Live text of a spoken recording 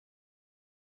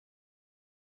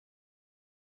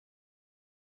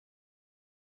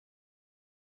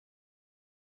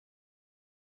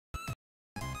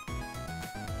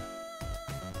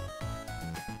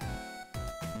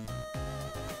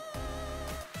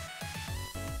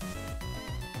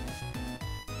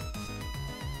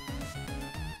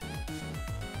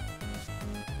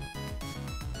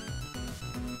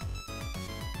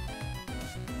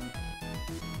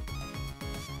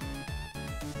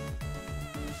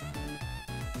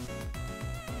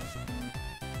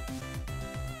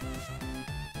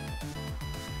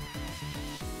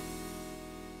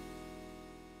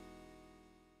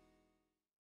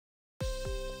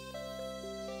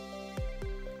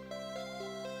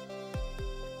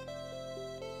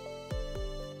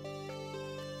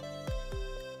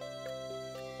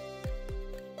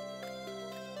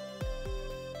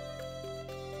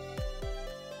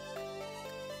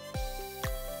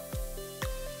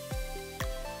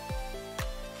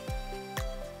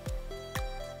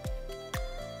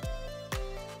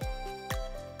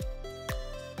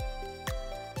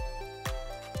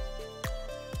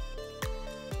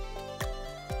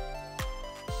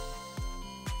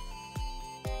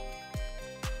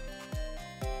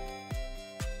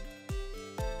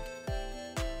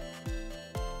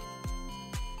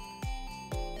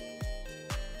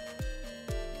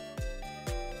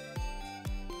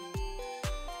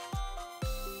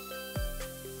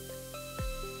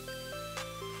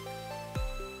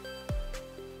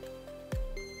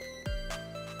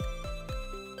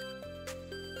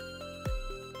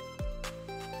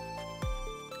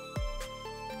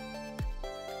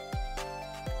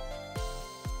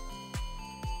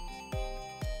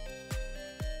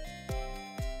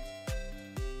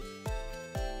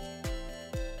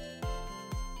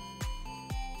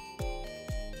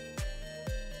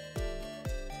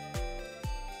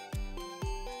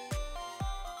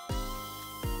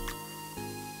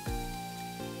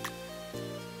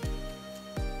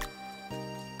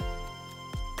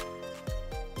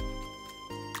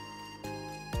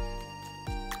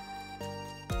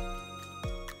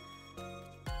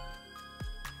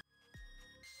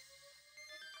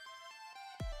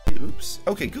Oops.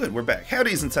 Okay, good. We're back.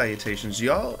 Howdys and salutations,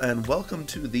 y'all, and welcome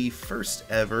to the first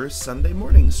ever Sunday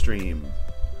morning stream.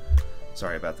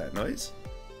 Sorry about that noise.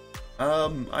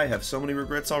 I have so many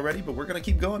regrets already, but we're gonna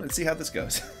keep going and see how this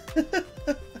goes.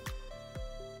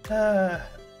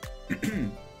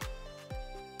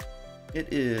 It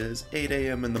is 8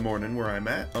 a.m. in the morning where I'm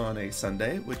at on a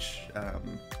Sunday, which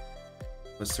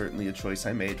was certainly a choice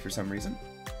I made for some reason.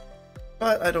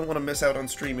 But I don't want to miss out on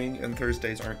streaming, and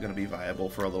Thursdays aren't going to be viable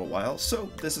for a little while, so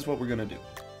this is what we're going to do.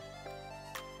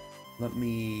 Let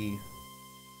me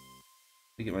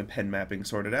get my pen mapping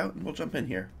sorted out, and we'll jump in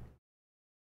here.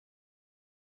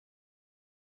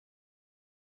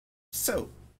 So,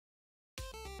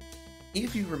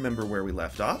 if you remember where we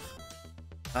left off,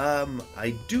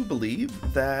 I do believe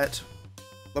that...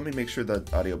 Let me make sure the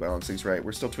audio balancing's right.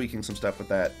 We're still tweaking some stuff with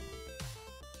that.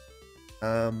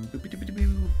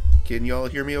 Boopy-doopy-doo-boo. Can y'all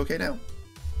hear me okay now?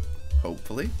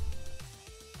 Hopefully.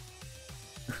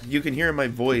 You can hear in my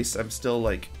voice, I'm still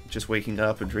like just waking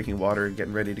up and drinking water and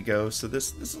getting ready to go, so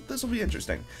this will be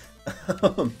interesting.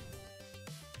 But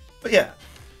yeah.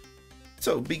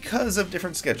 So because of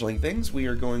different scheduling things, we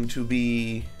are going to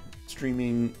be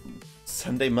streaming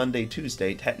Sunday, Monday,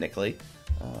 Tuesday, technically.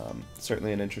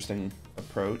 Certainly an interesting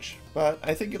approach, but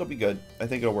I think it'll be good. I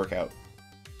think it'll work out.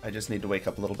 I just need to wake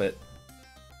up a little bit.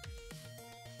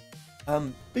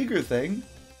 Bigger thing.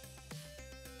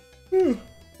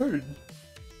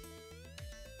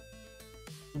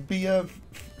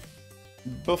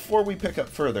 Before we pick up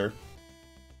further,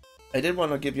 I did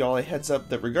want to give y'all a heads up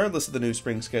that regardless of the new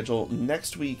spring schedule,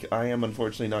 next week I am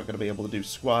unfortunately not going to be able to do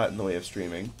squat in the way of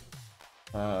streaming.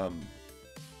 I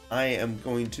am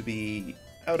going to be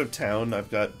out of town. I've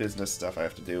got business stuff I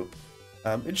have to do.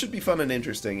 It should be fun and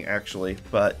interesting, actually,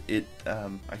 but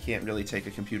I can't really take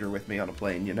a computer with me on a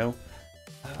plane, you know?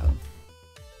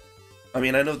 I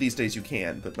mean, I know these days you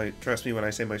can, but trust me when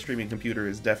I say my streaming computer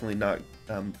is definitely not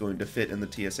going to fit in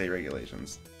the TSA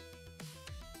regulations.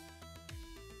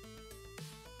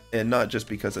 And not just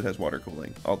because it has water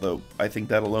cooling, although I think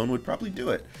that alone would probably do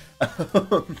it.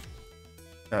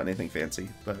 Not anything fancy,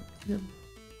 but yeah,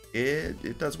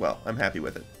 it does well. I'm happy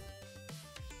with it.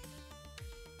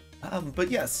 But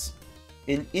yes,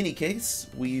 in any case,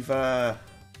 we've, sorry,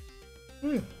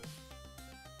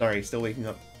 still waking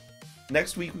up.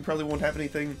 Next week, we probably won't have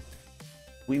anything.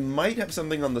 We might have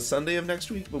something on the Sunday of next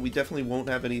week, but we definitely won't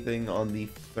have anything on the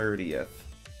 30th.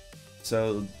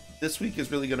 So this week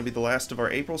is really going to be the last of our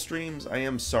April streams. I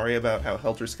am sorry about how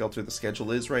helter-skelter the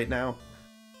schedule is right now.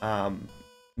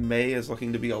 May is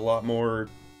looking to be a lot more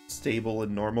stable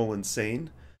and normal and sane.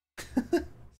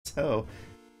 So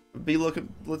we're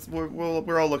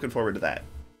all looking forward to that.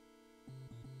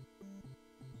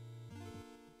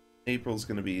 April's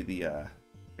gonna be the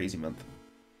crazy month.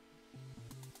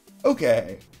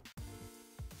 Okay.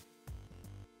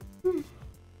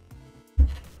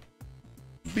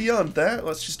 Beyond that,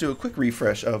 let's just do a quick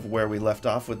refresh of where we left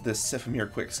off with this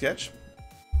Siph quick sketch.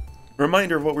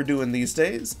 Reminder of what we're doing these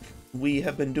days. We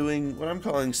have been doing what I'm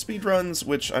calling speedruns,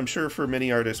 which I'm sure for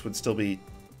many artists would still be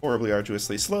horribly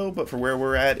arduously slow, but for where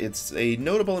we're at, it's a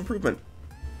notable improvement.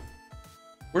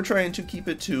 We're trying to keep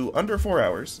it to under 4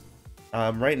 hours.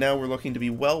 Right now we're looking to be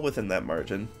well within that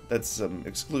margin. That's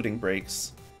excluding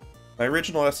breaks. My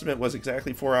original estimate was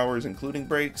exactly 4 hours including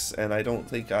breaks, and I don't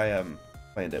think I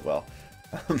planned it well.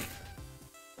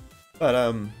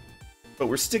 But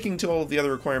we're sticking to all of the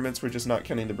other requirements. We're just not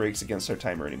counting the breaks against our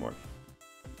timer anymore.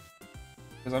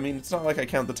 Because, I mean, it's not like I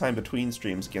count the time between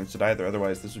streams against it either,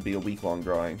 otherwise this would be a week-long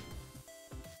drawing.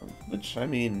 Which, I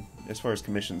mean, as far as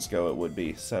commissions go, it would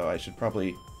be, so I should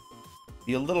probably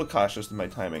be a little cautious with my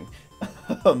timing.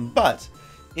 But,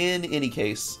 in any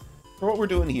case, for what we're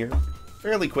doing here,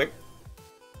 fairly quick.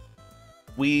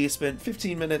 We spent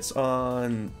 15 minutes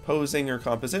on posing or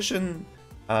composition,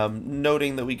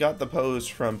 noting that we got the pose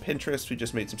from Pinterest. We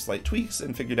just made some slight tweaks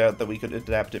and figured out that we could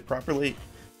adapt it properly.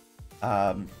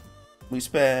 We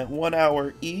spent 1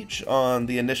 hour each on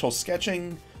the initial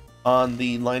sketching, on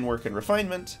the line work and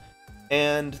refinement,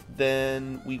 and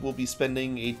then we will be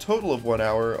spending a total of 1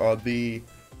 hour on the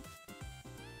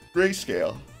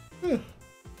grayscale.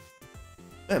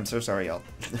 I'm so sorry, y'all.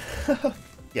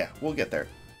 Yeah, we'll get there.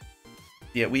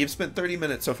 Yeah, we have spent 30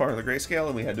 minutes so far on the grayscale,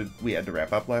 and we had to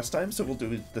wrap up last time, so we'll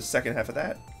do the second half of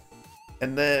that.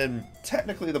 And then,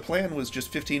 technically, the plan was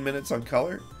just 15 minutes on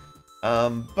color,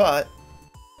 but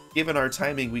given our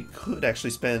timing, we could actually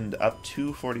spend up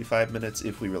to 45 minutes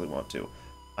if we really want to.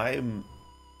 I'm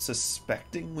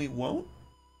suspecting we won't.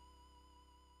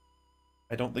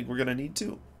 I don't think we're going to need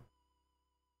to.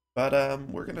 But,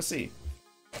 we're going to see.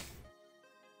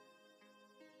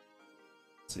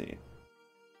 Let's see.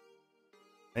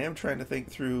 I am trying to think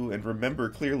through and remember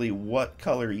clearly what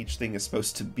color each thing is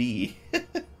supposed to be.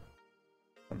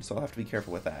 So I'll have to be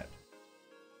careful with that.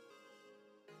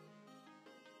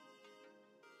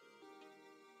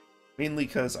 Mainly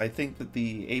because I think that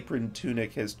the apron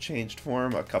tunic has changed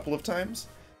form a couple of times.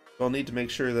 So I'll need to make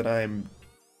sure that I'm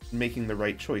making the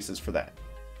right choices for that.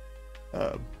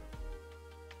 I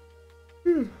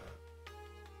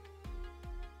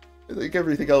think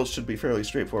everything else should be fairly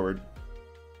straightforward.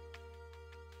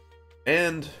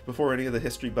 And before any of the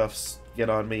history buffs get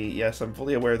on me, yes, I'm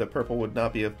fully aware that purple would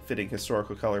not be a fitting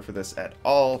historical color for this at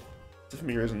all.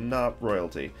 Siph is not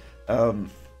royalty. Although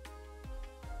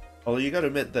you gotta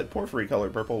admit that porphyry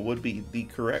color purple would be the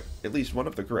correct, at least one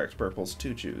of the correct purples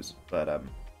to choose. But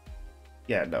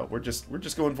yeah, no, we're just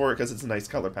going for it because it's a nice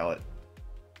color palette.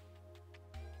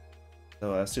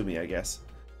 So sue me, I guess.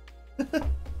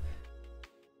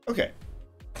 Okay.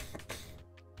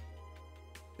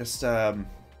 Just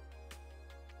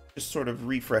sort of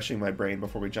refreshing my brain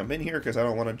before we jump in here, because I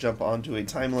don't want to jump onto a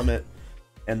time limit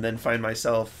and then find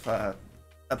myself up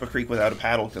a creek without a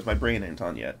paddle because my brain ain't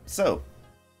on yet. So,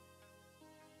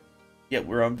 yeah,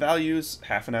 we're on values,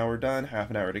 half an hour done, half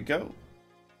an hour to go.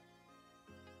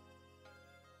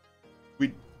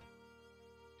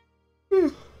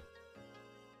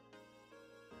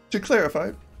 To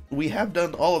clarify, we have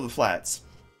done all of the flats.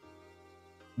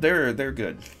 They're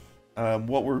good.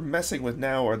 What we're messing with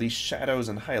now are these shadows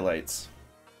and highlights.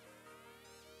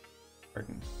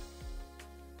 Pardon.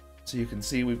 So you can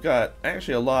see we've got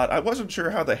actually a lot. I wasn't sure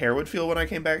how the hair would feel when I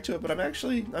came back to it, but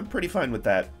I'm pretty fine with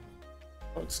that.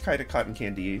 Looks kind of cotton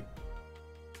candy.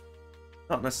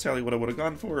 Not necessarily what I would have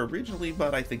gone for originally,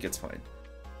 but I think it's fine.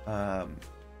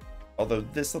 Although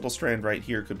this little strand right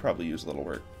here could probably use a little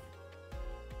work.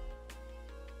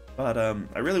 But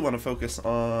I really want to focus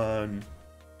on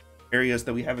areas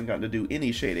that we haven't gotten to do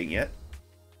any shading yet,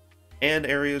 and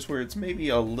areas where it's maybe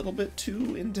a little bit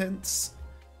too intense.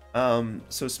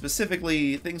 So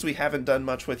specifically, things we haven't done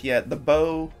much with yet. The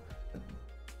bow.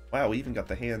 Wow, we even got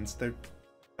the hands.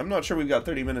 I'm not sure we've got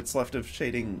 30 minutes left of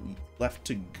shading left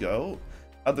to go,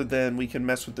 other than we can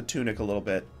mess with the tunic a little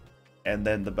bit, and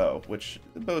then the bow, which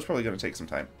the bow is probably going to take some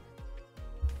time.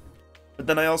 But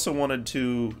then I also wanted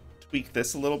to tweak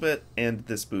this a little bit and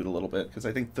this boot a little bit, because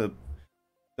I think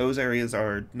those areas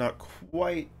are not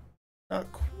quite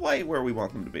where we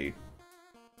want them to be.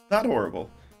 Not horrible,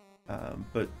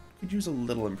 but could use a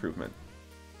little improvement.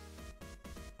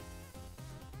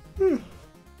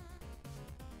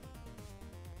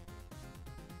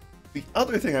 The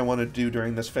other thing I want to do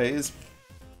during this phase,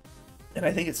 and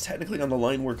I think it's technically on the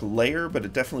line work layer, but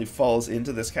it definitely falls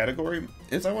into this category,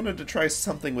 is I wanted to try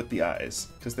something with the eyes,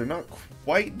 because they're not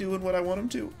quite doing what I want them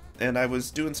to. And I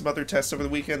was doing some other tests over the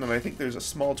weekend, and I think there's a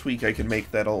small tweak I can make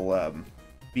that'll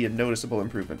be a noticeable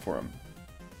improvement for them.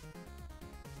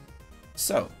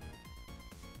 So,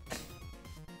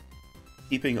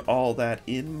 keeping all that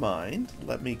in mind,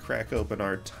 let me crack open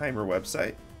our timer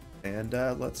website, and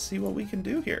let's see what we can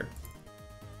do here.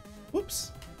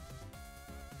 Whoops.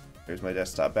 There's my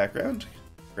desktop background.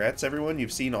 Congrats, everyone.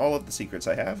 You've seen all of the secrets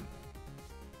I have.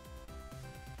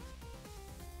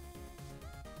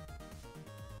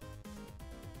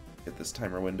 Get this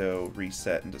timer window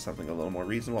reset into something a little more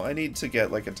reasonable. I need to get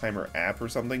like a timer app or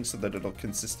something so that it'll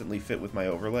consistently fit with my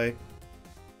overlay.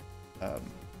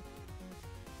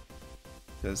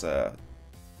 Because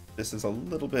this is a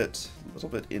little bit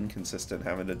inconsistent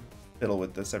having to fiddle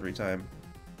with this every time.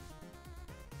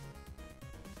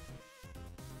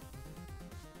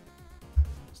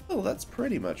 Still, that's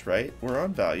pretty much right. We're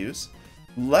on values.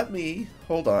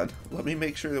 Hold on. Let me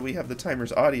make sure that we have the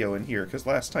timer's audio in here, because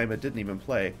last time it didn't even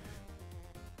play.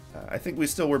 I think we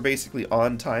still were basically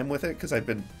on time with it, because I've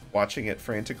been watching it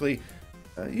frantically.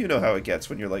 You know how it gets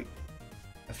when you're like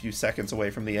a few seconds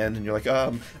away from the end, and you're like,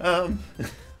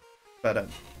 But,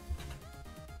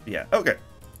 yeah, okay.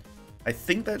 I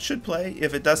think that should play.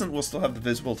 If it doesn't, we'll still have the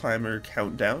visible timer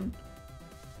countdown.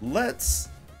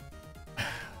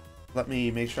 Let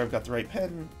me make sure I've got the right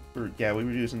pen. Yeah, we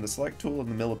were using the select tool and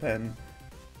the millipen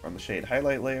on the shade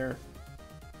highlight layer.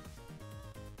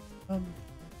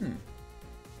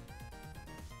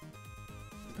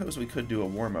 Suppose we could do a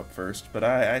warm-up first, but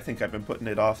I think I've been putting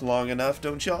it off long enough,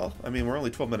 don't y'all? I mean, we're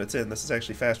only 12 minutes in. This is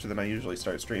actually faster than I usually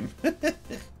start stream.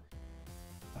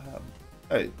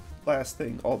 Alright, last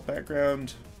thing, alt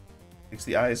background. Makes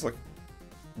the eyes look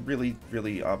really,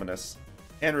 really ominous.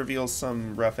 And reveals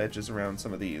some rough edges around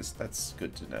some of these. That's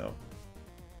good to know.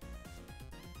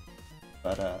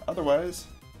 But otherwise,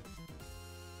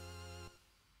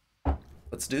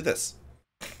 let's do this.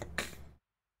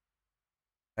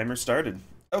 Timer started.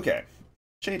 Okay,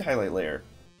 shade highlight layer.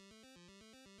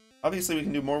 Obviously we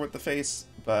can do more with the face,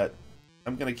 but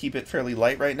I'm going to keep it fairly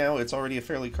light right now. It's already a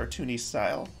fairly cartoony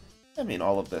style. I mean,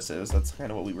 all of this is. That's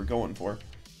kind of what we were going for.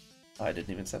 I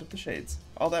didn't even set up the shades.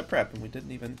 All that prep, and we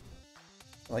didn't even...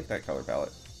 I like that color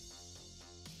palette.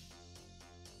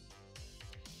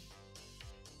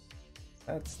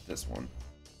 That's this one.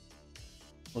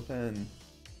 Flippin'.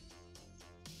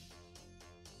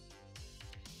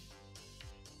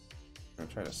 I'm gonna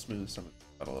try to smooth some of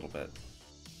it out a little bit.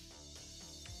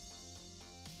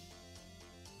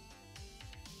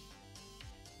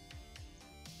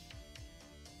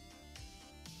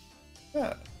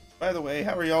 Yeah. By the way,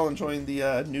 how are y'all enjoying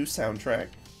the new soundtrack?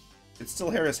 It's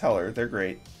still Harris Heller. They're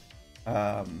great.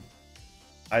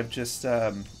 I've just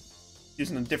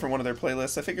using a different one of their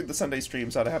playlists. I figured the Sunday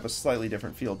streams ought to have a slightly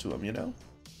different feel to them, you know?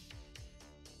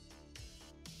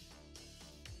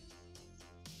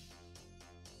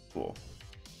 Cool.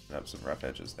 Have some rough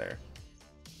edges there.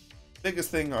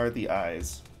 Biggest thing are the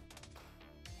eyes,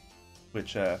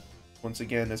 which, once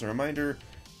again, as a reminder,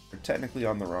 are technically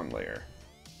on the wrong layer.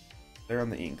 They're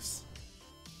on the inks.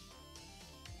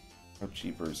 Oh,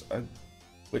 cheapers.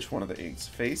 Which one of the inks?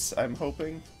 Face, I'm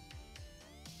hoping?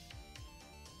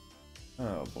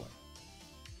 Oh, boy.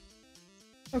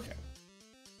 Okay.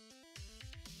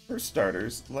 For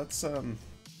starters, let's, the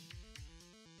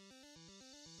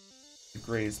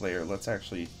grays layer, let's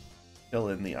actually fill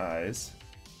in the eyes.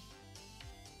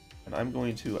 And I'm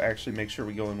going to actually make sure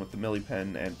we go in with the Milli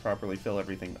Pen and properly fill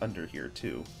everything under here,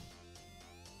 too.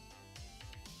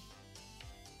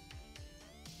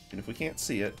 And if we can't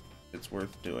see it, it's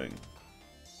worth doing.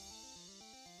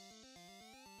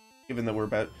 Given that we're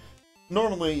about...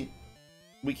 Normally,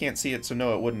 we can't see it, so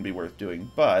no, it wouldn't be worth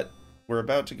doing. But we're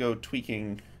about to go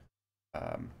tweaking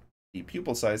the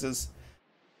pupil sizes,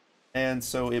 and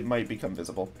so it might become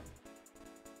visible.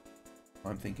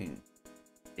 I'm thinking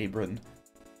Abram.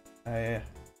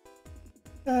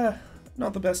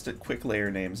 Not the best at quick layer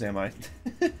names, am I?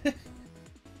 Or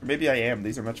maybe I am.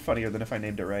 These are much funnier than if I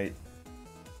named it right.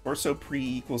 Torso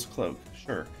pre equals cloak.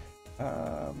 Sure.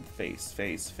 Face.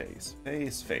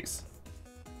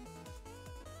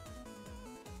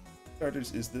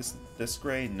 Starters, is this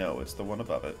gray? No, it's the one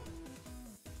above it.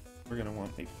 We're gonna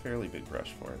want a fairly big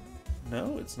brush for it.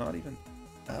 No, it's not even...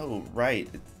 Oh, right.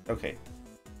 Okay.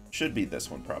 Should be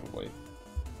this one, probably.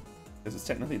 Because it's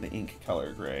technically the ink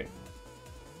color gray.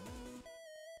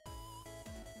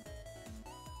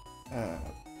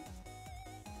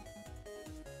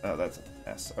 Oh, that's a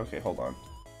mess. Okay, hold on.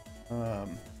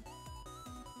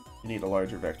 You need a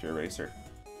larger vector eraser.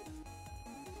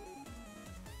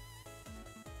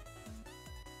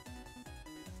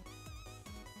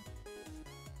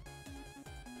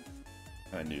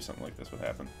 I knew something like this would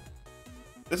happen.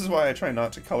 This is why I try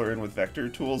not to color in with vector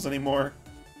tools anymore.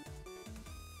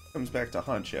 Comes back to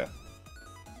haunt ya.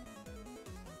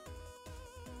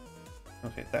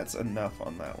 Okay, that's enough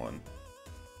on that one.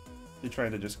 You're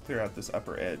trying to just clear out this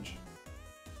upper edge.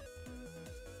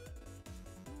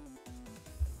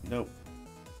 Nope.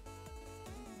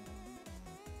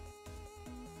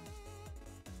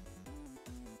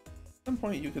 At some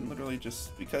point you can literally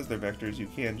just, because they're vectors, you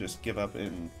can just give up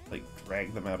and, like,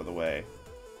 drag them out of the way.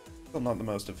 Still not the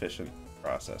most efficient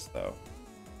process, though.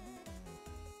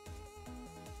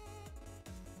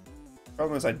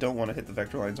 Problem is I don't want to hit the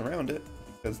vector lines around it,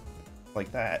 because,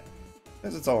 like that,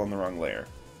 because it's all in the wrong layer.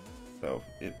 So,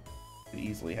 it could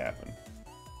easily happen.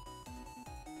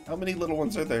 How many little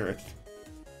ones are there?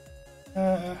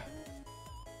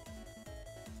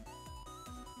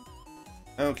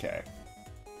 Okay.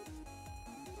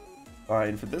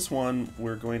 Fine, for this one,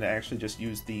 we're going to actually just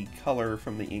use the color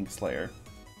from the inks layer.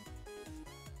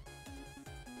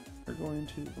 We're going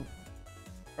to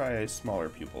try a smaller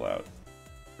pupil out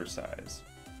for size.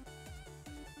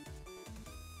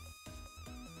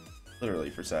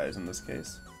 Literally for size in this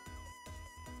case.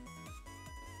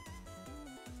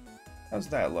 How's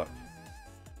that look?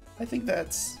 I think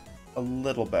that's a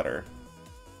little better.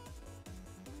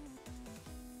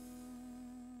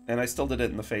 And I still did it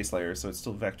in the face layer, so it's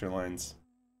still vector lines.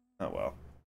 Oh well.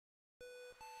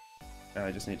 Now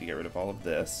I just need to get rid of all of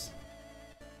this.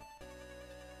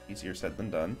 Easier said than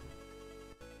done.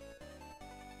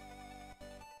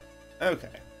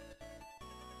 Okay.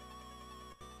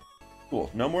 Cool.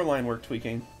 No more line work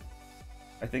tweaking.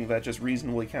 I think that just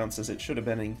reasonably counts as it should have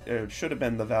been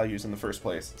the values in the first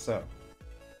place. So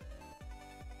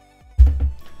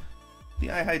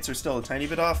the eye heights are still a tiny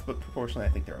bit off, but proportionally I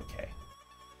think they're okay.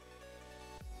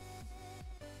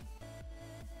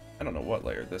 I don't know what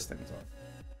layer this thing's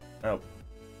on. Oh.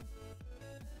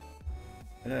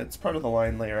 It's part of the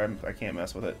line layer. I can't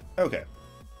mess with it. Okay.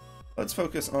 Let's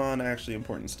focus on actually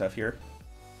important stuff here.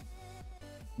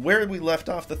 Where we left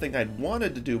off, the thing I'd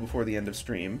wanted to do before the end of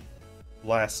stream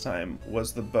last time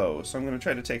was the bow, so I'm going to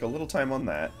try to take a little time on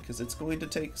that, because it's going to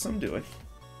take some doing.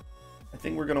 I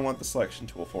think we're going to want the selection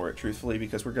tool for it, truthfully,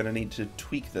 because we're going to need to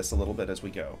tweak this a little bit as we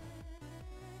go.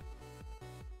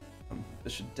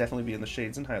 This should definitely be in the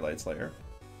shades and highlights layer.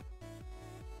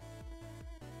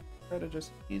 Try to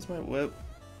just ease my whip.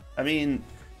 I mean,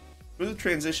 smooth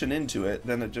transition into it,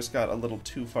 then it just got a little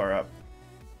too far up.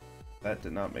 That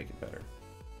did not make it better.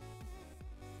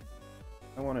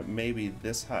 I want it maybe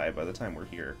this high by the time we're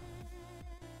here.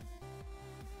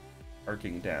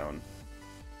 Arcing down.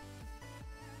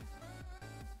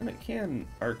 And it can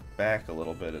arc back a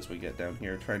little bit as we get down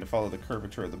here, trying to follow the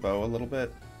curvature of the bow a little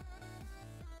bit.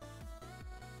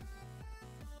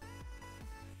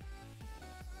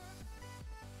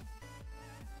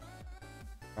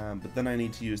 But then I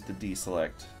need to use the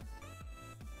deselect.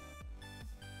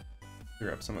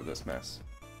 Clear up some of this mess.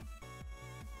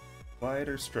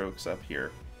 Wider strokes up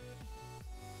here.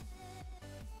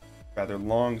 Rather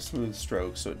long, smooth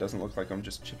strokes, so it doesn't look like I'm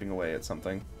just chipping away at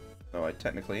something. Though I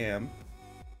technically am.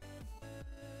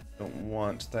 Don't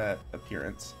want that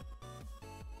appearance.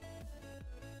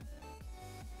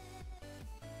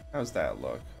 How's that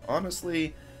look?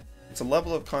 Honestly, it's a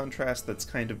level of contrast that's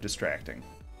kind of distracting.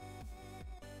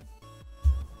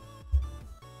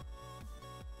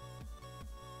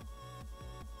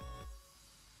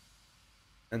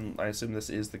 And I assume this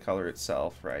is the color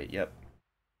itself, right? Yep.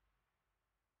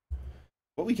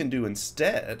 What we can do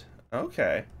instead...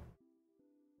 Okay.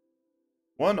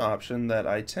 One option that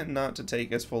I tend not to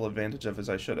take as full advantage of as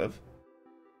I should have,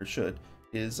 or should,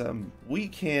 is we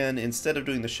can, instead of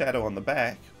doing the shadow on the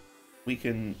back, we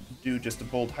can do just a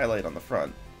bold highlight on the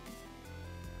front.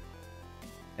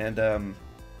 And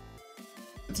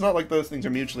it's not like those things are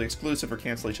mutually exclusive or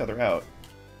cancel each other out.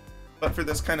 But for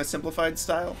this kind of simplified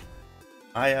style,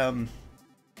 I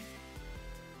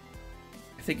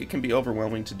think it can be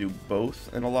overwhelming to do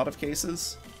both in a lot of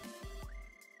cases.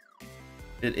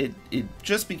 It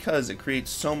just because it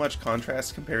creates so much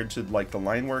contrast compared to like the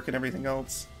line work and everything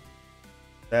else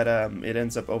that it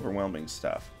ends up overwhelming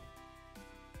stuff.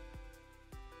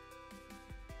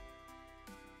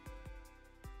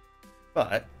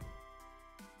 But I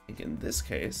think in this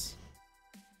case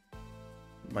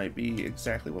it might be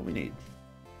exactly what we need.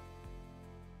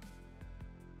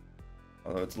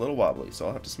 Although it's a little wobbly, so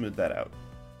I'll have to smooth that out.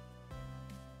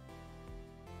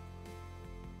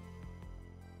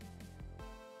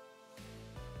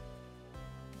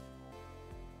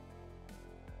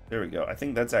 There we go. I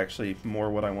think that's actually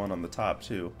more what I want on the top,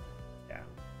 too. Yeah.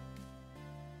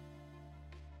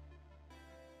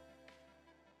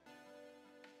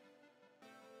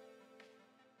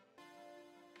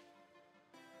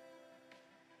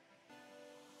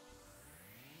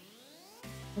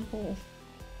 Simple.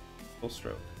 Full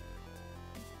stroke.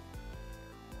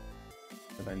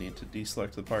 Then I need to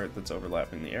deselect the part that's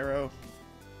overlapping the arrow.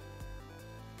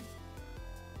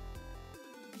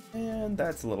 And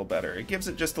that's a little better. It gives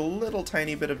it just a little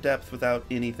tiny bit of depth without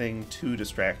anything too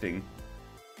distracting.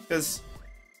 Because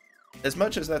as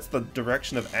much as that's the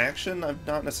direction of action, I'm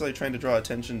not necessarily trying to draw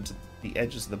attention to the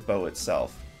edges of the bow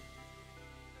itself.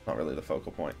 Not really the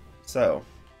focal point. So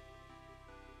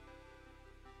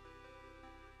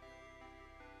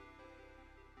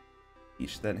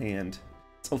each that hand.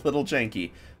 It's a little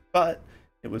janky, but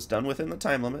it was done within the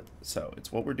time limit, so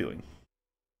it's what we're doing.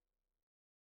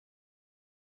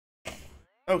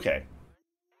 Okay.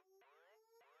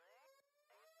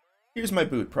 Here's my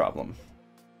boot problem.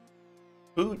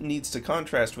 Boot needs to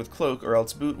contrast with cloak or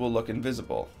else boot will look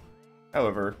invisible.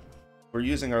 However, we're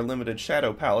using our limited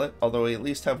shadow palette, although we at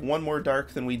least have one more dark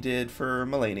than we did for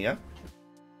Melania.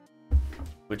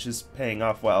 Which is paying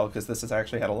off well, because this has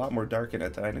actually had a lot more dark in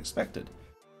it than I'd expected.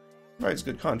 Provides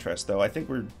good contrast, though. I think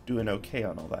we're doing okay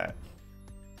on all that.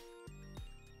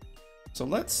 So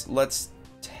let's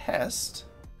test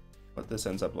what this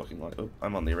ends up looking like. Oh,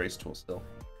 I'm on the erase tool still.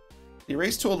 The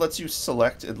erase tool lets you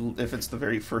select if it's the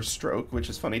very first stroke, which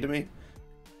is funny to me.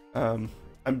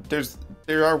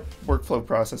 There are workflow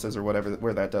processes or whatever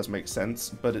where that does make sense,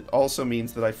 but it also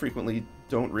means that I frequently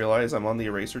don't realize I'm on the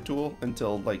eraser tool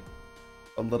until like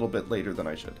a little bit later than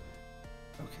I should.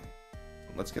 Okay,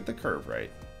 let's get the curve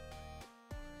right.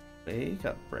 Wake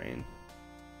up, brain.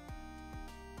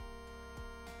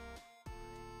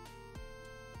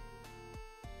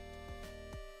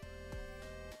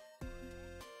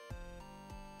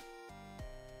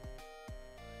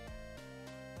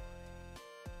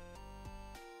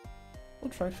 We'll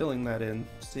try filling that in.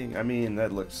 I mean,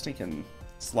 that looks stinking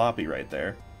sloppy right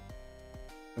there.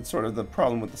 That's sort of the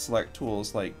problem with the select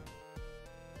tools, like,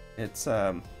 it's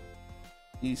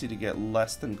easy to get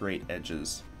less than great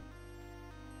edges.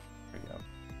 There we go.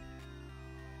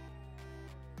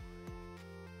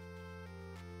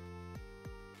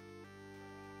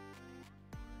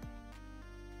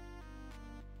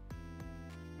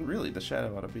 Really, the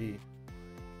shadow ought to be...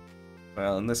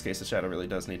 Well, in this case, the shadow really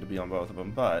does need to be on both of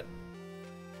them, but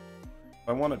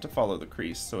I want it to follow the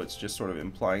crease, so it's just sort of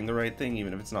implying the right thing,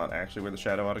 even if it's not actually where the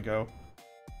shadow ought to go.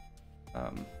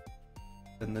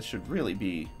 Then this should really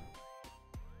be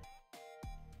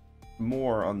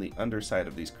more on the underside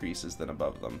of these creases than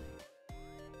above them.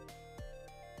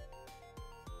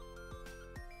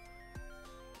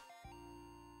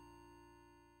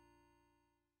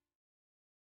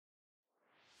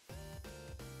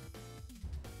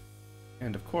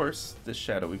 And of course, this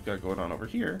shadow we've got going on over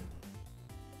here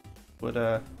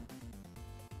would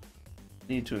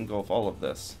need to engulf all of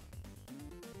this.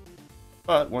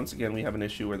 But once again, we have an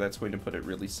issue where that's going to put it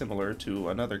really similar to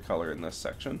another color in this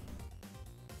section.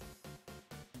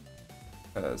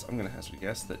 Because I'm going to hazard a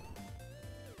guess that,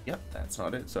 yep, that's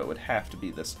not it. So it would have to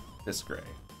be this gray.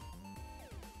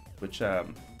 Which,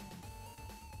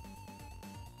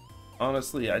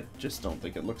 honestly, I just don't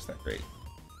think it looks that great.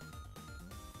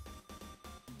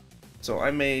 So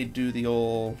I may do the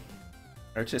old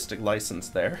artistic license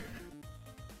there,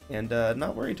 and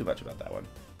not worry too much about that one.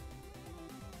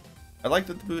 I like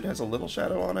that the boot has a little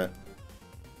shadow on it.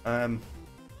 I'm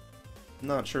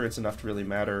not sure it's enough to really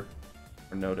matter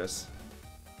or notice.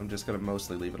 I'm just gonna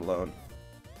mostly leave it alone.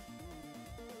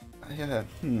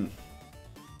 You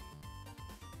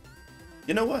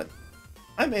know what?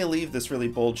 I may leave this really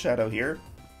bold shadow here.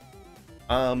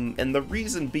 And the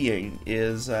reason being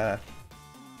is, let's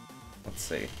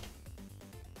see.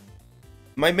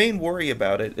 My main worry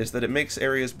about it is that it makes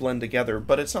areas blend together,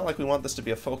 but it's not like we want this to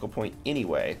be a focal point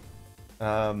anyway.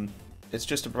 It's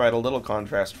just to provide a little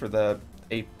contrast for the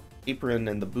apron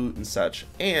and the boot and such,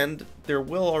 and there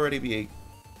will already be a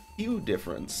hue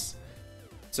difference.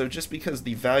 So just because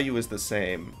the value is the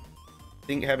same, I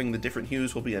think having the different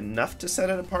hues will be enough to set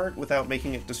it apart without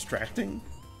making it distracting.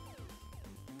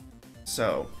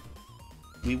 So,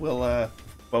 we will, well,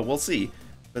 we'll see,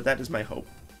 but that is my hope.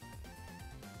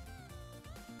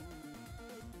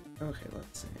 Okay,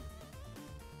 let's see.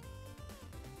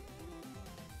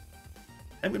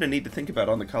 I'm going to need to think about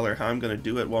on the color how I'm going to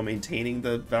do it while maintaining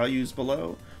the values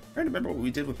below. I'm trying to remember what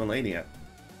we did with Melania.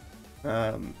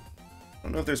 I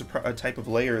don't know if there's a type of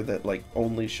layer that like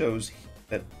only shows,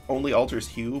 that only alters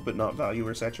hue but not value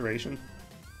or saturation.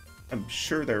 I'm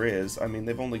sure there is. I mean,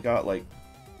 they've only got like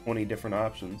 20 different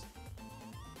options.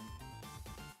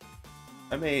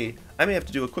 I may have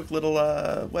to do a quick little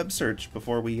web search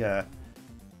before we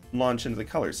launch into the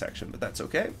color section, but that's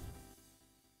okay.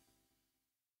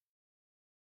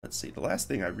 Let's see, the last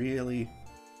thing I really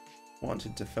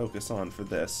wanted to focus on for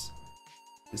this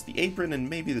is the apron and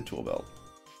maybe the tool belt.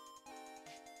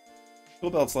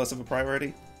 Tool belt's less of a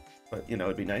priority, but you know,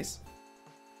 it'd be nice.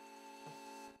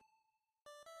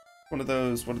 One of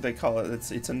those, what do they call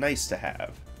it? It's a nice to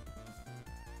have.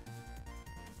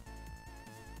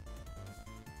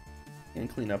 And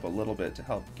clean up a little bit to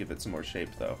help give it some more shape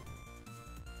though.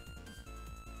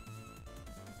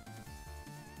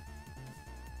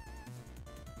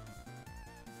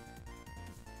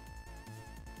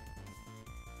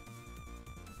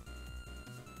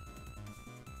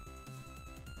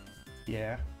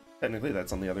 Yeah, technically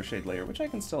that's on the other shade layer, which I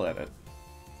can still edit.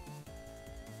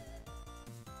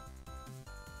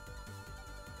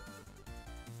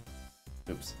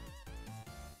 Oops.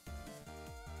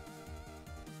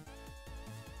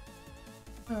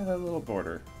 Ah, that little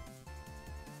border.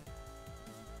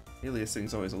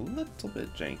 Aliasing's always a little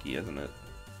bit janky, isn't it?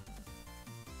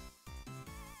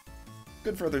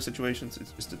 Good for other situations,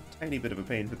 it's just a tiny bit of a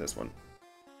pain for this one.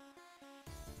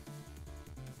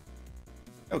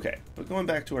 Okay, but going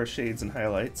back to our shades and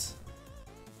highlights,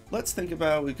 let's think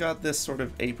about, we've got this sort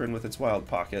of apron with its wild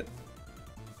pocket.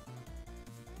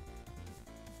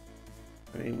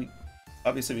 I mean,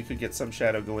 obviously we could get some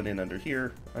shadow going in under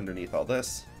here, underneath all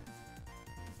this.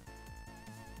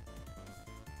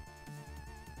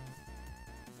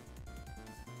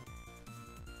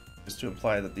 Just to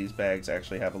imply that these bags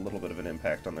actually have a little bit of an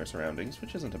impact on their surroundings,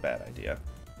 which isn't a bad idea.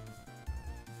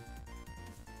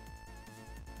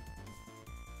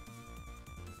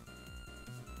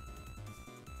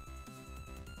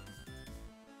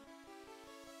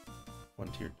 One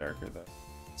tier darker though.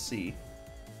 C.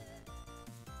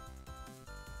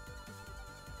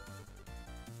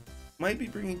 Might be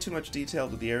bringing too much detail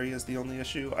to the area is the only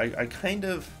issue. I kind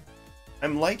of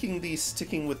I'm liking the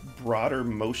sticking with broader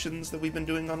motions that we've been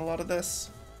doing on a lot of this.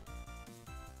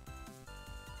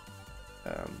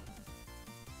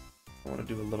 I want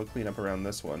to do a little cleanup around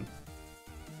this one.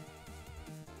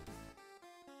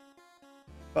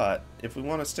 But if we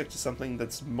want to stick to something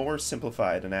that's more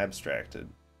simplified and abstracted,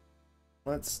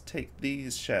 let's take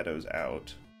these shadows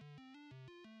out.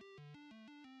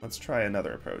 Let's try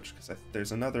another approach, because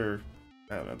there's another...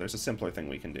 I don't know, there's a simpler thing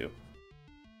we can do.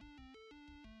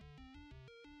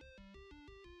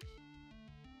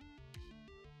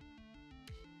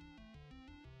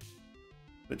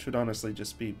 Which would honestly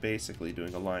just be basically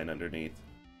doing a line underneath.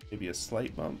 Maybe a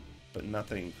slight bump, but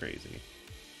nothing crazy.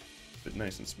 But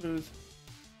nice and smooth.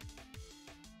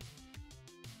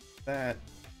 That,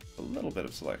 a little bit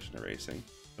of selection erasing.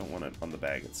 Don't want it on the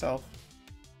bag itself.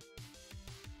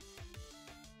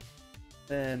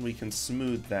 Then we can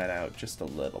smooth that out just a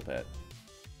little bit.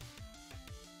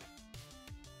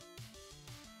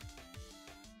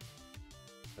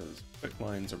 Those quick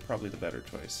lines are probably the better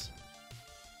choice.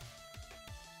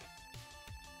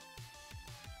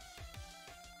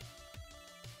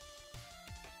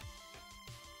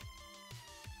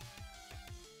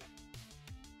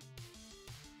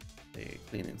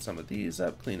 Cleaning some of these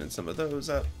up, cleaning some of those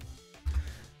up.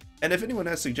 And if anyone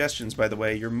has suggestions, by the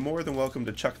way, you're more than welcome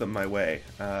to chuck them my way.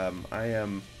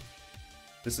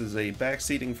 This is a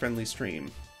backseating friendly stream.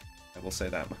 I will say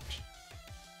that much.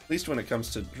 At least when it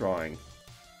comes to drawing.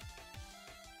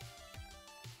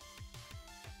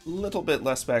 A little bit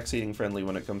less backseating friendly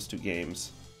when it comes to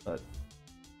games, but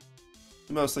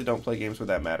we mostly don't play games where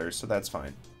that matters, so that's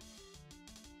fine.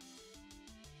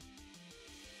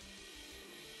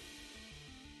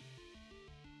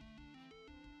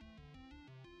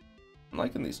 I'm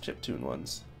liking these chiptune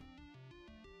ones.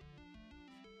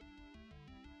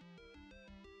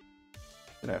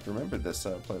 Gonna have to remember this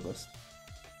playlist.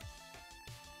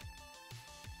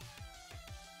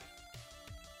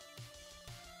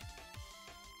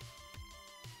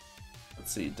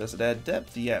 Let's see, does it add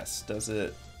depth? Yes. Does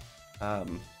it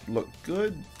look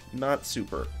good? Not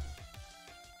super.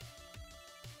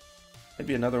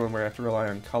 Maybe another one where I have to rely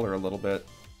on color a little bit.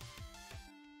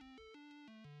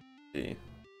 Let's see.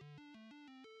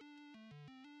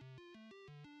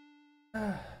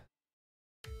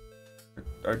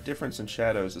 Our difference in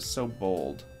shadows is so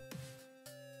bold.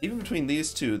 Even between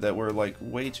these two that were like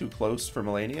way too close for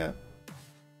Melania.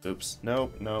 Oops.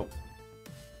 Nope, nope.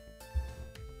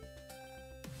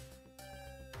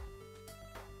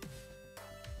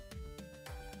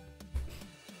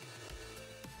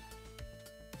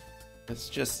 It's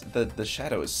just the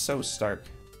shadow is so stark.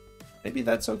 Maybe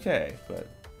that's okay, but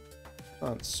I'm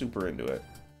not super into it.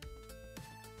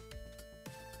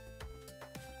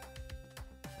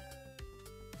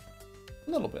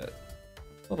 A little bit.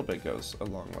 A little bit goes a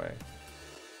long way.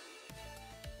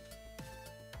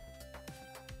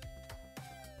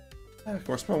 Of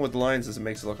course, problem with the lines is it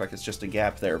makes it look like it's just a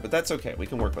gap there, but that's okay. We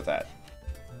can work with that.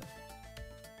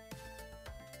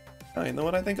 Alright, you know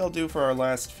what I think I'll do for our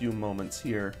last few moments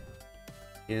here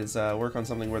is work on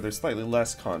something where there's slightly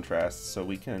less contrast, so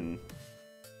we can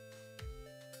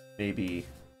maybe,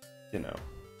 you know...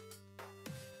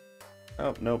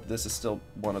 Oh, nope, this is still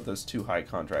one of those too high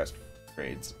contrast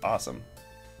grades. Awesome.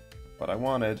 What I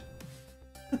wanted.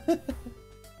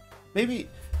 Maybe,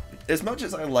 as much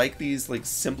as I like these like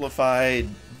simplified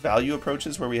value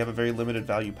approaches where we have a very limited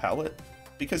value palette,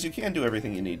 because you can do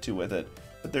everything you need to with it,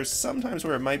 but there's sometimes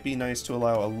where it might be nice to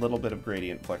allow a little bit of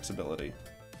gradient flexibility.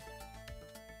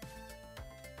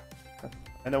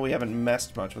 I know we haven't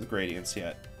messed much with gradients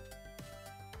yet.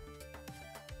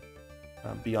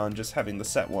 Beyond just having the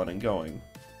set one and going,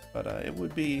 but it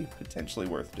would be potentially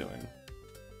worth doing.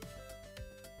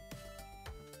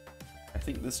 I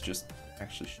think this just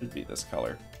actually should be this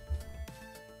color.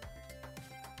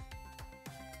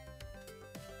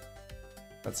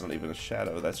 That's not even a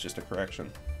shadow, that's just a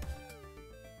correction.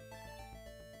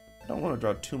 I don't want to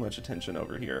draw too much attention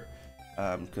over here,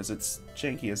 because it's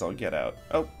janky as all get out.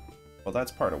 Oh, well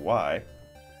that's part of why.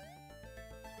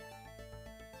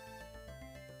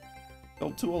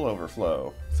 Fill tool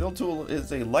overflow. Fill tool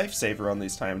is a lifesaver on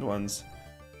these timed ones,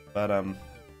 but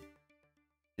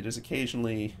it is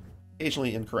occasionally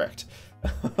incorrect.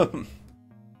 I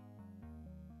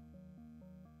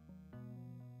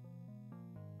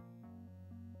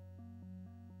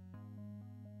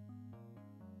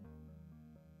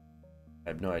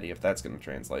have no idea if that's going to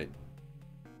translate.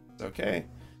 It's okay.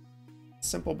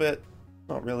 Simple bit,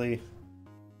 not really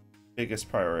biggest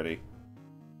priority.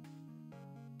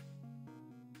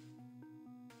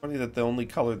 Funny that the only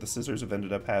color the scissors have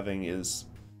ended up having is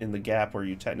in the gap where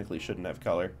you technically shouldn't have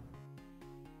color.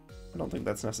 I don't think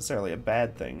that's necessarily a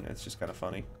bad thing, it's just kind of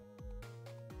funny.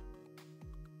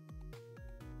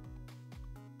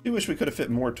 I do wish we could have fit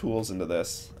more tools into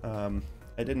this.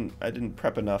 I didn't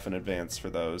prep enough in advance for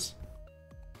those.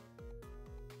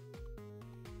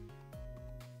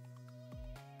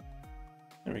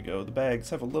 There we go, the bags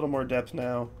have a little more depth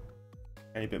now.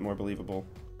 A bit more believable.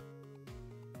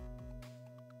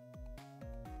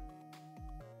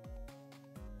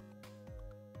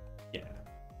 Yeah.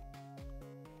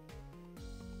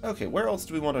 Okay, where else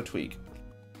do we want to tweak?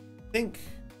 I think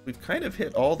we've kind of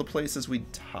hit all the places we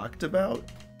talked about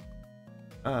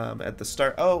at the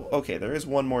start. Oh, okay, there is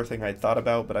one more thing I thought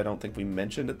about, but I don't think we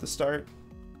mentioned at the start.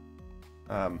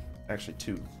 Actually,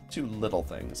 two little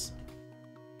things.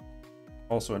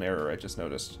 Also an error I just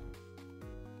noticed.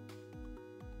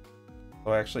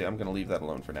 Oh, actually, I'm going to leave that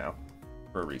alone for now,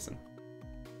 for a reason.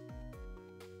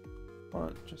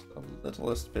 Want just a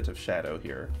littlest bit of shadow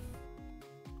here.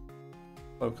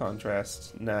 Low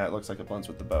contrast. Nah, it looks like it blends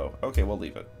with the bow. Okay, we'll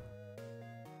leave it.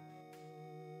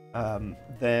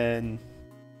 Then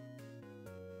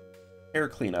hair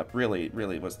cleanup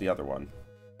really was the other one.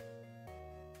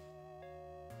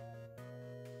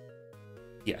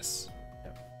 Yes.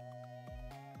 Yeah.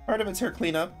 Part of it's hair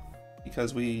cleanup,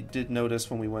 because we did notice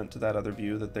when we went to that other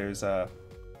view that there's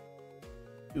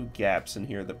two gaps in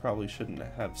here that probably shouldn't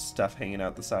have stuff hanging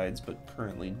out the sides, but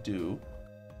currently do.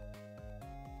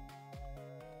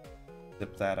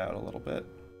 Zip that out a little bit.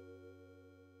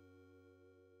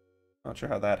 Not sure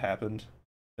how that happened.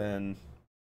 Been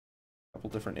a couple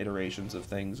different iterations of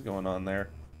things going on there.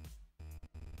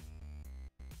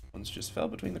 Ones just fell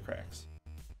between the cracks.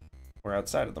 Or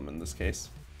outside of them in this case.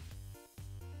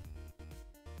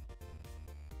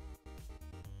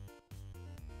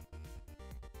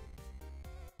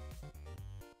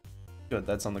 Good,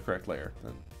 that's on the correct layer.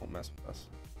 Then won't mess with us.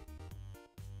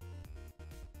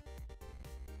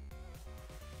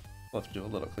 We'll have to do a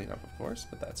little cleanup, of course,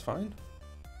 but that's fine.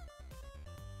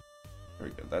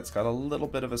 Very good. That's got a little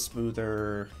bit of a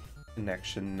smoother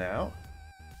connection now.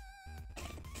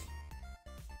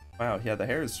 Wow, yeah, the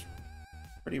hair is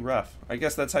pretty rough. I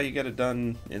guess that's how you get it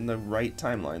done in the right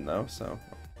timeline, though, so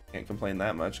can't complain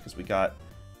that much, because we got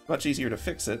much easier to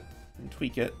fix it and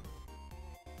tweak it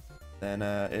than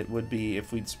it would be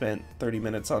if we'd spent 30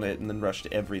 minutes on it and then rushed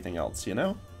everything else, you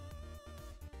know?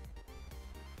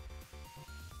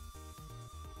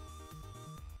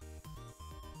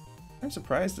 I'm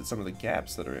surprised at some of the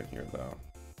gaps that are in here, though.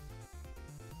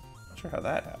 Not sure how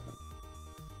that happened.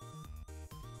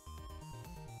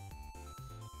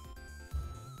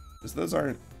 Because those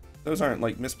aren't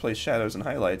like misplaced shadows and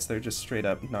highlights, they're just straight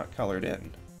up not colored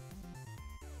in.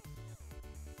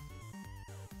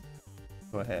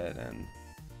 Go ahead and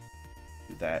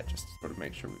do that just to sort of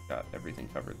make sure we've got everything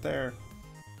covered there.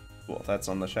 Cool, if that's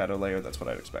on the shadow layer, that's what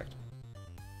I'd expect.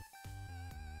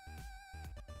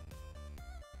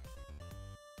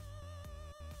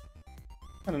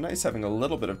 Kind of nice having a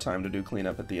little bit of time to do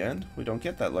cleanup at the end. We don't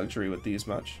get that luxury with these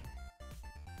much.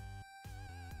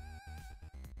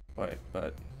 Wait,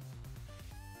 but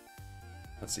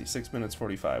let's see, 6 minutes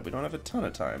 45. We don't have a ton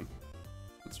of time.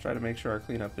 Let's try to make sure our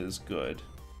cleanup is good.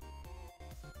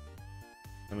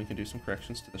 Then we can do some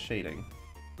corrections to the shading.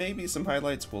 Maybe some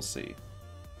highlights, we'll see.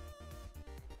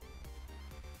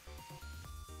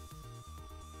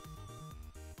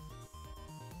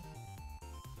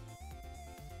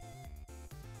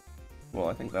 Well,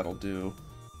 I think that'll do.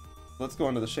 Let's go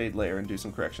onto the shade layer and do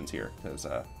some corrections here, because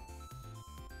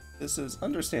this is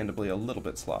understandably a little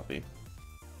bit sloppy.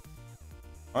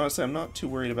 Honestly, I'm not too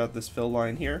worried about this fill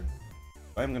line here.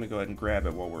 I'm going to go ahead and grab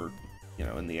it while we're, you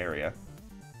know, in the area.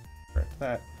 Correct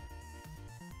that.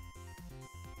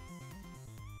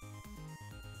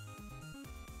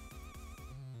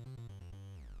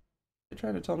 They're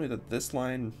trying to tell me that this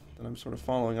line that I'm sort of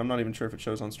following, I'm not even sure if it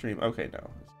shows on stream. Okay, no.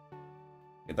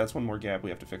 Okay, that's one more gap we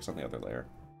have to fix on the other layer.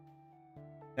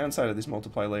 Downside of these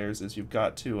multiply layers is you've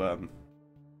got to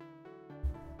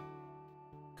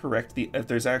correct the... If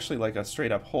there's actually like a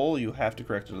straight up hole, you have to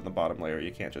correct it in the bottom layer.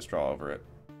 You can't just draw over it.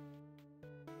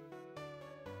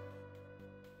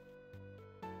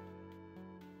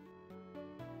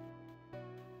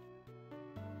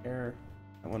 There.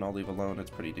 That one I'll leave alone. It's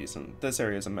pretty decent. This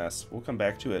area is a mess. We'll come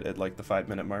back to it at like the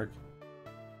 5-minute mark.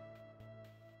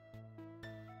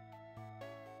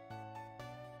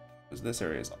 Because this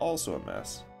area is also a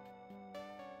mess.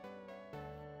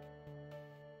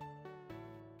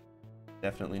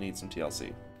 Definitely need some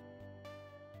TLC.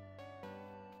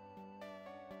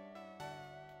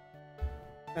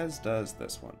 As does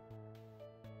this one.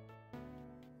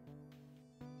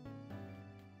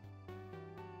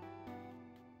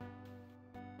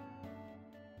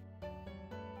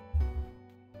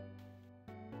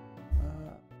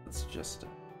 Let's just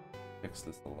fix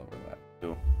this a little overlap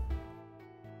too.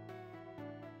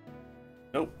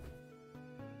 Nope.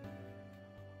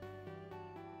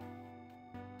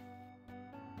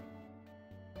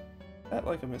 Is that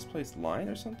like a misplaced line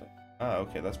or something? Ah,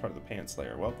 okay, that's part of the pants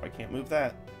layer. Well, I can't move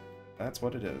that. That's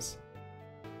what it is.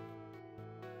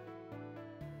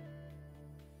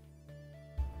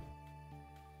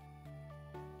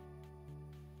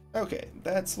 Okay,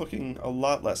 that's looking a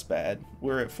lot less bad.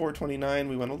 We're at 4:29.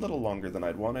 We went a little longer than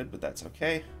I'd wanted, but that's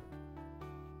okay.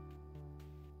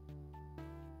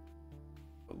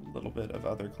 A little bit of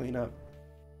other cleanup.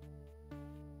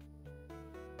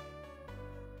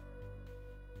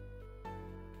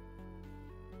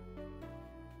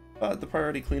 But the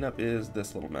priority cleanup is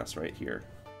this little mess right here.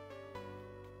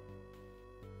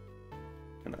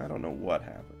 And I don't know what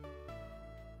happened.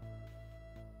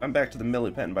 I'm back to the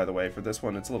millipen, by the way. For this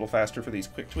one, it's a little faster for these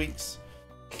quick tweaks.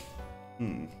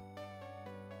 I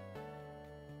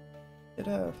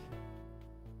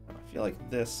feel like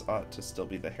this ought to still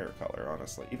be the hair color,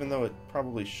 honestly. Even though it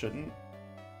probably shouldn't.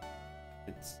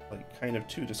 It's, like, kind of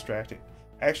too distracting.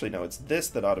 Actually, no, it's this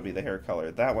that ought to be the hair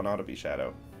color. That one ought to be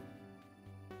shadow.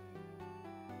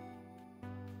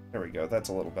 There we go, that's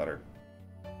a little better.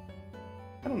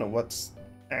 I don't know what's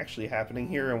actually happening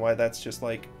here and why that's just,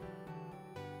 like,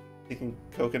 taking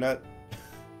coconut,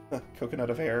 coconut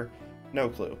of hair, no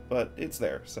clue, but it's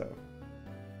there, so.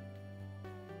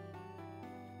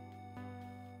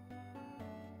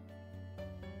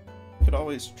 Could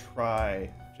always try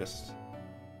just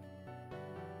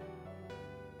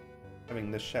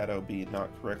having this shadow be not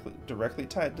directly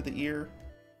tied to the ear.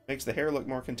 Makes the hair look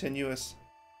more continuous.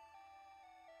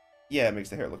 Yeah, it makes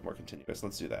the hair look more continuous.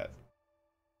 Let's do that.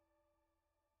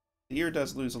 The ear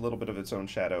does lose a little bit of its own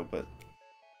shadow, but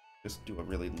just do a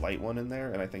really light one in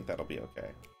there, and I think that'll be okay.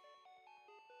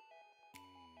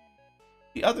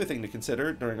 The other thing to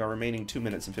consider during our remaining 2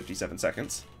 minutes and 57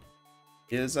 seconds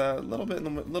is a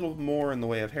little more in the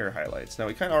way of hair highlights. Now,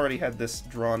 we kind of already had this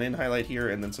drawn-in highlight here,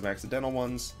 and then some accidental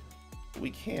ones. We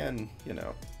can, you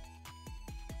know,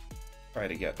 try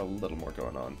to get a little more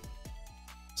going on.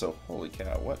 So, holy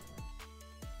cow, what?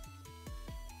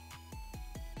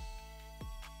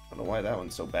 I don't know why that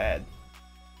one's so bad.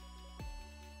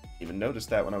 Even noticed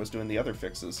that when I was doing the other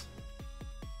fixes.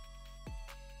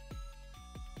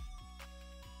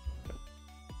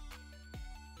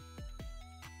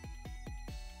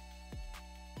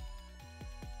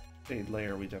 Shade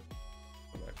layer we definitely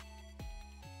go back.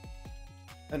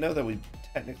 I know that we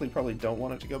technically probably don't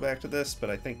want it to go back to this, but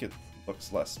I think it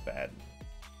looks less bad.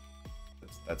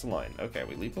 That's a line. Okay,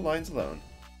 we leave the lines alone.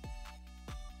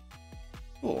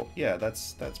 Cool. Yeah,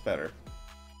 that's better.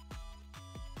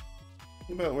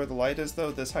 About where the light is, though,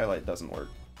 this highlight doesn't work.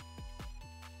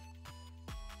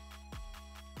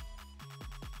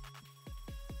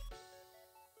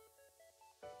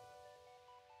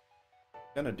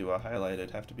 Gonna do a highlight,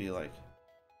 it'd have to be like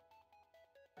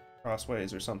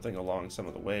crossways or something along some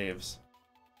of the waves.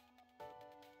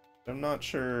 I'm not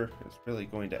sure it's really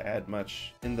going to add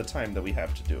much in the time that we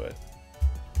have to do it.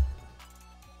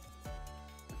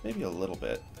 Maybe a little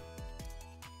bit.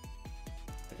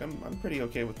 Like I'm pretty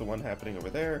okay with the one happening over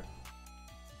there.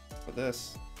 For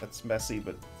this, that's messy,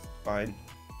 but fine.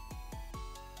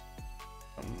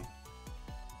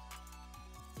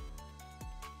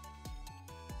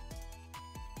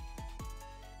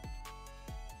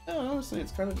 No, honestly,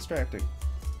 it's kind of distracting.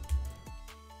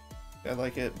 I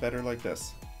like it better like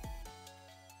this.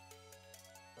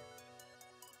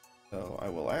 So I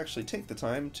will actually take the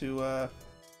time to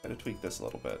kind of tweak this a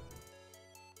little bit.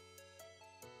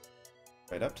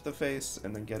 Right up to the face,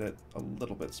 and then get it a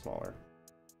little bit smaller.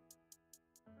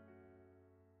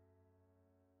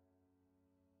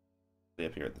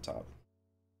 Up here at the top.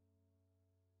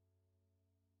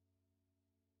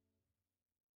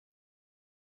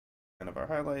 Kind of our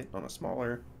highlight on a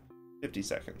smaller 50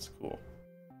 seconds. Cool.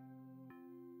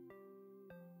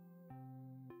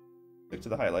 Stick to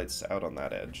the highlights out on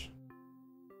that edge.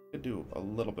 Could do a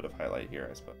little bit of highlight here,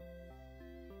 I suppose.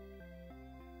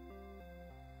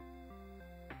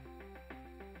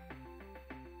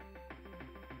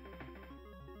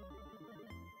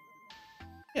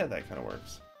 Yeah, that kind of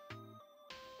works.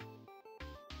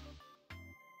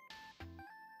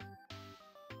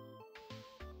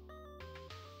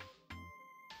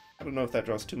 I don't know if that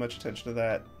draws too much attention to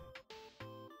that.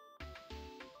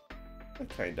 But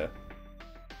kinda.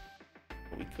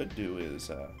 What we could do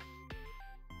is at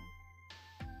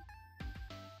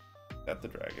the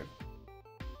dragon.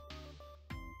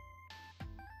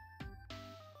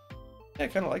 Yeah, I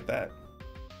kinda like that.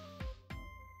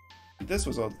 This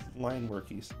was a line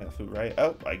worky snafu, right?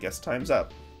 Oh, I guess time's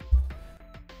up.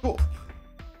 Cool.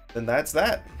 Then that's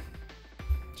that.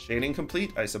 Shading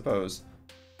complete, I suppose.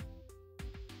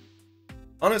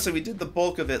 Honestly, we did the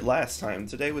bulk of it last time.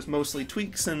 Today was mostly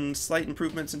tweaks and slight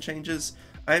improvements and changes.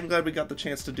 I am glad we got the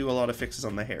chance to do a lot of fixes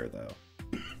on the hair, though.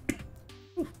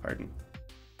 Ooh, pardon.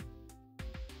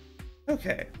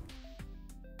 Okay.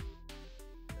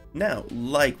 Now,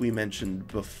 like we mentioned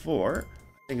before,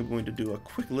 I think I'm going to do a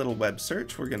quick little web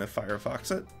search. We're going to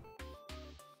Firefox it.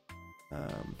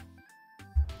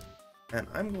 And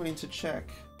I'm going to check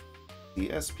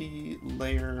DSP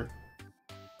layer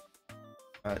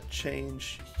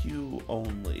change hue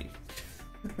only.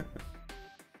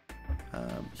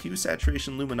 Hue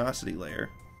saturation luminosity layer.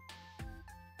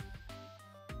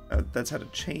 That's how to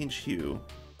change hue.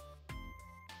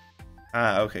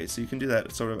 Ah, okay, so you can do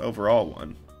that sort of overall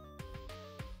one.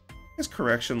 There's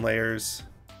correction layers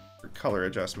for color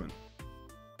adjustment.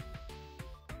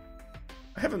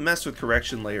 I haven't messed with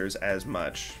correction layers as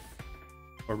much,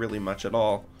 or really much at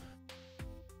all.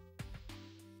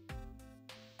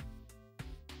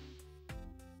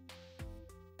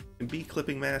 Can be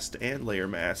clipping masked and layer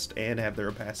masked and have their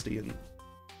opacity and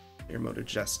layer mode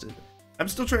adjusted. I'm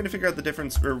still trying to figure out the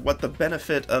difference, or what the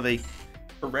benefit of a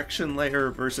correction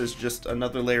layer versus just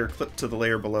another layer clipped to the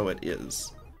layer below it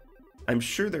is. I'm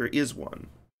sure there is one.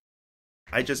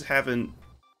 I just haven't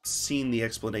seen the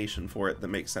explanation for it that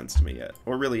makes sense to me yet.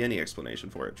 Or really any explanation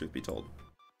for it, truth be told.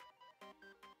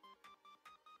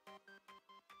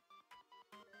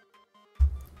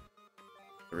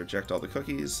 Reject all the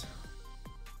cookies.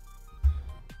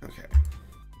 Okay.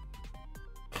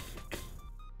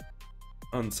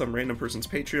 On some random person's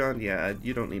Patreon, yeah,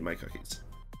 you don't need my cookies.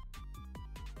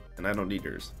 And I don't need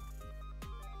yours.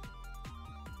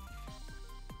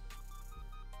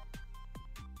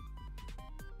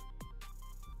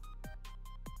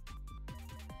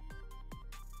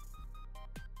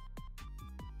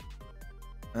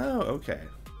 Oh, okay.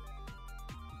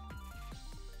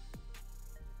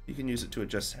 You can use it to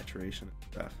adjust saturation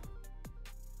and stuff.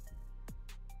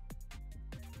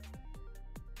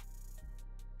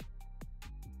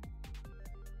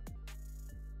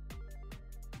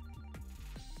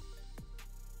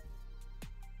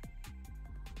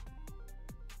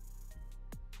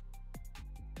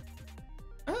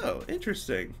 Oh,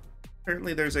 interesting.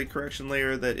 Apparently there's a correction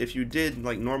layer that if you did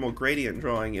like normal gradient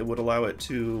drawing, it would allow it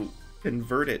to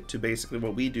convert it to basically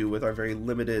what we do with our very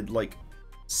limited, like,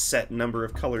 set number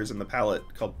of colors in the palette,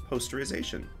 called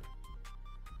posterization.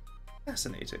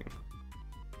 Fascinating.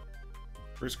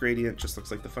 First gradient just looks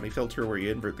like the funny filter where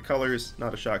you invert the colors.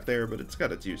 Not a shock there, but it's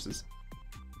got its uses.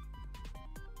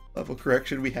 Level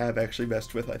correction we have actually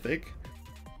messed with, I think.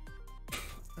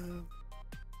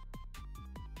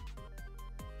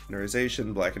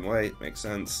 Colorization, black and white, makes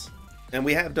sense. And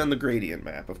we have done the gradient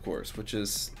map, of course, which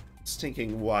is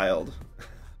stinking wild.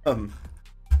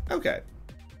 Okay.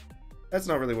 That's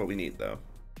not really what we need, though.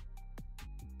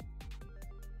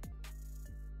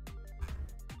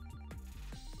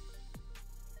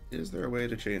 Is there a way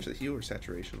to change the hue or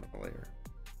saturation of the layer?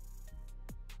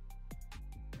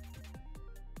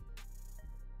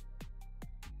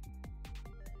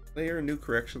 Layer, new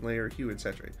correction layer, hue and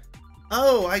saturation.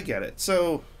 Oh, I get it.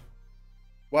 So,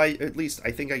 why, at least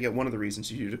I think I get one of the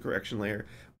reasons you use a correction layer.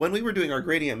 When we were doing our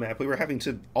gradient map, we were having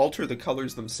to alter the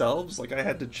colors themselves. Like, I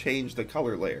had to change the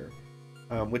color layer,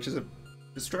 which is a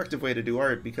destructive way to do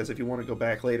art, because if you want to go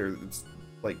back later, it's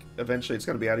like, eventually it's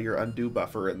going to be out of your undo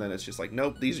buffer, and then it's just like,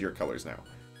 nope, these are your colors now.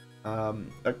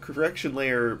 A correction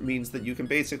layer means that you can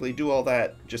basically do all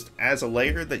that just as a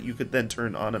layer that you could then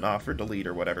turn on and off or delete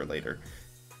or whatever later.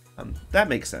 That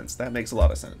makes sense. That makes a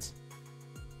lot of sense.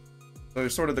 So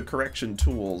there's sort of the correction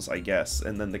tools, I guess,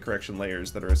 and then the correction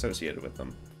layers that are associated with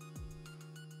them.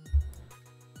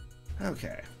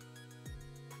 Okay.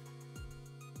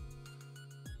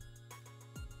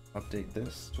 Update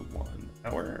this to 1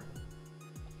 hour.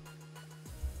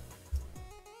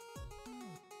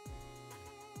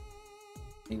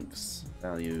 Inks,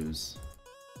 values,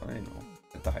 final,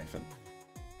 at the hyphen.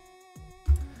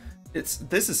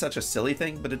 This is such a silly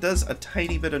thing, but it does a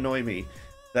tiny bit annoy me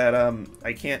that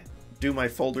I can't do my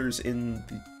folders in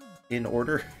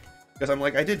order, because I'm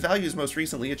like, I did values most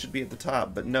recently, it should be at the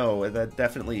top, but no, that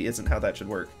definitely isn't how that should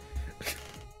work.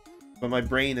 But my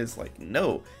brain is like,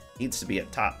 no, it needs to be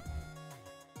at top.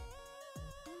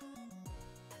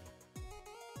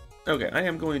 Okay, I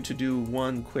am going to do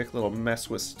one quick little mess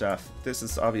with stuff. This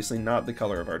is obviously not the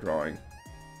color of our drawing,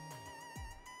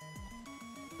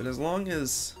 but as long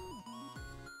as,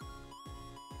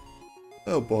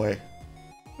 oh boy.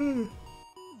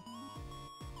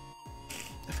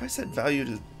 If I set value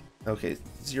to, okay,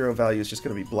 0 value is just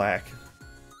going to be black.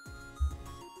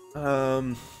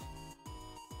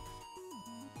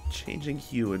 Changing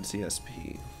hue in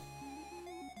CSP.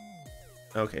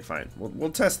 Okay, fine.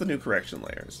 We'll test the new correction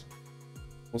layers.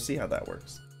 We'll see how that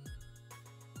works.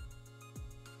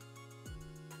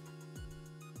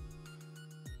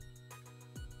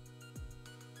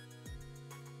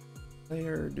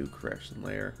 Layer, new correction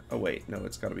layer. Oh wait, no,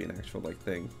 it's got to be an actual like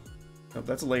thing. Oh,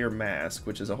 that's a layer mask,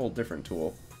 which is a whole different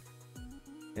tool.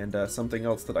 And something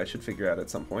else that I should figure out at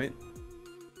some point.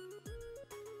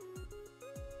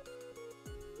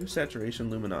 New saturation,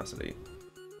 luminosity.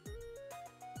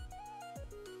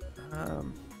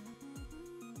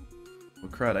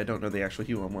 Well, crud, I don't know the actual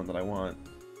hue on one that I want.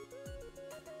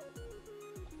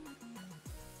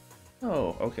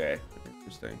 Oh, okay.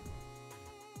 Interesting.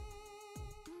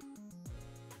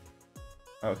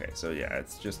 Okay, so yeah,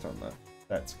 it's just on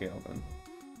that scale then.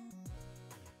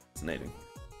 Fascinating.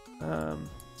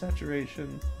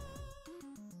 Saturation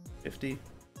 50.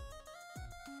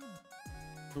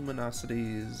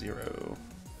 Luminosity 0.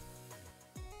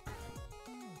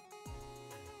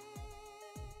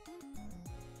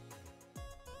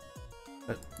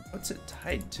 But what's it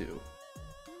tied to?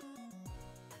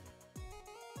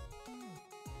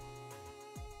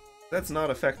 That's not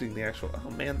affecting the actual... Oh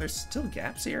man, there's still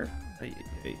gaps here?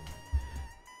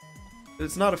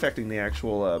 It's not affecting the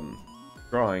actual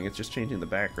drawing, it's just changing the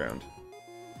background.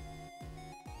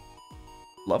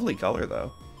 Lovely color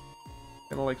though.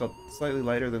 Kinda like a slightly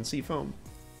lighter than seafoam.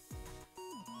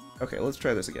 Okay, let's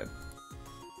try this again.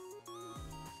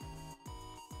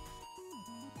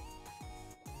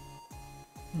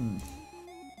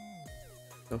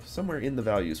 So somewhere in the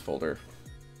values folder.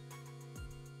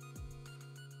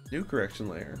 New correction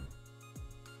layer.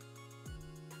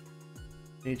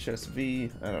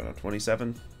 HSV, I don't know,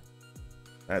 27?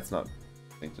 That's not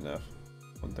distinct enough.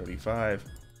 135.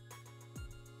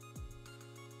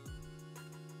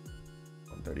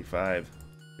 135.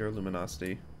 Pure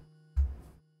luminosity.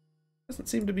 Doesn't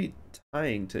seem to be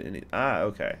tying to any... Ah,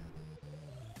 okay.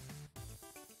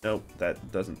 Nope, that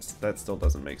still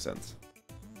doesn't make sense.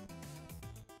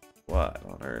 What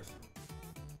on earth?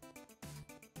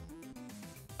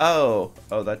 Oh,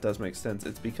 that does make sense.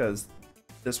 It's because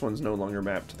this one's no longer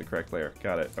mapped to the correct layer.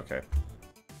 Got it. Okay.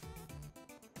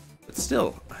 But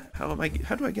still, how do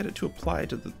I get it to apply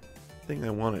to the thing I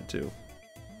want it to?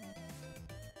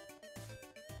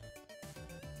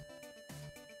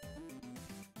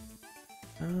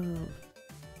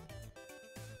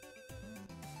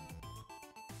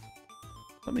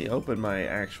 Let me open my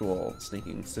actual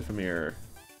Sneaking Siph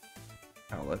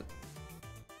palette.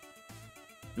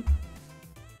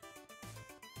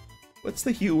 What's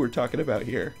the hue we're talking about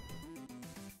here?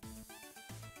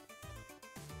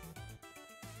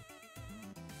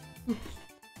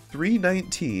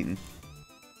 $319.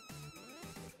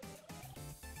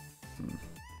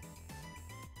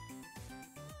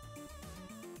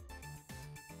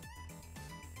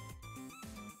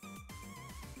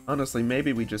 Honestly,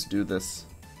 maybe we just do this.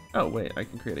 Oh wait, I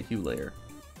can create a hue layer.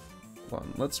 Hold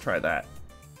on, let's try that.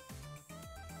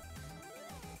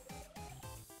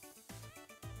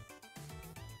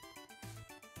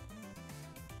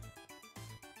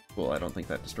 Cool, I don't think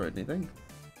that destroyed anything.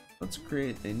 Let's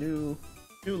create a new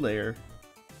layer.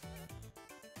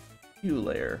 Hue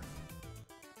layer.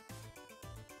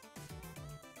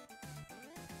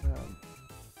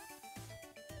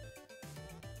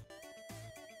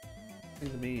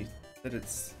 To me that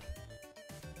it's...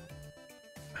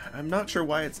 I'm not sure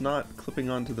why it's not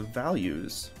clipping onto the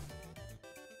values.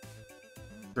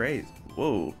 Great.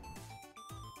 Whoa.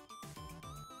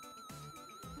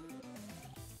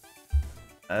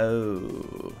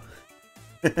 Oh.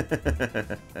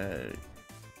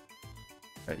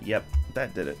 Yep,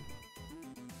 that did it.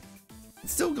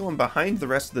 It's still going behind the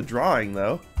rest of the drawing,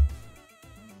 though.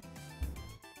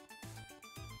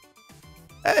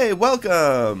 Hey,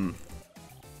 welcome!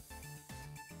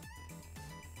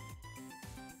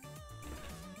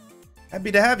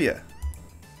 Happy to have you.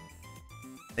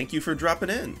 Thank you for dropping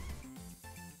in.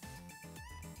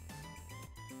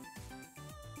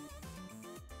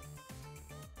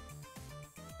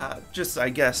 Just, I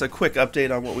guess, a quick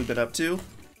update on what we've been up to.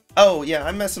 Oh, yeah,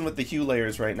 I'm messing with the hue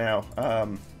layers right now.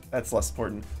 That's less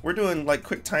important. We're doing, like,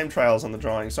 quick time trials on the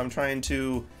drawing, so I'm trying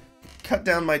to cut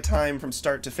down my time from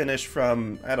start to finish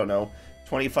from, I don't know,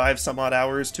 25 some odd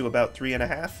hours to about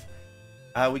 3.5.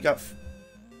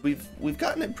 We've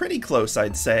gotten it pretty close,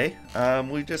 I'd say.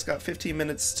 We've just got 15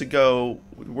 minutes to go.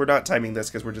 We're not timing this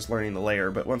because we're just learning the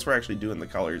layer, but once we're actually doing the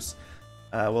colors,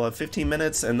 we'll have 15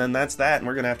 minutes, and then that's that, and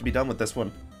we're gonna have to be done with this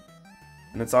one.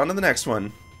 And it's on to the next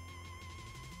one.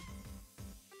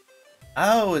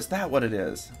 Oh, is that what it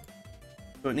is?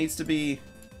 So it needs to be...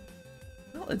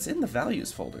 Well, it's in the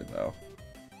values folder, though.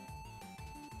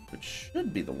 Which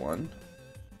should be the one.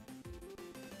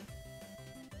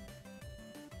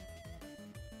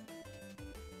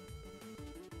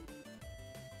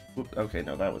 Whoop, okay,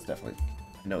 no, that was definitely...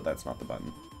 No, that's not the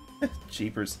button.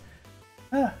 Jeepers.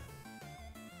 Ah.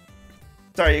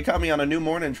 Sorry, you caught me on a new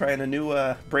morning trying a new,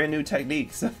 brand new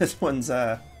technique. So this one's,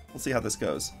 we'll see how this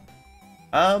goes.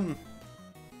 I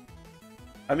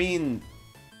mean,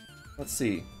 let's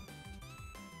see.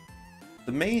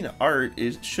 The main art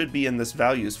should be in this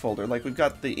values folder. Like, we've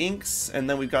got the inks, and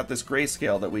then we've got this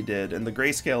grayscale that we did, and the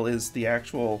grayscale is the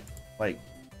actual, like,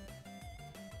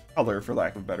 color, for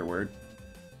lack of a better word.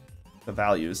 The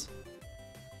values.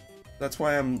 That's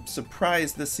why I'm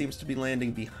surprised this seems to be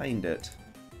landing behind it.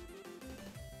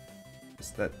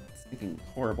 Just that stinking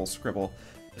horrible scribble.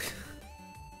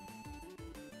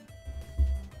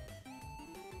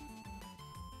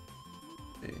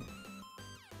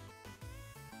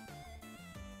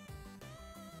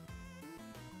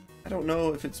 I don't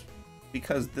know if it's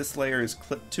because this layer is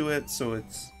clipped to it, so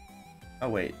it's... Oh,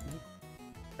 wait.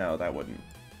 No, that wouldn't.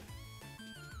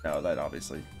 No, that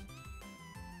obviously...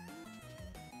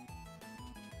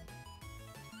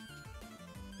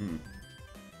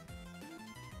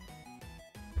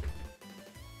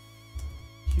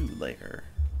 Hue layer.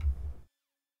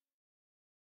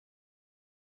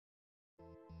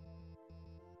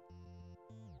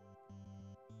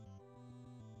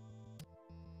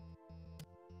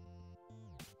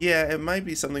 Yeah, it might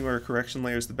be something where a correction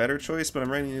layer is the better choice, but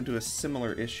I'm running into a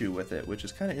similar issue with it, which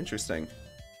is kind of interesting.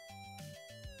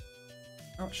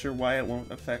 Not sure why it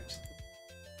won't affect...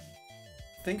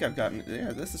 I think I've gotten...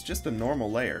 Yeah, this is just a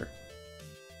normal layer.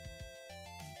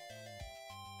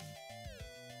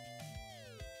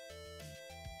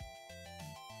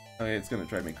 Okay, it's gonna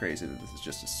drive me crazy that this is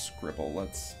just a scribble.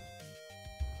 Let's...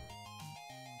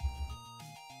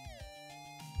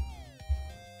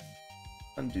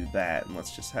 undo that, and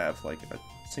let's just have, like, a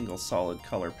single solid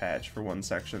color patch for one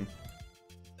section.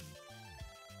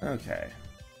 Okay.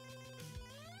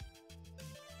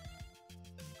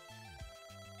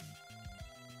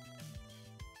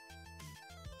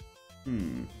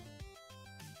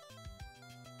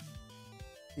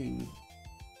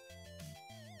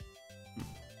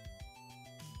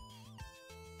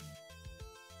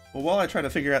 Well, while I try to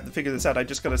figure this out, I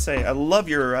just gotta say, I love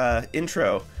your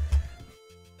intro.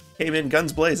 Came in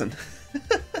guns blazing.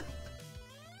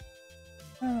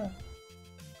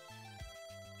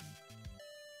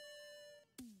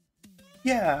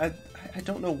 Yeah, I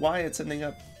don't know why it's ending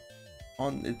up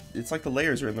on it. It's like the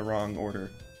layers are in the wrong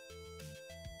order.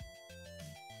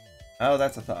 Oh,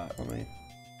 that's a thought. Let me.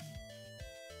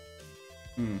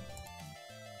 This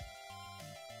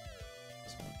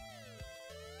one.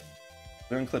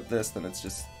 If I unclip this, then it's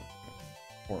just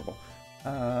horrible.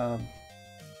 I'll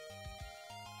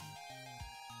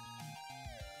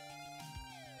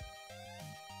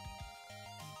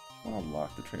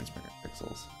unlock the transparent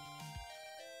pixels.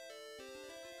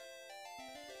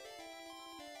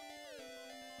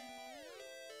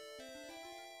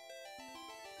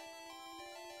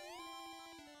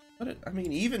 But I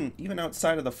mean, even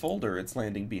outside of the folder, it's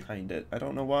landing behind it. I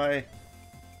don't know why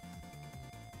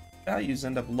values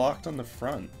end up locked on the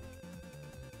front.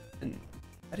 And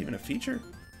that even a feature?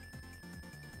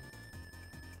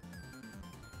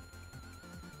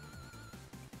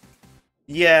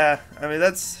 Yeah, I mean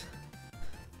that's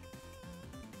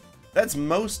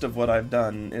most of what I've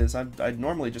done. Is I'd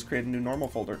normally just create a new normal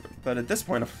folder, but at this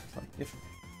point,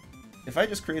 if I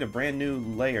just create a brand new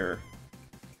layer.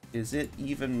 Is it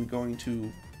even going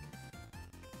to,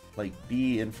 like,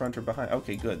 be in front or behind?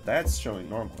 Okay, good. That's showing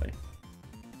normally.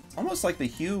 It's almost like the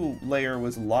hue layer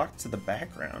was locked to the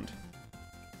background.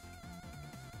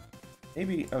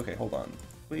 Maybe... Okay, hold on.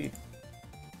 We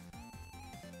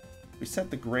set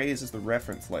the grays as the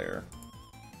reference layer.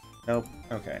 Nope.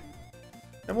 Okay.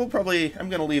 And we'll probably... I'm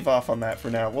gonna leave off on that for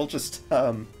now. We'll just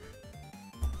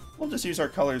use our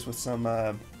colors with some,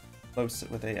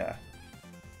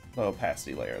 low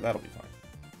opacity layer. That'll be fine.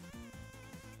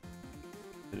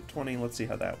 Did it 20. Let's see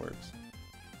how that works.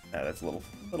 Yeah, that's a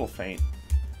little faint.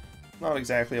 Not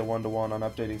exactly a 1-to-1 on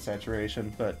updating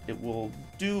saturation, but it will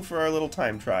do for our little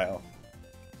time trial.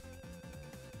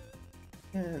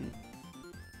 And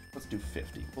let's do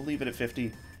 50. We'll leave it at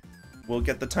 50. We'll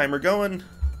get the timer going.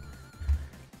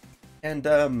 And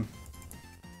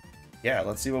yeah,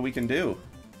 let's see what we can do.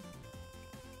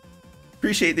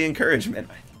 Appreciate the encouragement.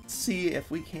 See if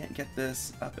we can't get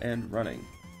this up and running.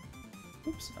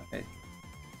 Oops, okay.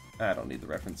 I don't need the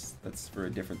reference. That's for a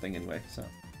different thing anyway, so.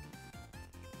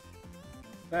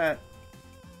 That.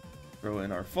 Throw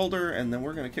in our folder, and then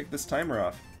we're going to kick this timer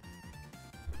off.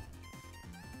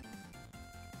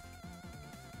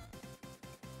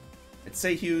 I'd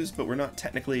say Hughes, but we're not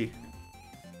technically...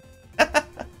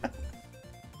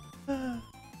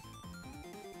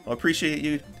 I'll appreciate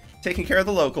you taking care of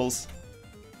the locals.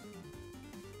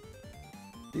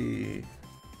 You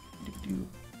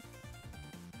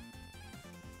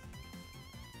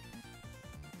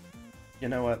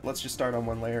know what? Let's just start on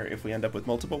one layer. If we end up with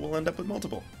multiple, we'll end up with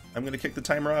multiple. I'm going to kick the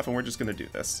timer off, and we're just going to do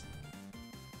this.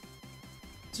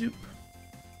 Zoop.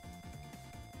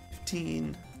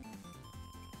 15.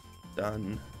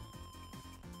 Done.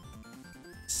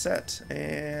 Set,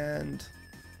 and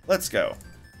let's go.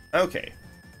 Okay.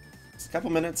 It's a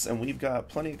couple minutes, and we've got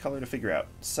plenty of color to figure out.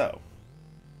 So,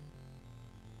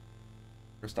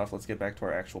 first off, let's get back to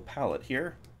our actual palette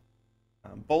here.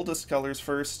 Boldest colors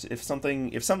first. If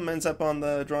something ends up on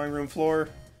the drawing room floor,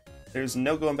 there's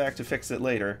no going back to fix it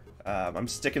later. I'm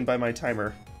sticking by my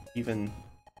timer, even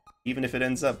if it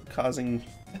ends up causing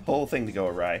the whole thing to go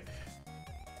awry.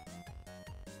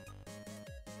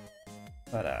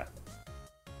 But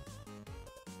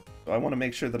so I want to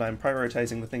make sure that I'm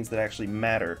prioritizing the things that actually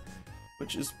matter,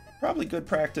 which is probably good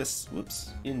practice.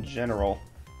 Whoops, in general.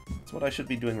 It's what I should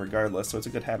be doing regardless, so it's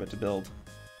a good habit to build.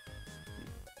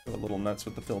 Go a little nuts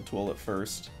with the fill tool at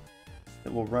first.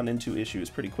 It will run into issues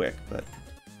pretty quick, but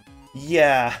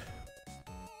yeah.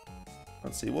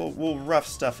 Let's see, we'll rough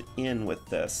stuff in with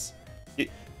this.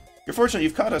 You're fortunate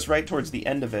you've caught us right towards the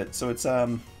end of it, so it's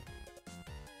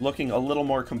looking a little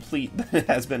more complete than it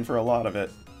has been for a lot of it.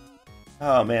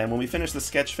 Oh man, when we finished the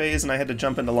sketch phase and I had to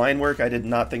jump into line work, I did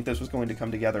not think this was going to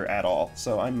come together at all.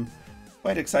 So I'm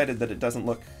quite excited that it doesn't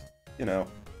look, you know,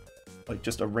 like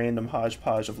just a random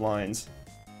hodgepodge of lines.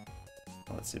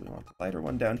 Let's see, we want the lighter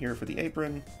one down here for the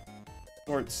apron.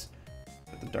 Shorts.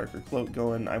 Get the darker cloak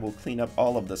going. I will clean up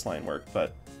all of this line work,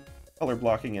 but color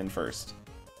blocking in first.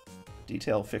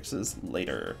 Detail fixes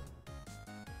later.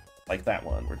 Like that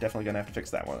one. We're definitely going to have to fix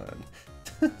that one.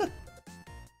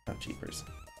 Oh, cheapers.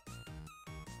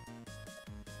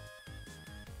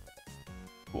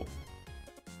 Cool.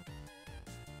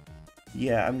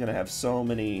 Yeah, I'm going to have so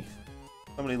many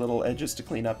little edges to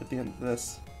clean up at the end of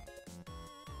this.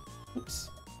 Oops.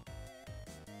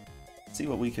 Let's see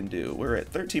what we can do. We're at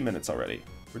 13 minutes already.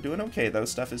 We're doing okay, though.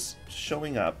 Stuff is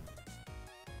showing up.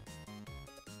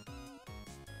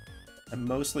 I'm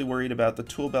mostly worried about the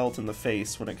tool belt and the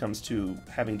face when it comes to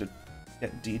having to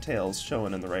get details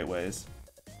shown in the right ways.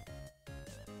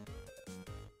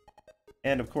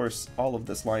 And, of course, all of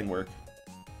this line work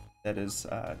that is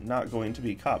not going to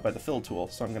be caught by the fill tool,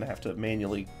 so I'm going to have to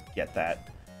manually get that.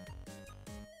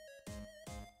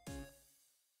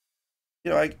 You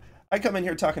know, I come in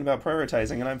here talking about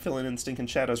prioritizing, and I'm filling in stinking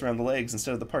shadows around the legs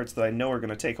instead of the parts that I know are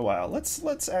going to take a while.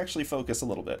 Let's actually focus a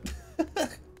little bit.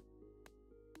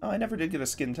 Oh, I never did get a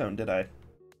skin tone, did I?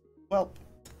 Well,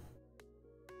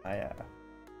 I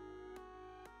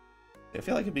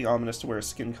feel like it'd be ominous to wear a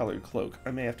skin-colored cloak.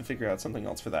 I may have to figure out something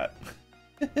else for that.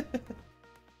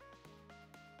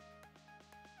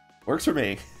 Works for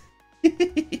me.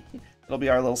 It'll be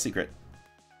our little secret.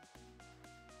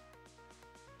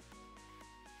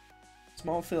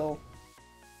 Small fill,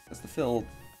 as the fill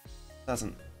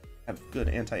doesn't have good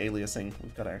anti-aliasing,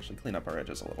 we've got to actually clean up our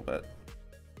edges a little bit.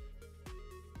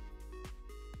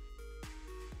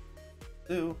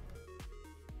 Nope.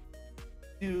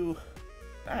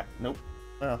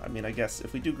 Well, I mean, I guess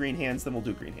if we do green hands, then we'll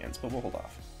do green hands, but we'll hold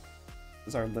off. This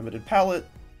is our limited palette.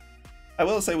 I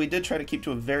will say we did try to keep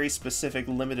to a very specific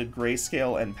limited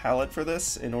grayscale and palette for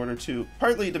this in order to,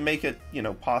 partly to make it, you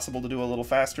know, possible to do a little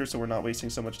faster so we're not wasting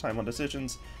so much time on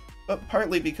decisions, but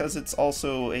partly because it's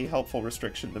also a helpful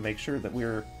restriction to make sure that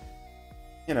we're,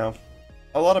 you know,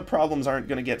 a lot of problems aren't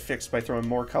going to get fixed by throwing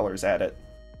more colors at it.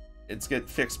 It's get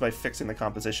fixed by fixing the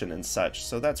composition and such,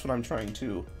 so that's what I'm trying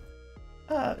to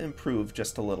improve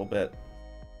just a little bit.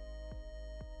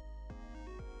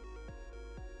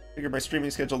 Figured my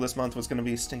streaming schedule this month was going to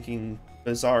be stinking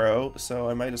bizarro, so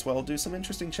I might as well do some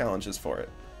interesting challenges for it.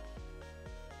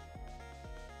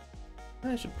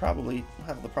 I should probably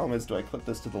have, the problem is, do I clip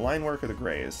this to the line work or the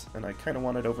grays? And I kind of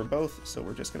want it over both, so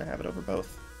we're just going to have it over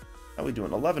both. How are we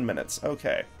doing? 11 minutes.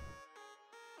 Okay.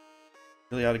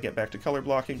 Really ought to get back to color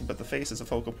blocking, but the face is a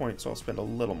focal point, so I'll spend a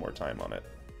little more time on it.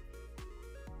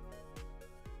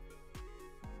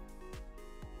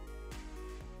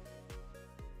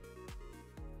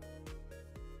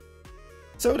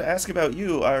 So, to ask about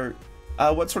you,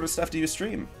 what sort of stuff do you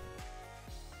stream?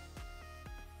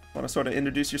 Want to sort of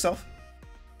introduce yourself?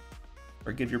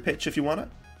 Or give your pitch if you want it?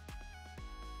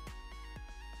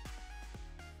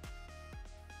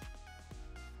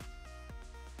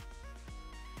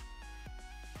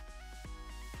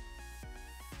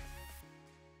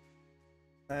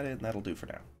 that in, that'll do for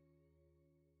now.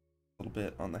 A little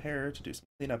bit on the hair to do some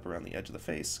cleanup around the edge of the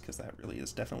face, because that really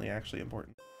is definitely actually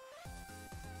important.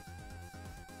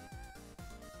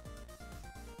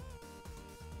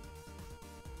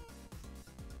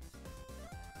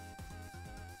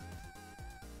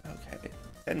 Okay,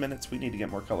 10 minutes, we need to get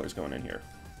more colors going in here.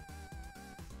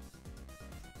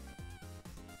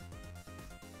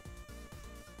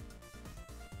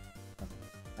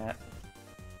 That.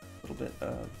 A little bit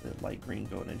of the light green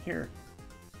going in here.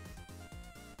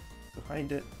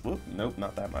 Behind it. Whoop, nope,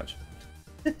 not that much.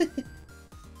 Guess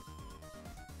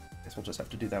we'll just have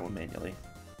to do that one manually.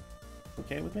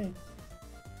 Okay with me.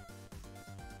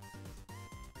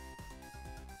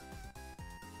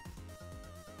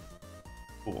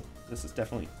 Cool. This is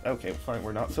definitely... Okay, fine,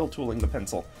 we're not fill tooling the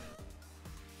pencil.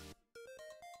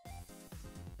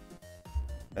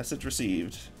 Message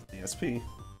received. DSP.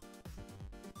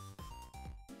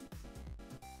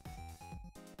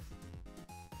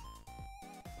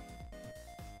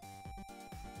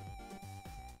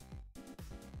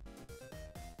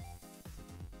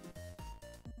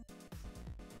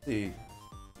 See.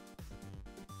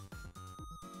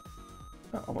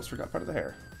 Oh, almost forgot part of the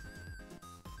hair.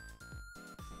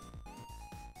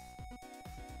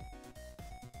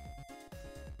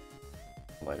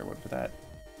 Lighter one for that.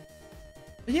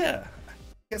 But yeah, I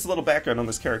guess a little background on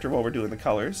this character while we're doing the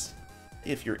colors,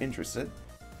 if you're interested.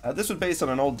 This was based on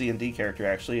an old D&D character,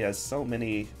 actually, as so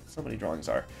many drawings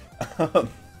are.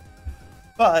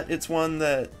 But it's one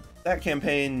that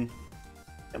campaign,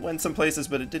 it went some places,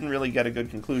 but it didn't really get a good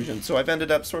conclusion. So I've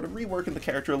ended up sort of reworking the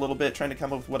character a little bit, trying to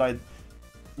come up with what I'd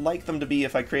like them to be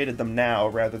if I created them now,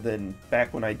 rather than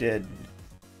back when I did,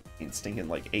 stinking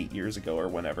like 8 years ago or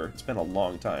whenever. It's been a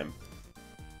long time.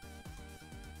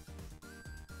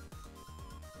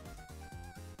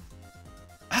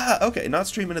 Okay, not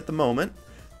streaming at the moment.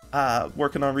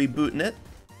 Working on rebooting it.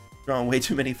 Drawing way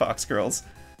too many Fox girls.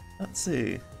 Let's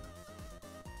see.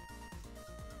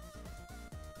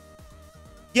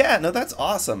 Yeah, no, that's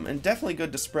awesome, and definitely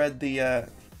good to spread the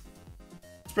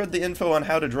info on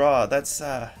how to draw.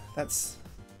 That's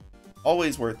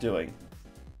always worth doing.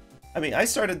 I mean, I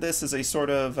started this as a sort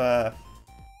of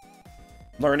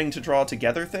learning to draw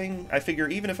together thing. I figure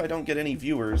even if I don't get any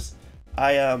viewers,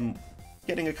 I am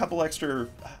getting a couple extra,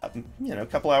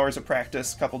 couple hours of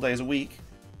practice, couple days a week.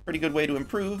 Pretty good way to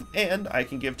improve, and I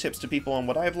can give tips to people on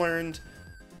what I've learned.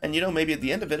 And maybe at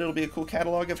the end of it, it'll be a cool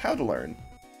catalog of how to learn.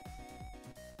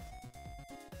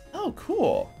 Oh,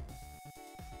 cool.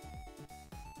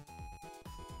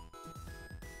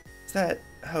 Is that...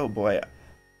 Oh boy.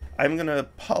 I'm gonna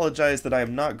apologize that I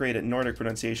am not great at Nordic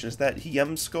pronunciation. Is that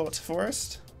Hjemskot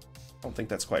Forest? I don't think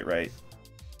that's quite right.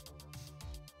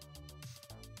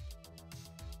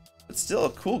 But still a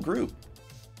cool group.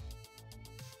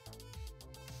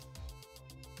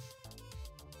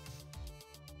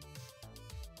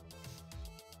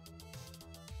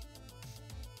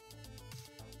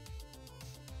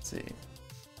 Let's see.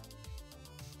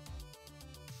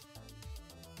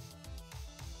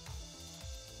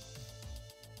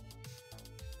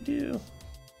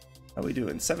 How we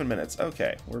doing? 7 minutes.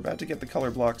 Okay, we're about to get the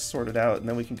color blocks sorted out, and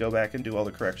then we can go back and do all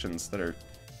the corrections that are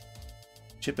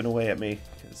chipping away at me,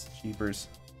 because jeepers.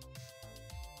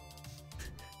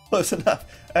 Close enough.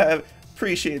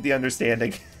 Appreciate the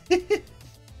understanding.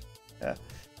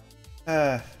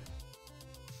 Yeah.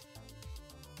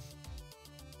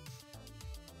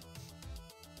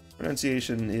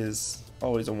 Pronunciation is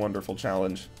always a wonderful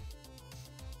challenge.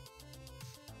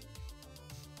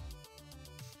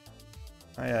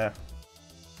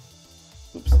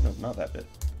 Oops, no, not that bit.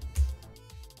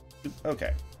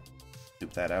 Okay.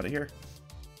 Scoop that out of here.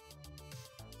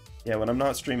 Yeah, when I'm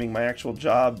not streaming my actual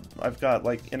job, I've got,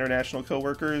 like, international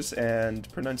coworkers, and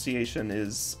pronunciation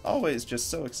is always just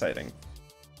so exciting.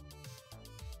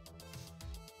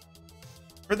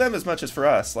 For them as much as for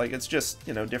us. Like, it's just,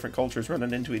 different cultures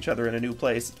running into each other in a new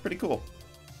place. It's pretty cool.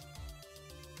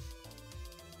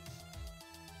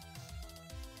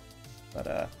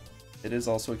 But, it is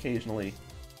also occasionally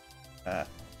a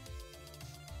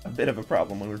bit of a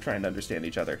problem when we're trying to understand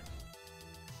each other.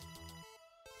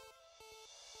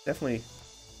 Definitely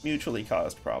mutually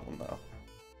caused problem, though.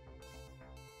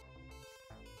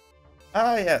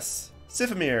 Ah, yes.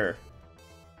 Siph,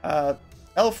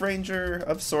 elf ranger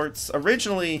of sorts.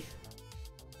 Originally...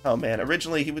 Oh man,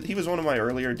 originally he was one of my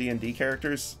earlier D&D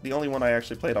characters. The only one I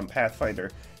actually played on Pathfinder.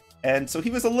 And so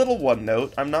he was a little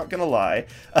one-note, I'm not gonna lie.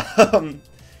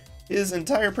 His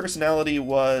entire personality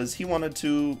was he wanted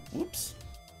to... Whoops.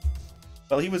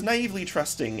 Well, he was naively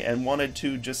trusting and wanted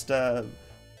to just,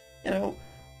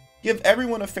 give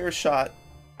everyone a fair shot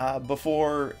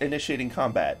before initiating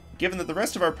combat. Given that the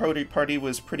rest of our party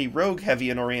was pretty rogue-heavy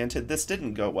and oriented, this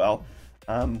didn't go well.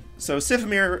 So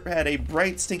Siph had a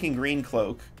bright, stinking green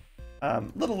cloak. A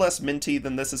little less minty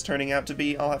than this is turning out to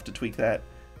be. I'll have to tweak that.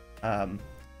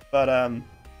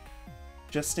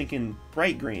 Just stinking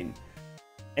bright green.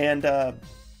 And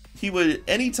he would,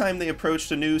 anytime they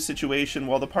approached a new situation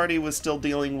while the party was still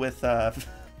dealing with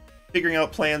figuring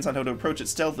out plans on how to approach it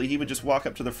stealthily, he would just walk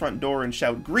up to the front door and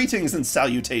shout, "Greetings and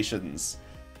salutations!"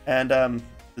 And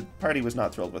the party was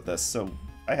not thrilled with this, so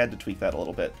I had to tweak that a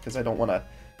little bit, because I don't want to,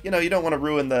 you don't want to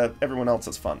ruin everyone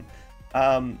else's fun.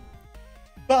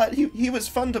 But he was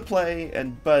fun to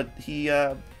play, but he,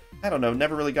 I don't know,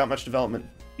 never really got much development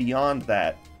beyond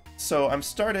that. So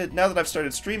now that I've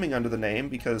started streaming under the name,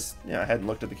 because I hadn't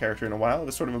looked at the character in a while, it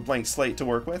was sort of a blank slate to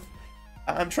work with,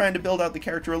 I'm trying to build out the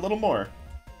character a little more.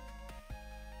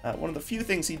 One of the few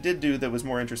things he did do that was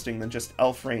more interesting than just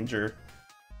Elf Ranger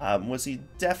was he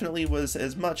definitely was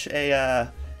as much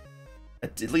at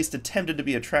least attempted to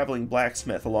be a traveling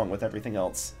blacksmith along with everything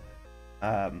else.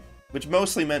 Which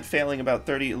mostly meant failing about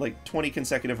 20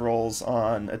 consecutive rolls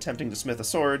on attempting to smith a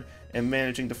sword, and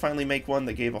managing to finally make one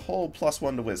that gave a whole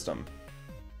 +1 to wisdom.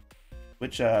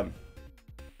 Which, is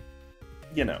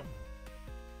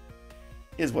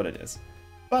what it is.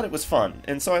 But it was fun,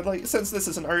 and so since this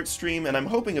is an art stream, and I'm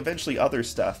hoping eventually other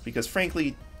stuff, because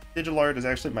frankly, digital art is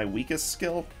actually my weakest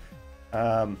skill.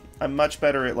 I'm much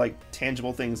better at,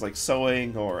 tangible things like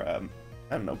sewing, or, I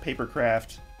don't know,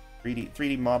 papercraft,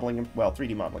 3D modeling. Well,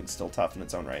 3D modeling is still tough in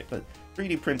its own right, but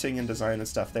 3D printing and design and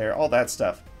stuff there, all that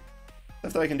stuff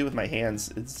that I can do with my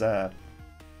hands, it's, I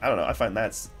don't know, I find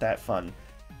that fun.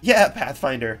 Yeah,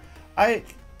 Pathfinder! I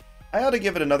ought to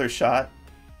give it another shot.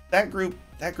 That group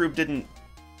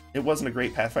it wasn't a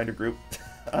great Pathfinder group.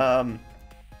 Because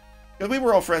we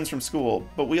were all friends from school,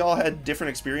 but we all had different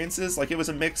experiences. It was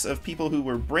a mix of people who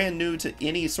were brand new to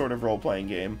any sort of role-playing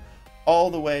game,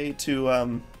 all the way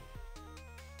to,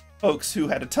 folks who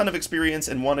had a ton of experience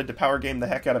and wanted to power game the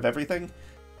heck out of everything,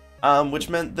 which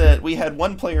meant that we had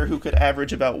one player who could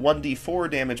average about 1d4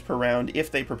 damage per round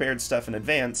if they prepared stuff in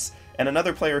advance, and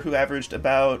another player who averaged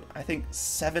about, I think,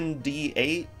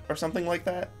 7d8 or something like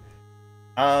that.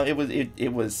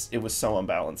 It was so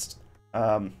unbalanced.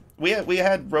 We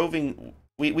had roving.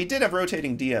 We did have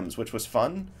rotating DMs, which was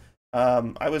fun.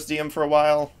 I was DM for a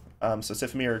while, so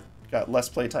Siph got less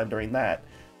playtime during that.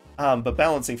 But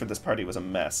balancing for this party was a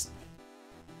mess.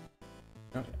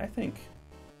 Okay, I think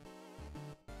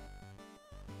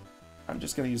I'm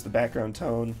just going to use the background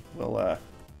tone. We'll, oh,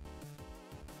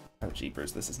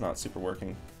 jeepers, this is not super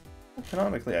working.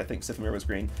 Canonically, I think Siph was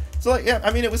green. So, yeah,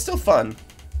 I mean, it was still fun.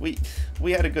 We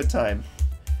had a good time.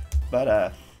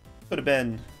 But, could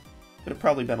have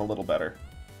probably been a little better.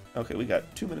 Okay, we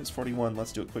got 2 minutes 41.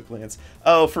 Let's do a quick glance.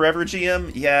 Oh, Forever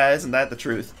GM? Yeah, isn't that the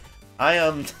truth? I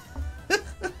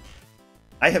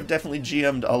have definitely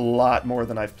GM'd a lot more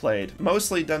than I've played.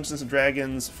 Mostly Dungeons &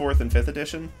 Dragons 4th and 5th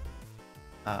edition.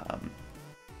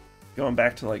 Going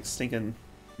back to, stinking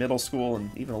middle school and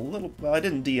even a little... Well, I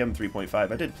didn't DM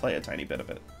 3.5. I did play a tiny bit of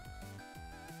it.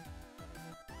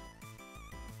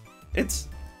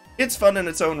 It's fun in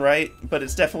its own right, but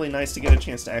it's definitely nice to get a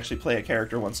chance to actually play a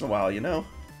character once in a while, you know?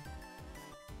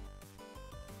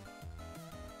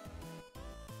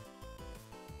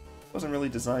 Wasn't really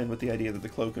designed with the idea that the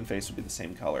cloak and face would be the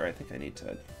same color. I think I need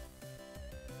to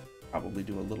probably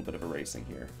do a little bit of erasing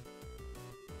here.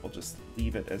 We'll just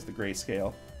leave it as the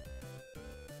grayscale.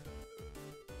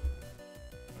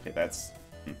 Okay, that's...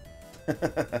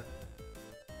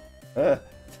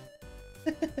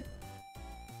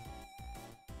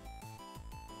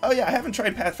 Oh yeah, I haven't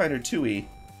tried Pathfinder 2e.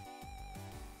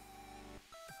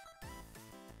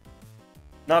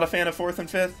 Not a fan of 4th and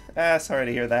 5th? Ah, sorry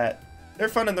to hear that. They're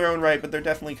fun in their own right, but they're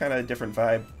definitely kind of a different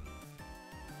vibe.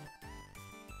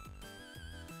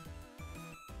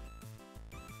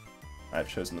 I've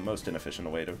chosen the most inefficient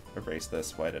way to erase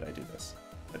this. Why did I do this?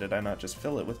 Why did I not just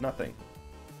fill it with nothing?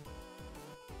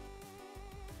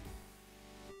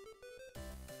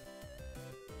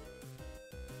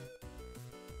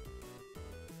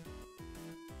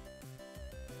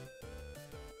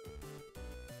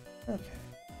 Okay.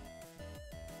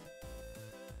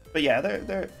 But yeah,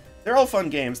 they're all fun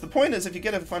games. The point is, if you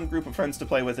get a fun group of friends to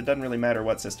play with, it doesn't really matter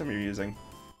what system you're using.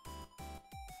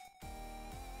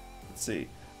 Let's see.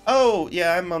 Oh,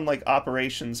 yeah, I'm on,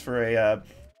 operations for a,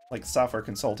 software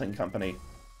consulting company.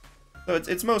 So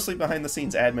it's mostly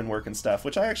behind-the-scenes admin work and stuff,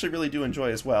 which I actually really do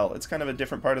enjoy as well. It's kind of a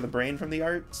different part of the brain from the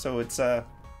art, so it's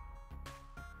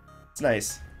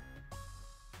nice.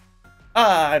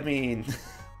 I mean...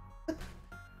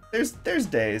 There's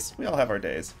days. We all have our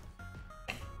days.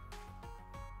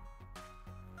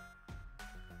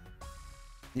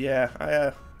 Yeah,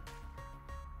 I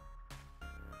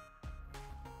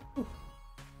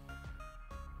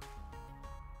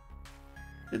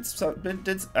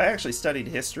actually studied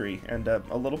history and a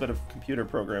little bit of computer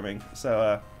programming,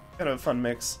 so kind of a fun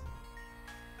mix.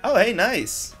 Oh, hey,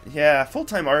 nice! Yeah,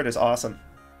 full-time art is awesome.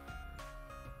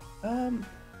 Oh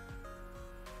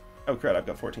crud, I've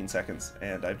got 14 seconds,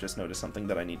 and I've just noticed something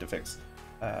that I need to fix.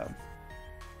 Do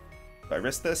I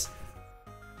risk this?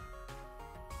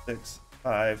 6,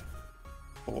 5,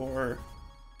 4,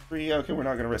 3, okay, we're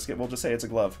not gonna risk it, we'll just say it's a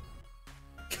glove.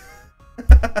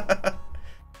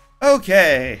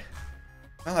 Okay!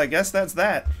 Well, I guess that's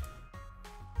that.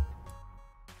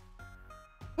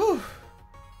 Whew.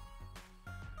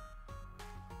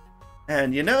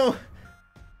 And you know,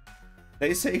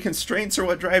 they say constraints are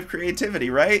what drive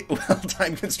creativity, right? Well,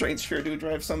 time constraints sure do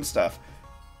drive some stuff.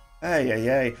 Ay,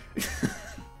 ay,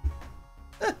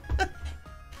 ay.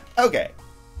 Okay.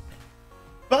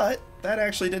 But that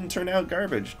actually didn't turn out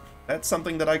garbage. That's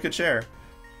something that I could share.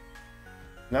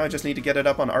 Now I just need to get it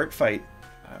up on Art Fight.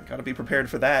 Gotta be prepared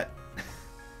for that.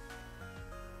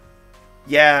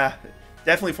 Yeah,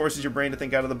 definitely forces your brain to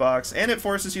think out of the box, and it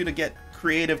forces you to get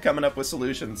creative coming up with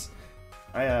solutions.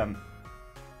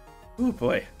 Ooh,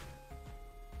 boy.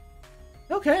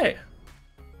 Okay.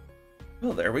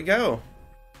 Well, there we go.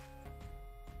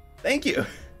 Thank you.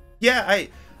 Yeah,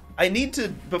 I need to,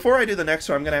 before I do the next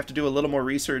one, I'm gonna have to do a little more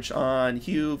research on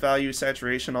hue, value,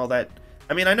 saturation, all that.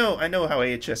 I mean, I know how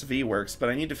HSV works, but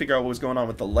I need to figure out what was going on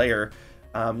with the layer,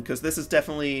 because this is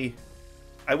definitely.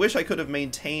 I wish I could have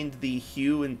maintained the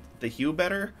hue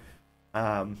better,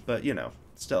 but you know,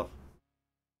 still.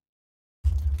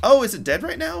 Oh, is it dead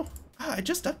right now? Ah, I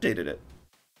just updated it.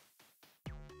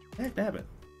 Heck, damn it.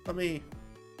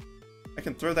 I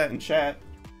can throw that in chat.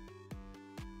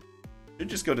 Should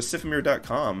just go to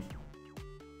Siphamir.com.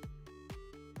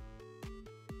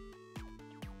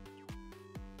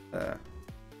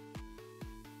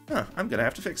 I'm gonna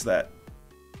have to fix that.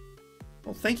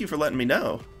 Well, thank you for letting me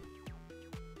know.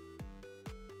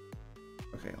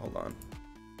 Okay, hold on.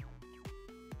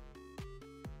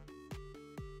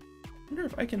 I wonder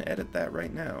if I can edit that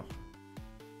right now.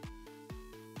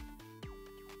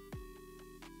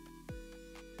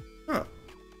 Huh.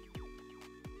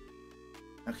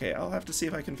 Okay, I'll have to see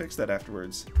if I can fix that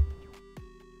afterwards.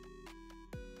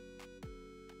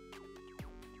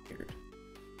 Weird.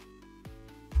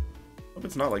 Hope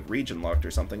it's not like region locked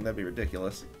or something, that'd be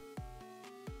ridiculous.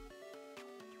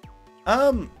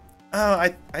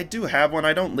 I do have one.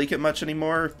 I don't leak it much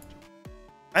anymore.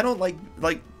 I don't like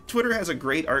Twitter has a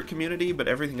great art community, but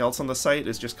everything else on the site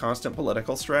is just constant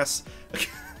political stress.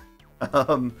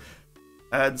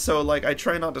 And so like I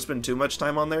try not to spend too much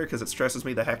time on there because it stresses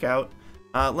me the heck out.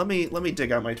 Let me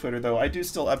dig out my Twitter though. I do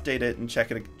still update it and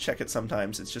check it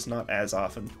sometimes. It's just not as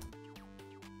often.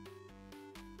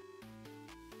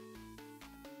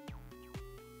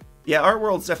 Yeah, Art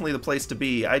World's definitely the place to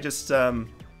be. I just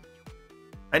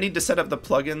I need to set up the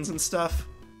plugins and stuff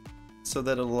so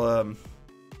that it'll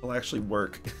actually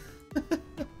work.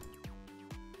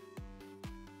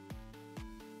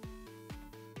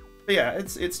 But yeah,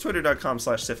 it's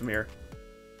twitter.com/Siphamir.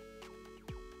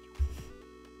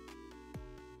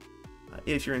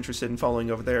 If you're interested in following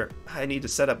over there, I need to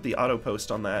set up the auto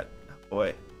post on that. Oh,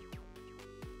 boy.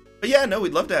 But yeah, no,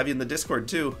 we'd love to have you in the Discord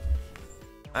too.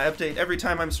 I update every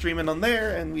time I'm streaming on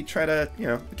there, and we try to, you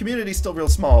know, the community's still real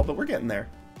small, but we're getting there.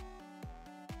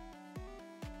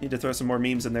 Need to throw some more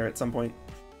memes in there at some point.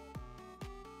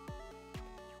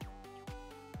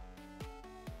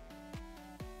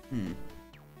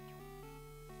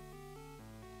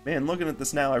 Man, looking at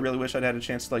this now, I really wish I'd had a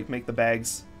chance to like make the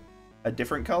bags a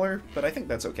different color, but I think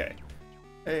that's okay.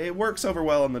 It works over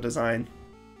well on the design.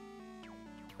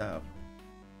 So,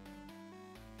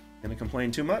 gonna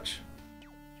complain too much?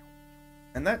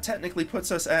 And that technically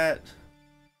puts us at...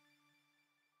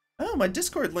 Oh, my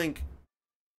Discord link.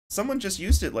 Someone just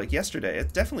used it like yesterday.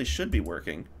 It definitely should be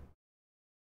working.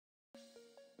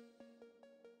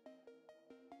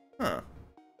 Huh.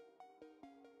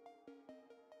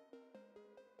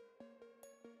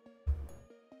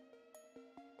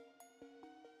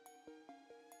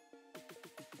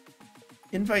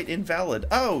 Invite invalid.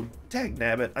 Oh, dag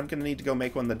nabbit. I'm gonna need to go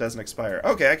make one that doesn't expire.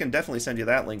 Okay, I can definitely send you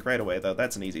that link right away, though.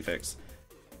 That's an easy fix.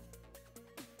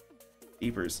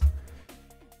 Eepers.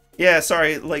 Yeah,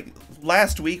 sorry, like,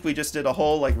 last week we just did a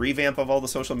whole, like, revamp of all the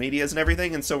social medias and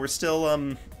everything, and so we're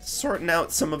still, sorting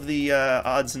out some of the,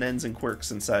 odds and ends and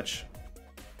quirks and such.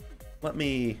 Let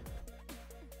me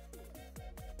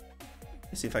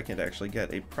see if I can actually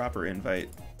get a proper invite.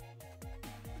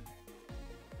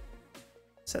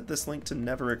 Set this link to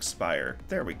never expire.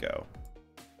 There we go.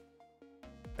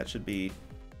 That should be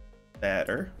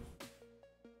better.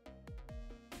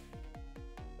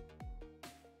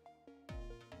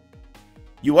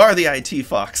 You are the IT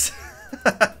fox.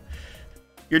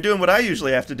 You're doing what I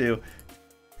usually have to do.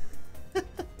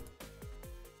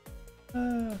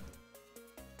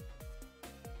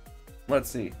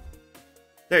 Let's see.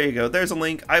 There you go. There's a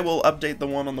link. I will update the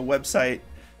one on the website.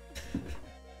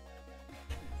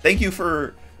 Thank you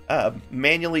for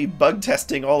manually bug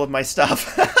testing all of my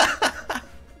stuff.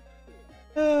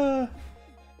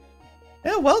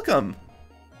 Yeah, welcome.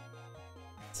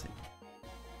 Let's see.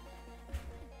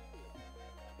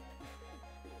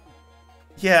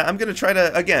 Yeah, I'm gonna try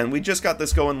to, again, we just got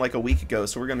this going like a week ago,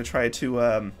 so we're gonna try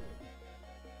to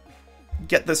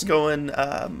get this going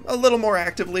a little more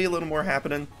actively, a little more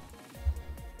happening.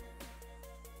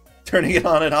 Turning it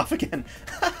on and off again.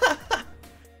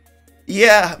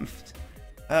 Yeah.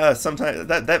 Sometimes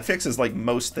that fixes like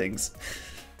most things.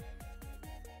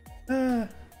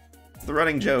 It's the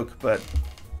running joke, but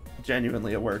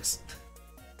genuinely it works.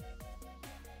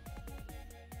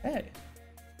 Hey.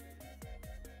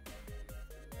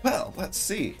 Well, let's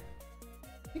see.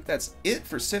 I think that's it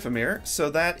for Siph.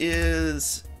 So that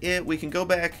is it. We can go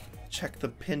back, check the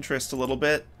Pinterest a little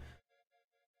bit.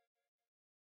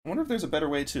 I wonder if there's a better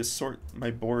way to sort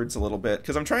my boards a little bit,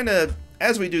 because I'm trying to,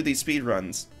 as we do these speed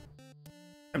runs,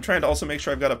 I'm trying to also make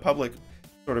sure I've got a public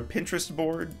sort of Pinterest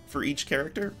board for each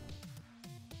character.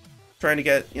 Trying to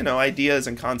get, you know, ideas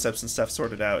and concepts and stuff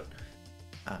sorted out.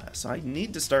 So I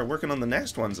need to start working on the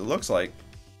next ones, it looks like.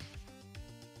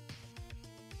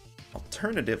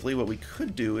 Alternatively, what we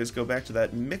could do is go back to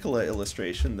that Mikola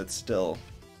illustration that's still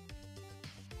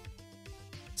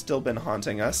been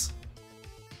haunting us.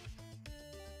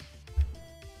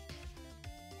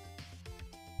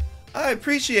 I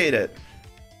appreciate it.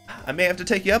 I may have to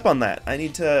take you up on that. I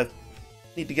need to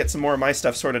get some more of my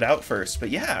stuff sorted out first,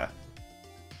 but yeah.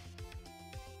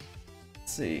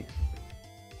 Let's see.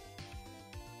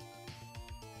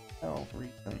 Oh,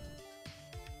 reason.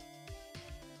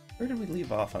 Where did we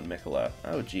leave off on Mikola?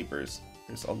 Oh, jeepers.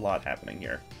 There's a lot happening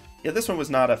here. Yeah, this one was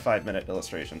not a 5-minute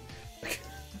illustration.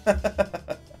 Yeah,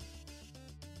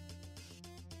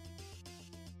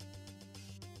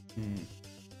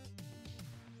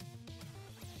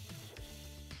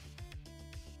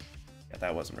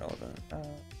 that wasn't relevant.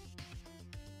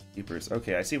 Jeepers.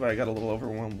 Okay, I see why I got a little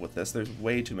overwhelmed with this. There's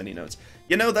way too many notes.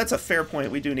 You know, that's a fair point.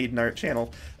 We do need an art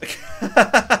channel.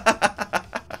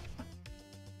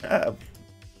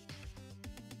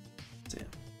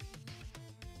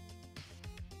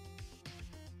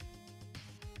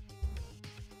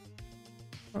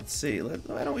 Let's see.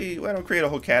 Why don't we create a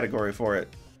whole category for it?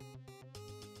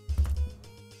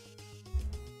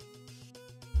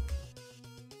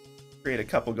 Create a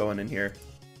couple going in here.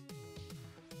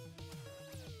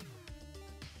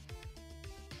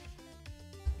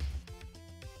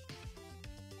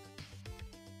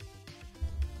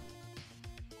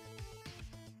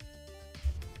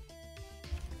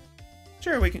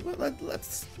 Sure, we can.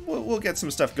 We'll get some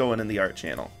stuff going in the art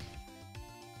channel.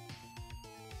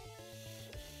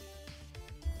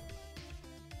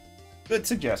 Good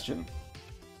suggestion.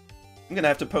 I'm gonna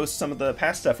have to post some of the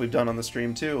past stuff we've done on the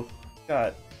stream too.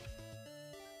 God,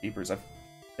 jeepers! I've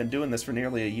been doing this for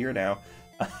nearly a year now.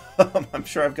 I'm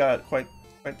sure I've got quite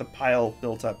the pile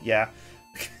built up. Yeah.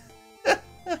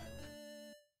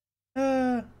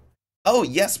 Oh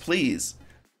yes, please.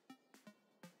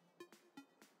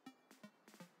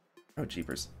 Oh,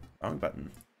 jeepers. Wrong button.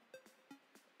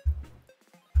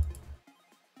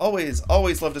 Always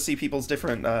love to see people's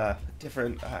different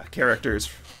characters.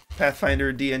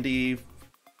 Pathfinder, D&D,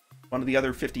 one of the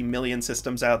other 50 million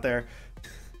systems out there.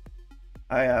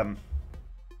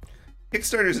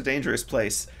 Kickstarter's a dangerous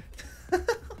place.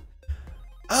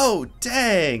 Oh,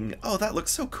 dang! Oh, that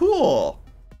looks so cool!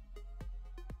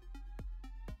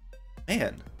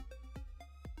 Man.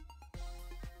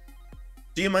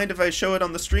 Do you mind if I show it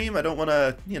on the stream? I don't want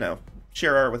to, you know,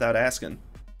 share art without asking.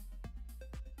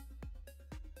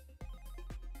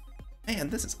 Man,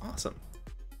 this is awesome.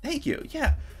 Thank you.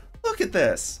 Yeah, look at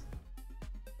this.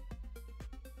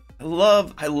 I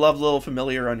love little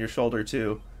familiar on your shoulder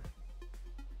too.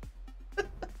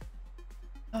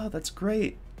 Oh, that's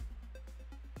great.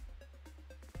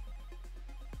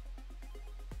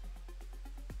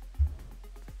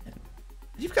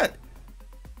 You've got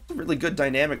a really good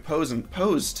dynamic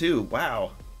pose too.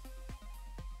 Wow.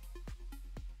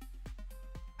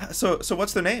 So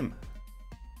what's their name?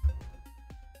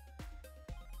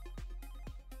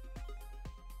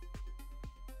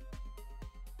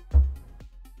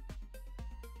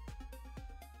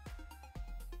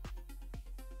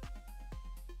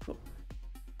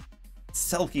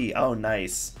 Selkie. Oh,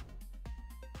 nice.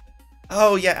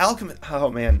 Oh, yeah, Alchemist. Oh,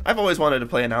 man. I've always wanted to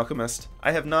play an Alchemist.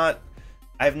 I have not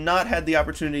had the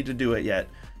opportunity to do it yet.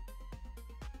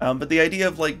 But the idea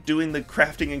of, like, doing the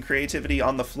crafting and creativity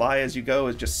on the fly as you go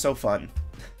is just so fun.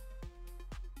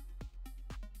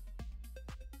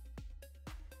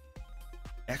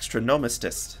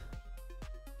 Extranomistist.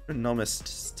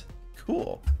 Extranomistist.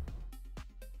 Cool.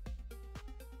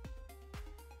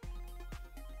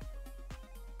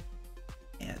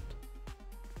 Man.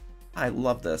 I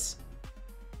love this.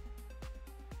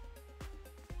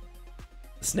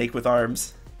 The snake with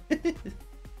arms.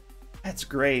 That's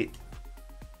great.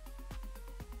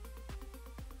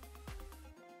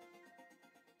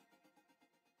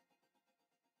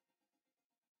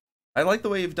 I like the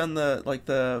way you've done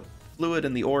the fluid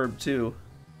and the orb too.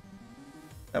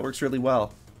 That works really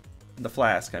well. The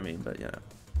flask, I mean, but yeah.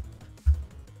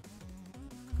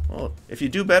 Well, if you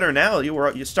do better now,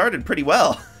 you started pretty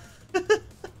well.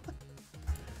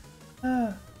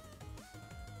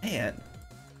 Man.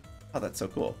 Oh, that's so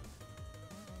cool.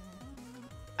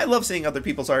 I love seeing other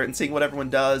people's art and seeing what everyone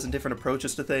does and different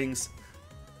approaches to things.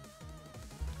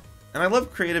 And I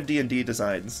love creative D&D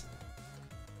designs.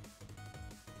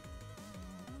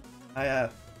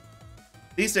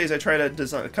 These days I try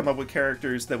to come up with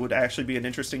characters that would actually be an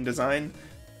interesting design.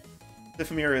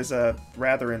 Siph is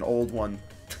rather an old one.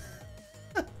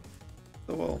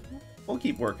 So we'll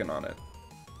keep working on it.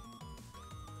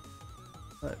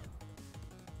 But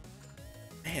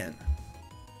man.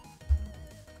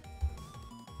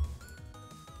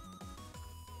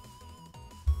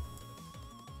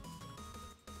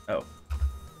 Oh.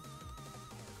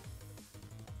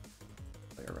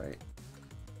 There, right.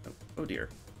 Oh dear.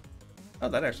 Oh,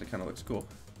 that actually kind of looks cool.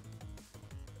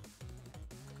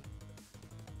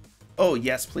 Oh,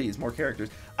 yes, please. More characters.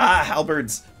 Ah,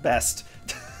 halberds. Best.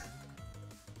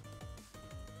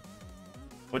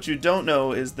 What you don't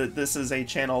know is that this is a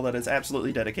channel that is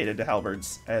absolutely dedicated to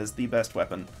halberds as the best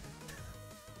weapon.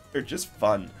 They're just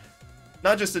fun.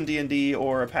 Not just in D&D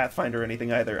or a Pathfinder or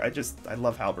anything either. I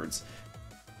love halberds.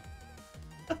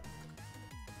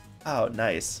 Oh,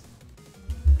 nice.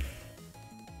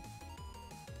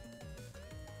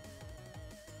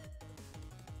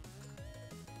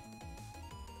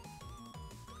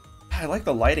 I like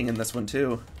the lighting in this one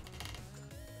too.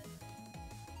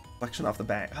 Reflection off the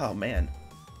back. Oh man.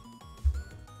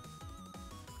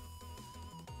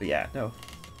 But yeah, no.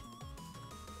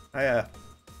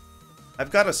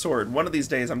 I've got a sword. One of these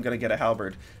days I'm gonna get a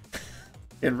halberd.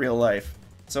 In real life.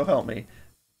 So help me.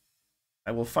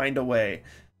 I will find a way.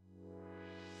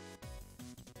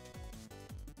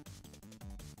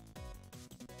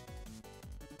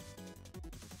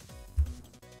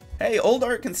 Hey, old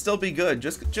art can still be good.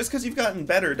 Just because you've gotten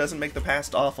better doesn't make the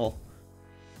past awful.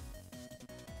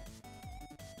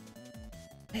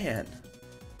 Man.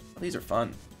 Oh, these are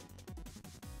fun.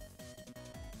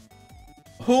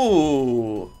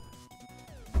 Ooh.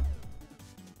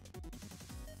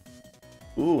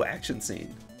 Ooh, action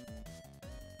scene.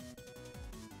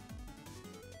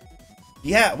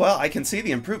 Yeah, well, I can see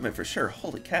the improvement for sure.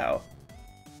 Holy cow.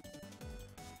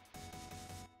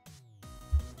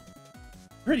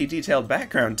 Pretty detailed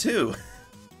background too.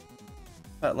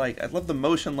 But like, I love the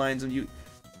motion lines, and you,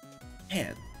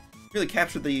 man, really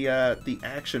captured the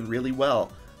action really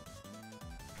well.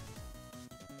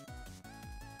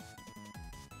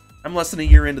 I'm less than a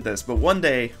year into this, but one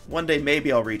day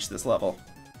maybe I'll reach this level.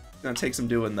 It's gonna take some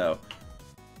doing though.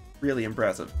 Really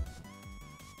impressive.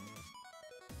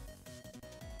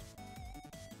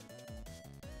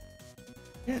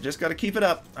 Yeah, just gotta keep it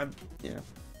up. Yeah.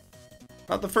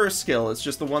 Not the first skill, it's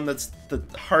just the one that's the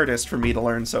hardest for me to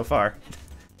learn so far.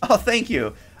 Oh, thank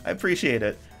you. I appreciate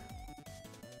it.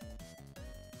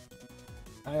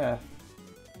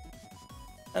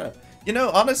 You know,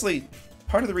 honestly,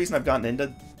 part of the reason I've gotten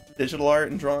into digital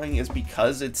art and drawing is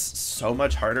because it's so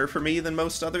much harder for me than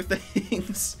most other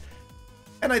things.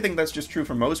 And I think that's just true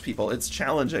for most people. It's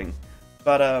challenging.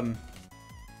 But, I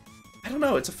don't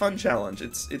know, it's a fun challenge.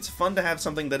 It's fun to have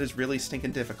something that is really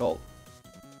stinking difficult.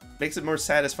 Makes it more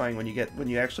satisfying when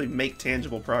you actually make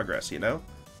tangible progress, you know?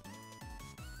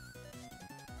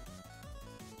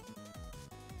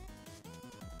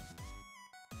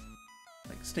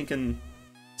 Like stinking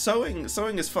sewing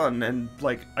is fun, and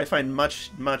like I find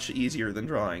much easier than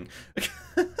drawing.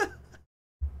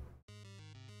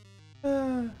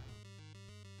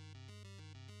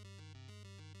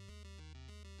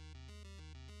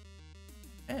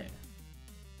 Hey.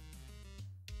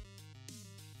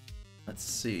 Let's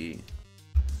see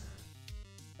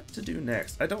what to do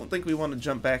next. I don't think we want to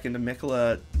jump back into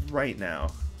Mikola right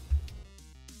now.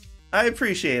 I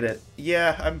appreciate it.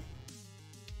 Yeah,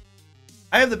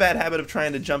 I have the bad habit of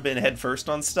trying to jump in head first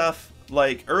on stuff.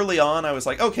 Like, early on, I was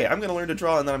like, okay, I'm gonna learn to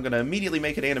draw, and then I'm gonna immediately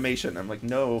make an animation. I'm like,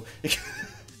 no.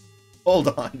 Hold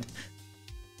on.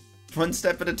 One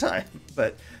step at a time.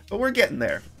 But we're getting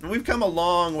there. We've come a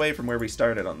long way from where we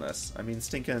started on this. I mean,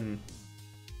 stinking...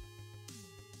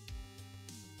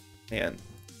 Man.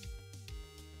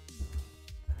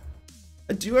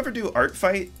 Do you ever do Art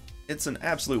Fight? It's an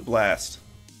absolute blast.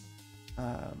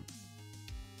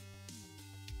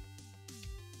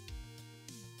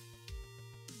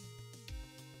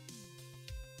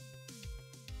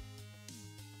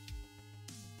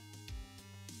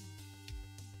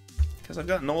 Because I've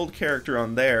got an old character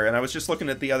on there, and I was just looking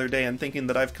at the other day and thinking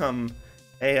that I've come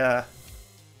a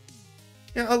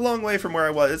long way from where I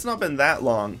was. It's not been that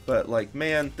long, but like,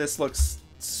 man, this looks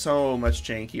so much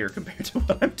jankier compared to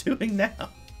what I'm doing now.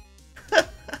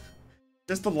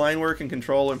 Just the line work and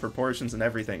control and proportions and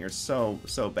everything are so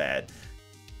bad.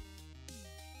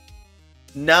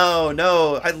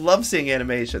 No, I love seeing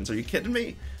animations. Are you kidding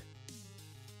me?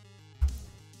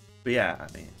 But yeah,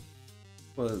 I mean,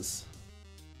 it was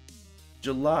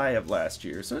July of last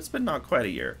year, so it's been not quite a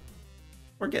year.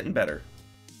 We're getting better.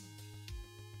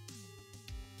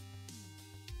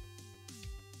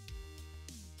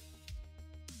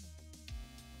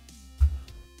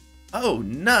 Oh,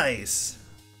 nice!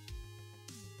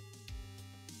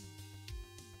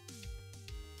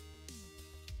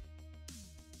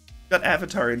 Got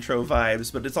Avatar intro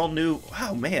vibes, but it's all new.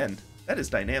 Wow, man, that is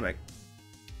dynamic.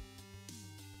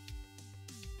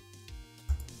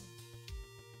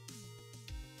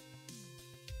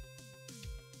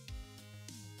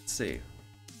 Let's see.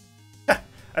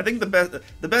 I think the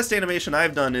best animation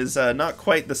I've done is not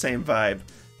quite the same vibe.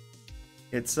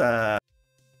 It's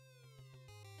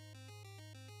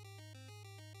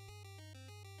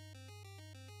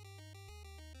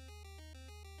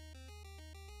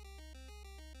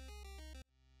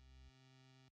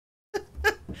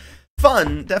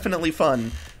fun, definitely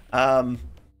fun.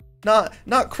 Not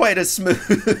quite as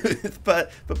smooth,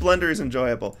 but Blender is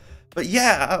enjoyable. But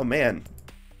yeah, oh man.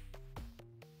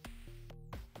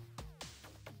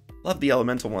 Love the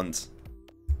elemental ones.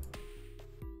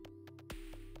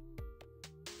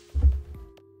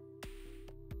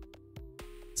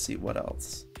 Let's see what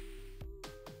else.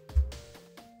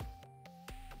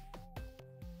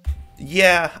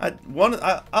 Yeah,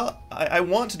 I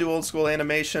want to do old school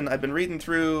animation. I've been reading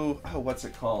through, oh, what's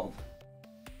it called?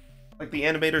 Like the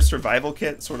Animator Survival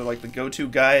Kit, sort of like the go-to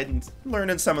guide, and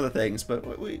learning some of the things.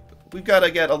 But we've got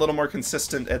to get a little more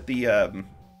consistent at the.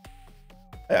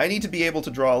 I need to be able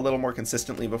to draw a little more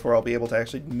consistently before I'll be able to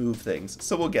actually move things.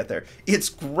 So we'll get there. It's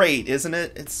great, isn't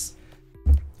it? It's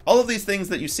all of these things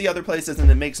that you see other places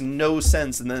and it makes no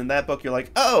sense, and then in that book you're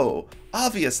like, oh,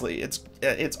 obviously, it's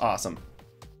awesome.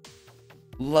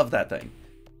 Love that thing.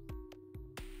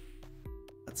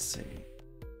 Let's see.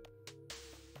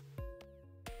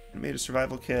 Animator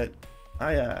Survival Kit.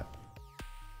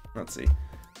 Let's see.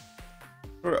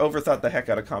 Sort of overthought the heck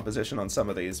out of composition on some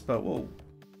of these, but we'll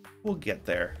get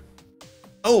there.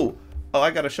 Oh, I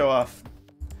gotta show off.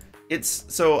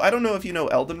 So I don't know if you know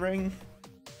Elden Ring.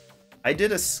 I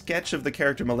did a sketch of the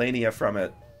character Melania from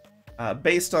it,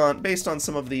 based on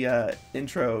some of the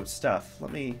intro stuff.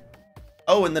 Let me.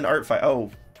 Oh, and then Art Fight.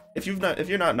 Oh, if you're not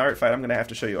in Art Fight, I'm gonna have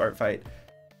to show you Art Fight.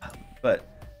 But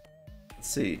let's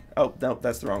see. Oh no,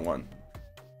 that's the wrong one.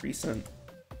 Recent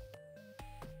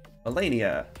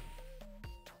Melania.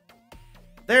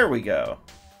 There we go.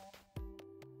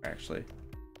 Actually,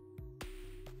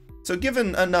 so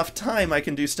given enough time, I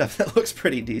can do stuff that looks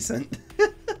pretty decent.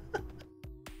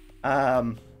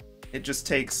 It just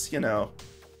takes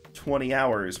 20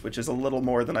 hours, which is a little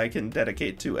more than I can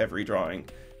dedicate to every drawing.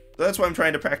 So that's why I'm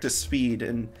trying to practice speed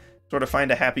and sort of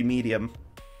find a happy medium.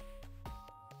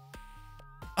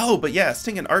 Oh, but yeah,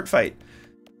 stinging Art Fight.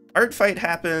 Art Fight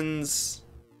happens...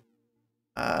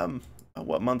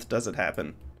 what month does it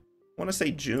happen? I want to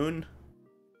say June.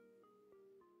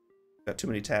 Got too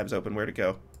many tabs open. Where to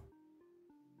go?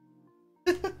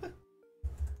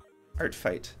 Art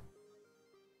Fight.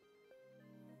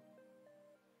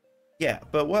 Yeah,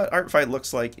 but what Art Fight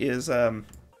looks like is...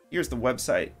 here's the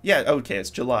website. Yeah, okay, it's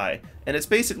July. And it's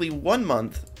basically 1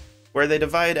 month where they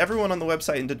divide everyone on the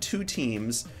website into 2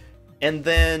 teams, and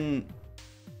then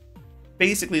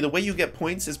basically the way you get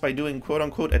points is by doing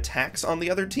quote-unquote attacks on the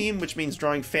other team, which means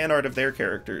drawing fan art of their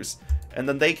characters. And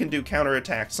then they can do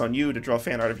counterattacks on you to draw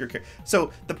fan art of your character.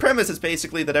 So the premise is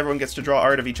basically that everyone gets to draw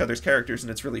art of each other's characters, and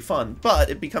it's really fun. But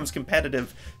it becomes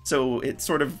competitive, so it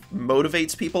sort of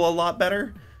motivates people a lot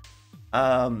better.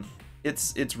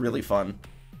 It's really fun.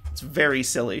 It's very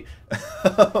silly.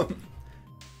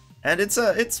 And it's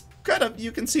kind of,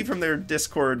 you can see from their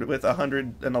Discord with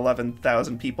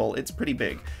 111,000 people, it's pretty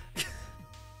big.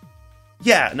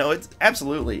 Yeah, no, it's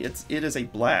absolutely, it is a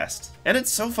blast. And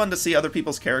it's so fun to see other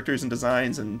people's characters and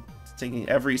designs and taking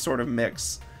every sort of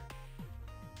mix.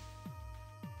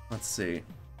 Let's see.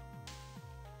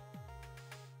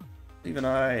 Even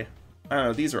I don't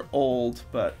know, these are old,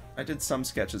 but I did some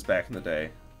sketches back in the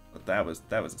day. But that was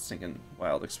a stinking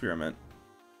wild experiment.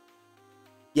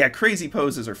 Yeah, crazy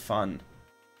poses are fun.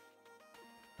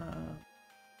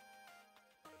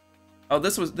 Oh,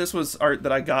 this was art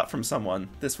that I got from someone.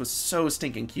 This was so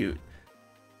stinking cute.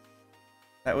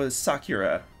 That was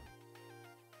Sakura,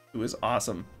 who was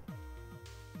awesome.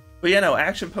 But yeah, no,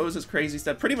 action poses, crazy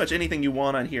stuff. Pretty much anything you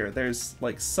want on here, there's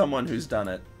like someone who's done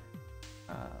it.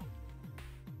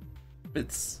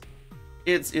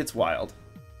 It's wild.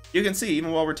 You can see,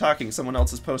 even while we're talking, someone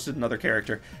else has posted another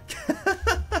character.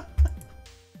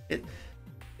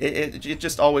 It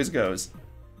just always goes.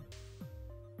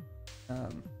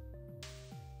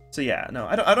 So yeah, no,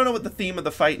 I don't know what the theme of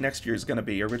the fight next year is going to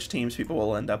be, or which teams people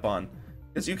will end up on,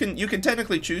 because you can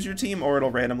technically choose your team, or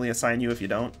it'll randomly assign you if you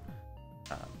don't.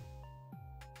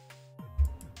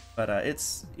 But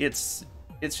it's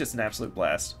just an absolute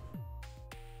blast.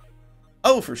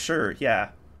 Oh, for sure, yeah.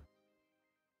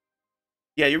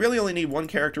 Yeah, you really only need one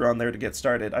character on there to get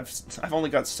started. I've only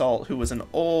got Salt, who was an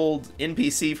old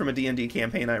NPC from a D&D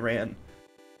campaign I ran,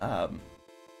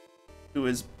 who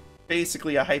is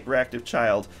basically a hyperactive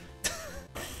child.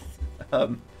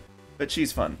 But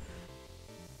she's fun.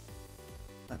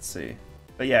 Let's see.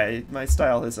 But yeah, my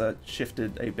style has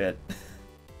shifted a bit.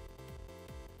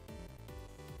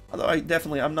 Although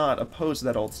I'm not opposed to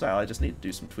that old style, I just need to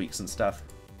do some tweaks and stuff.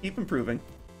 Keep improving.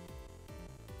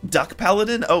 Duck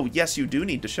Paladin? Oh, yes, you do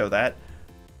need to show that.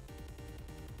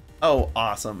 Oh,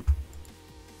 awesome.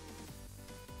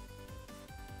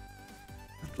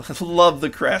 Love the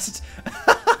crest.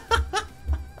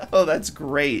 Oh, that's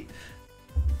great.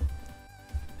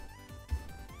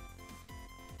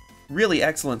 Really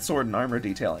excellent sword and armor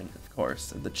detailing, of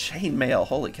course. And the chainmail,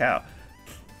 holy cow.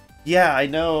 Yeah, I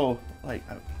know. Like,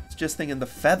 I was just thinking the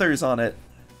feathers on it.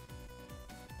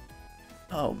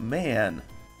 Oh, man.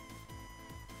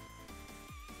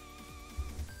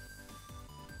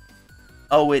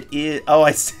 Oh, it is. Oh,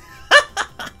 I see.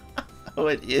 Oh,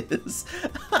 it is.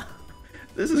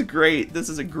 This is great. This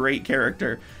is a great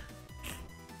character.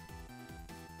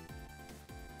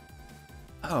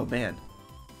 Oh, man.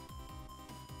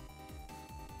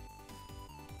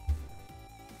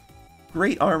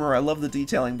 Great armor. I love the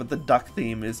detailing, but the duck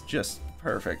theme is just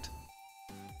perfect.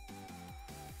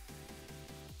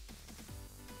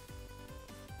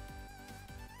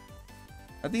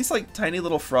 Are these like tiny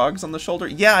little frogs on the shoulder?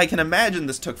 Yeah, I can imagine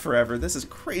this took forever. This is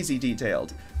crazy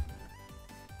detailed.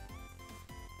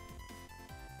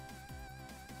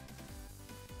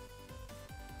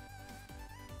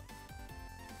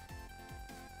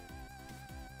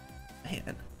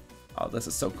 Man. Oh, this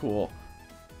is so cool.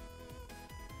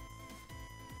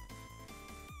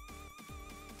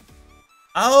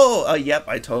 Oh, yep,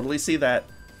 I totally see that.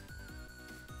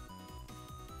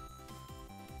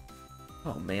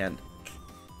 Oh, man.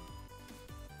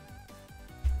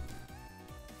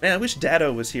 Man, I wish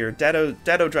Dado was here.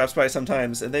 Dado drops by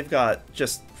sometimes, and they've got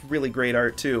just really great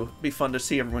art, too. It'd be fun to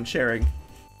see everyone sharing.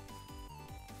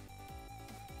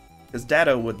 Because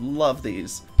Dado would love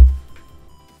these.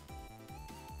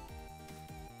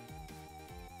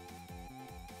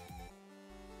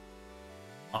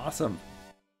 Awesome.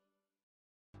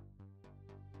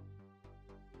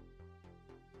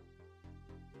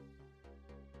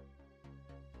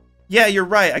 Yeah, you're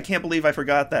right. I can't believe I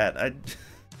forgot that.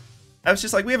 I was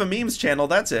just like, we have a memes channel.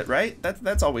 That's it, right?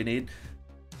 That's all we need.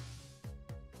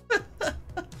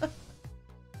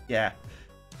 Yeah.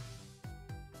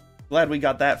 Glad we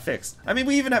got that fixed. I mean,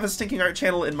 we even have a stinking art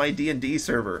channel in my D&D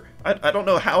server. I don't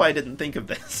know how I didn't think of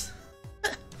this.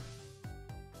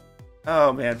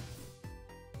 Oh, man.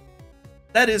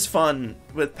 That is fun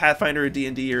with Pathfinder or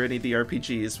D&D or any of the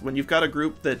RPGs, when you've got a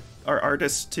group that are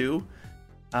artists, too.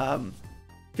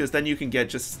 Because then you can get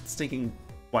just stinking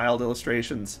wild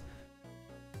illustrations.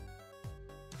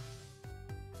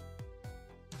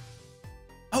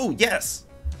 Oh, yes!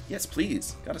 Yes,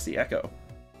 please. Gotta see Echo.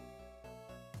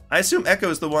 I assume Echo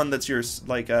is the one that's your,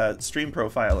 like, stream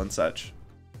profile and such.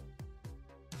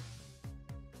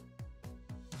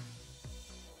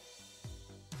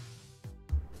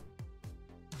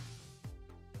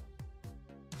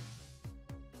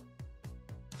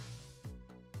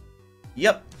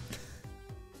 Yep.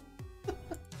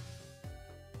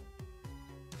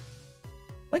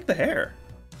 Like the hair.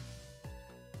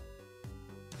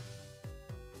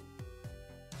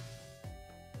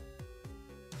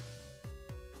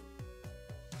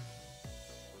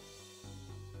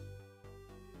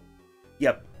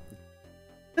 Yep.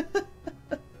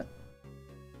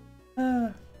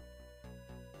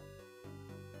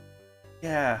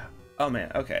 Yeah. Oh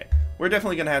man, okay. We're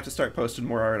definitely gonna have to start posting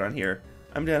more art on here.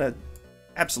 I'm gonna...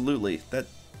 Absolutely.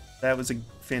 That was a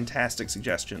fantastic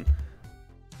suggestion.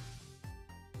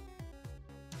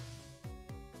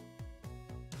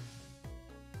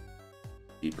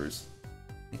 Jeepers.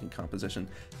 Making composition.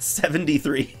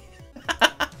 73.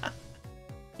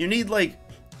 You need like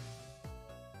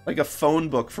a phone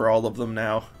book for all of them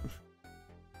now.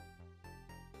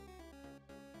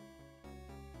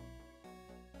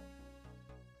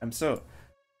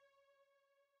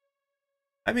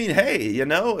 I mean, hey, you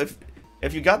know,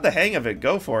 if you got the hang of it,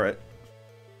 go for it.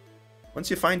 Once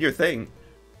you find your thing.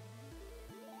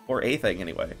 Or a thing,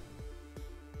 anyway.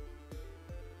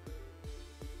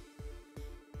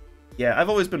 Yeah, I've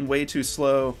always been way too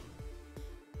slow.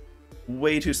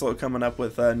 Way too slow coming up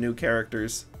with new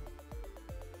characters.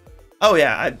 Oh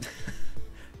yeah,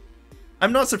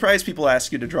 I'm not surprised people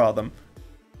ask you to draw them.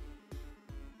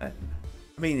 I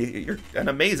mean, you're an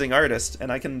amazing artist,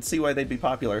 and I can see why they'd be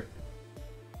popular.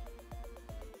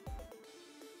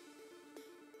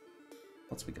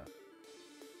 What's we got?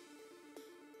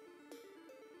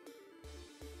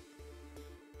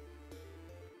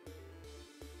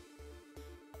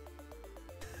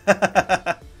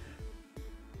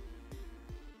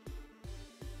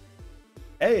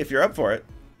 Hey, if you're up for it.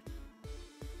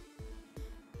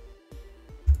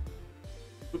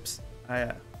 Oops.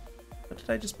 What did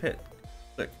I just hit?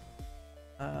 Click.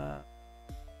 I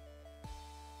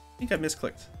think I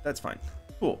misclicked. That's fine.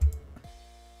 Cool.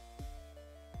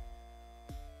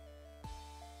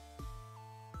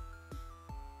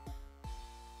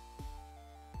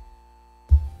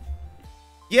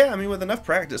 Yeah, I mean, with enough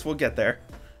practice, we'll get there.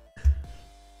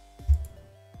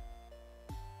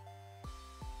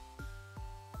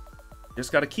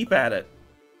 Just gotta keep at it.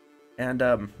 And,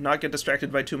 not get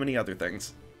distracted by too many other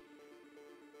things.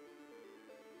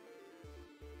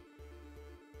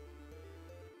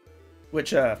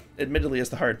 Which, admittedly is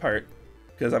the hard part.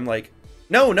 Because I'm like,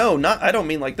 no, I don't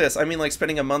mean like this. I mean like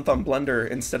spending a month on Blender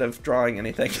instead of drawing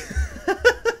anything.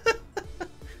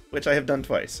 Which I have done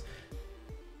twice.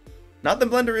 Not that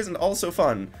Blender isn't also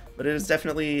fun, but it is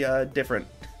definitely, different.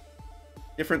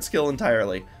 Different skill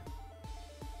entirely.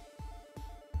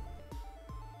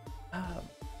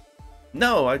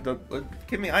 No, I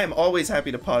am always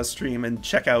happy to pause stream and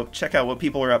check out what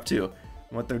people are up to and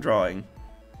what they're drawing.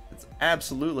 It's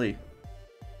absolutely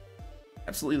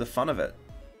the fun of it.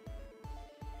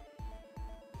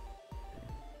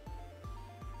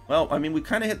 Well, I mean, we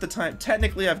kind of hit the time.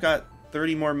 Technically, I've got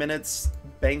 30 more minutes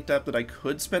banked up that I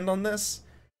could spend on this,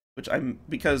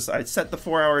 because I set the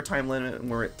 4-hour time limit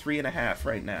and we're at 3.5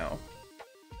 right now.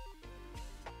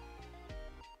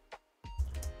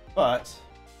 But,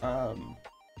 to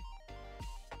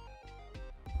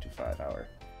 5-hour.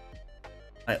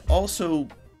 I also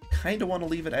kind of want to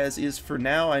leave it as is for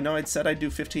now. I know I'd said I'd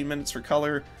do 15 minutes for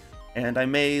color, and I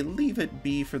may leave it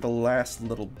be for the last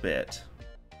little bit.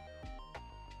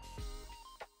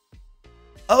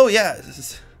 Oh yeah, this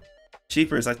is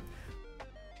cheapers.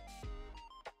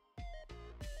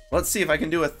 Let's see if I can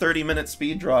do a 30-minute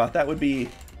speed draw. That'll be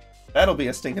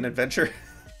a stinking adventure.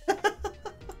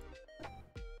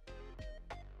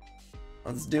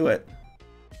 Let's do it.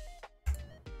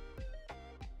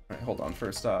 Alright, hold on.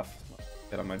 First off,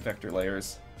 get on my vector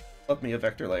layers. Love me a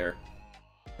vector layer.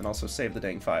 And also save the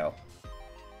dang file.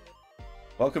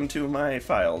 Welcome to my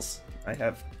files. I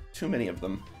have too many of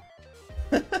them.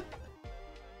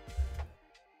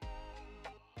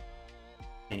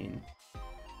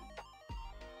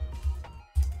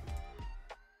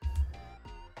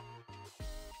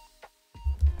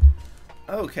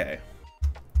 Okay.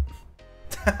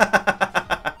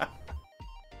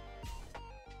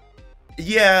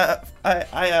 Yeah,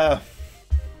 I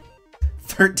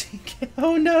 13K.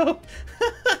 Oh no.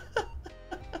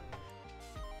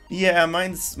 Yeah,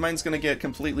 mine's gonna get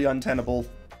completely untenable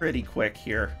pretty quick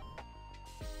here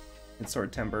in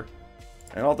Sword Timber.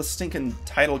 And all the stinking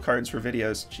title cards for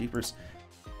videos, cheapers.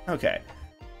 Okay.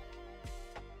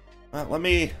 Let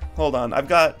me hold on. I've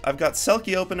got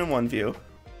Selkie open in one view.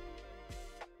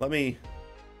 Let me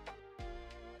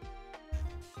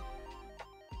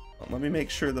make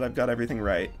sure that I've got everything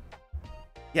right.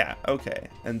 Yeah, okay.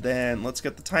 And then let's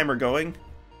get the timer going.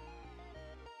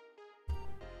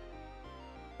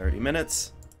 30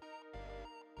 minutes.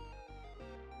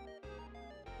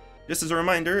 Just as a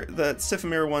reminder, that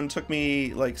Siph one took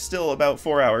me, like, still about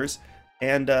 4 hours,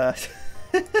 and, and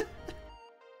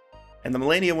the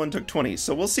Melania one took 20,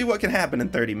 so we'll see what can happen in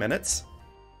 30 minutes.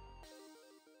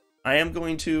 I am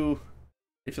going to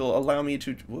If you'll allow me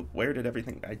to... Whoop, where did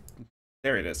everything...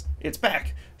 There it is. It's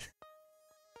back!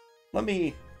 Let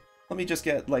me just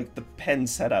get, like, the pen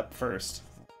set up first.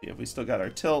 See if we still got our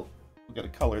tilt. We'll get a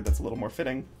color that's a little more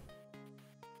fitting.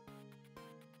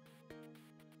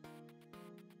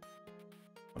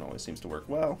 One always seems to work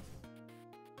well.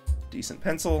 Decent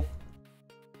pencil.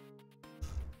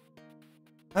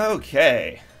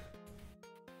 Okay.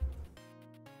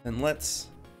 Then let's...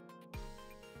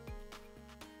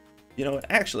 You know what,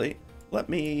 actually, let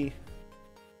me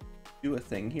do a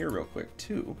thing here real quick,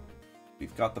 too.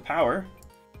 We've got the power,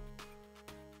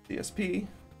 DSP,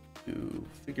 to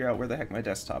figure out where the heck my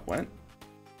desktop went.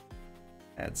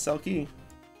 Add Selkie.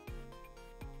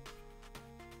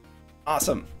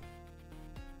 Awesome!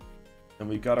 And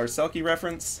we've got our Selkie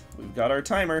reference, we've got our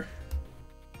timer,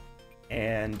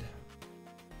 and...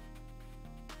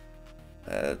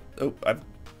 I've...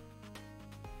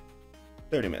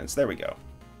 30 minutes, there we go.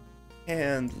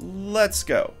 And let's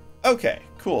go. Okay,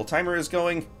 cool. Timer is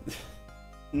going.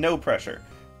 No pressure.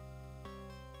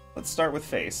 Let's start with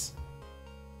face.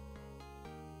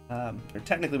 Or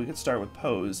technically we could start with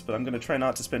pose, but I'm going to try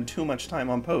not to spend too much time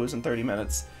on pose in 30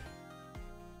 minutes.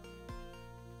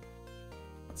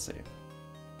 Let's see.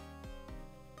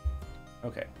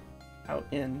 Okay. Out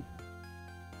in...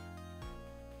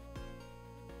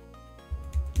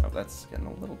 Oh, that's getting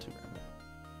a little too random.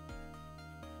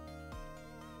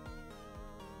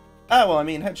 Ah, well, I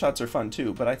mean, headshots are fun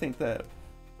too, but I think that...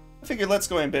 I figured let's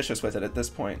go ambitious with it at this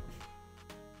point.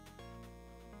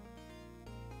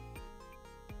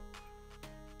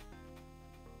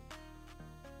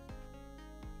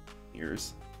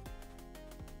 Ears.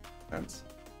 Sense.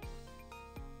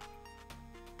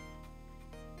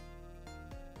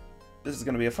 This is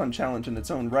going to be a fun challenge in its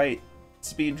own right.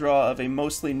 Speed draw of a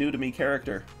mostly new to me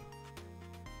character.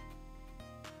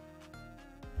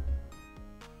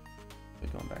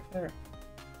 Going back there.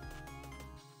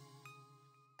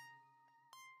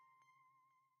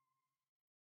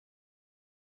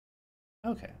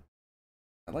 Okay.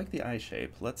 I like the eye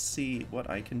shape. Let's see what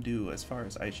I can do as far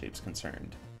as eye shape's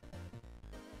concerned.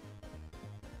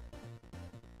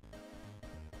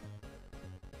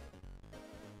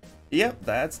 Yep,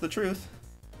 that's the truth.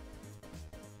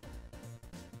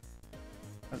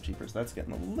 Oh, jeepers, that's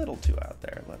getting a little too out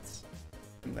there. Let's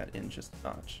bring that in just a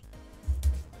notch.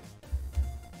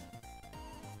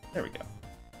 There we go.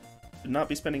 Should not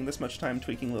be spending this much time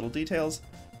tweaking little details,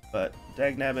 but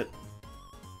dagnabbit,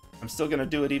 I'm still gonna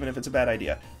do it even if it's a bad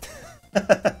idea.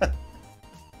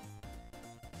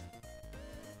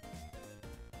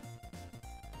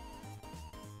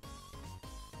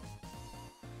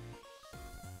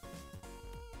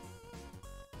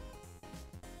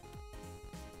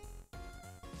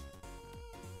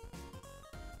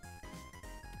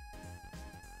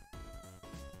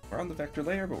 We're on the vector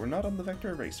layer, but we're not on the vector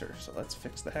eraser, so let's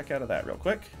fix the heck out of that real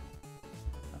quick.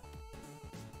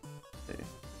 Okay.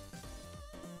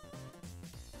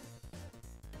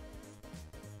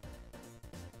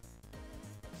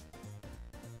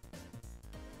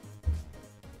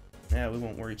 Yeah, we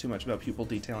won't worry too much about pupil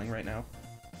detailing right now.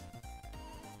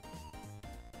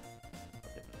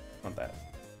 Not bad.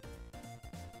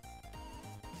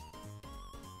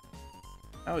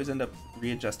 I always end up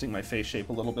readjusting my face shape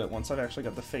a little bit once I've actually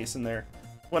got the face in there.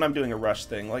 When I'm doing a rush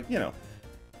thing, like, you know.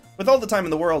 With all the time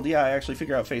in the world, yeah, I actually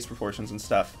figure out face proportions and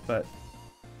stuff, but...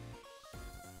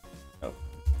 Oh,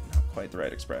 not quite the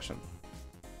right expression.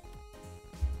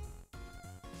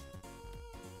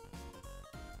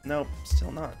 Nope,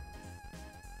 still not.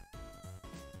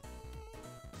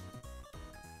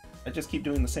 I just keep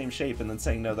doing the same shape and then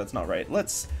saying, no, that's not right.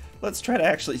 Let's try to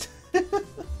actually... see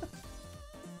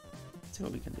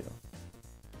what we can do.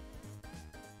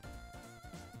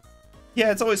 Yeah,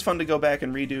 it's always fun to go back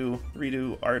and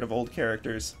redo art of old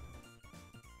characters.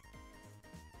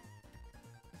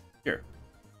 Here.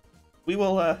 We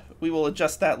will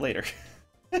adjust that later.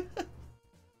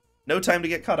 No time to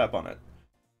get caught up on it.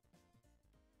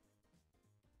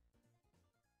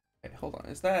 Okay, hold on.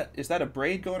 Is that a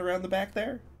braid going around the back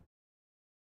there?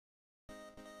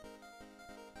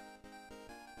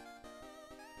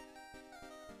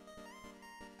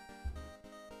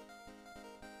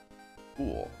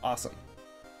 Cool. Awesome.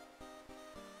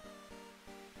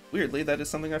 Weirdly, that is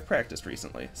something I've practiced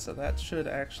recently, so that should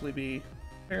actually be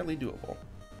fairly doable.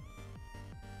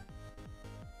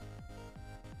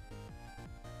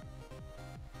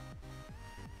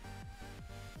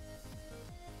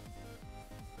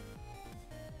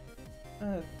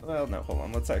 Well, no, hold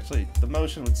on. Let's actually... The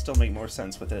motion would still make more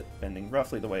sense with it bending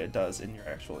roughly the way it does in your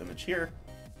actual image here.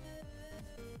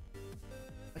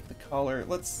 Like the collar.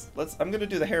 I'm gonna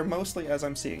do the hair mostly as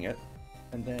I'm seeing it.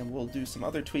 And then we'll do some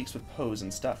other tweaks with pose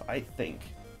and stuff, I think.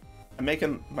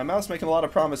 My mouth's making a lot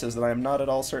of promises that I am not at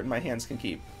all certain my hands can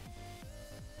keep.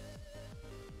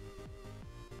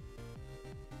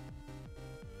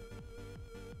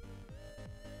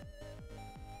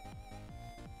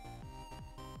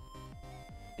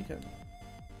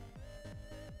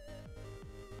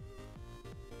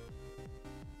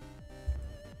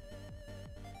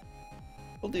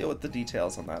 We'll deal with the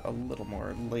details on that a little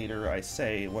more later, I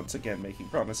say, once again making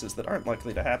promises that aren't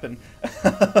likely to happen.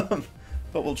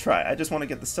 But we'll try. I just want to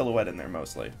get the silhouette in there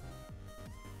mostly.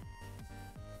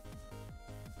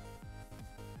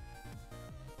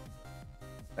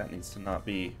 That needs to not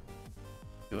be...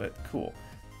 do it. Cool.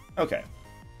 Okay.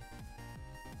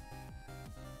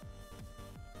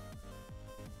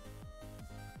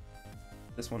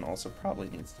 This one also probably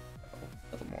needs to go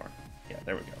a little more. Yeah,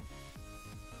 there we go.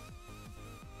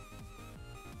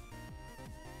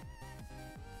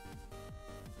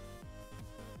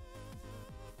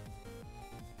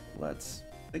 Let's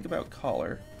think about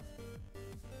collar.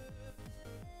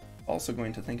 Also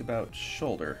going to think about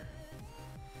shoulder.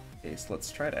 Okay, so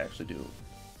let's try to actually do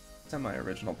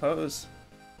semi-original pose.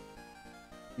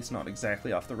 He's not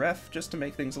exactly off the ref, just to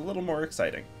make things a little more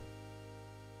exciting.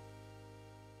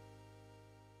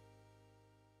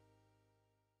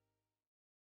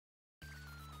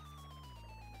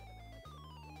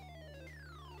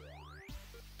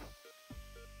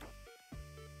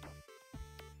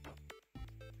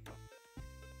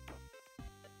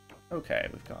 Okay,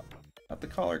 we've got the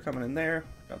collar coming in there,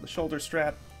 got the shoulder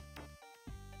strap.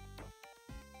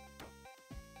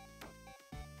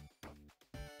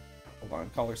 Hold on,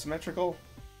 collar symmetrical.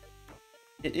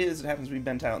 It is, it happens to be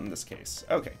bent out in this case.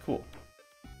 Okay, cool.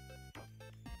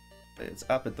 It's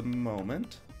up at the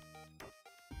moment.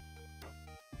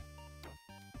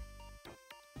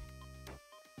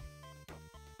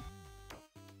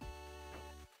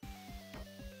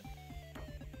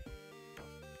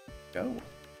 Go.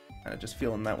 Kind of just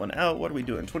feeling that one out. What are we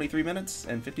doing? 23 minutes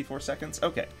and 54 seconds?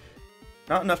 Okay.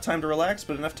 Not enough time to relax,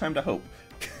 but enough time to hope.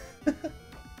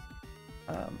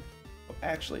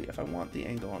 Actually, if I want the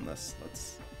angle on this,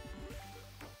 let's...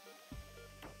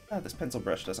 this pencil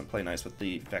brush doesn't play nice with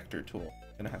the vector tool.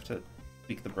 I'm gonna have to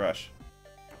tweak the brush.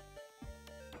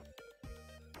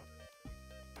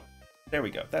 There we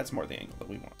go. That's more the angle that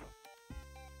we want.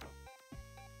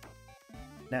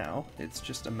 Now, it's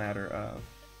just a matter of...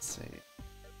 let's see...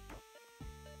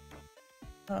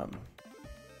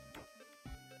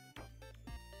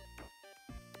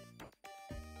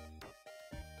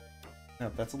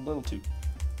 No, that's a little too...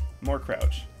 more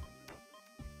crouch.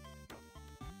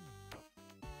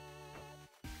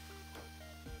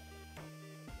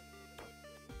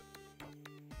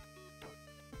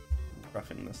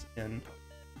 Roughing this in.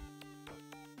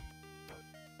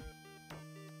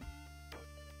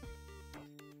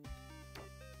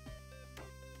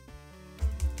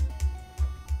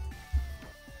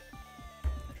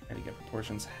 Trying to get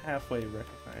proportions halfway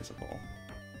recognizable.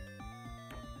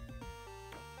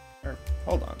 Or,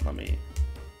 hold on, let me...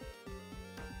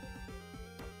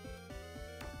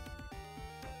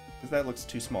 because that looks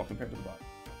too small compared to the body.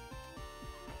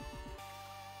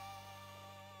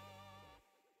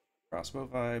 Crossbow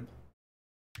vibe.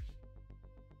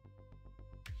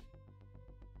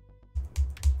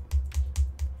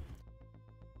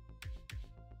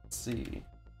 Let's see.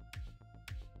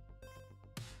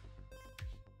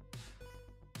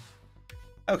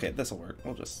 Okay, this'll work.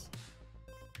 We'll just...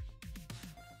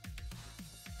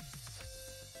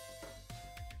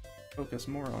 focus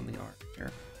more on the arm here.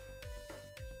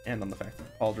 And on the fact that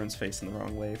the pauldron's facing the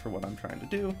wrong way for what I'm trying to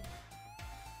do.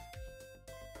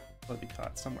 It'll be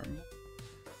caught somewhere.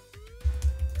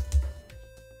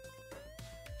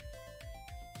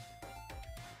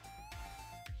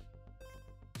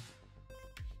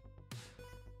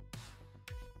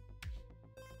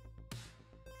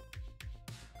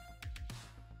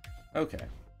 Okay.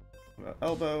 About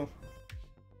elbow.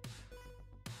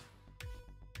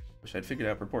 Wish I'd figured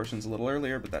out proportions a little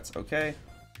earlier, but that's okay.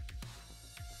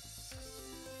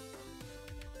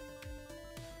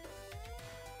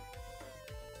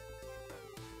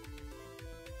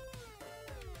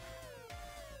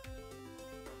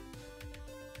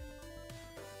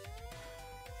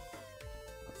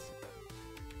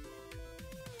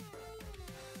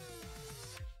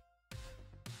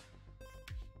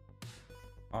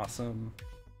 Awesome.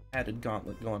 Added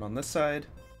gauntlet going on this side.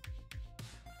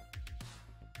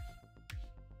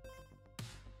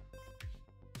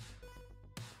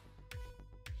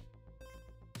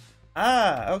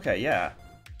 Ah, okay, yeah.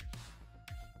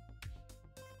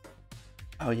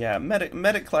 Oh yeah,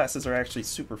 medic classes are actually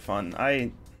super fun.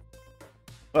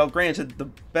 Well, granted, the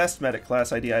best medic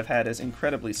class idea I've had is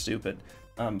incredibly stupid,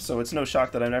 so it's no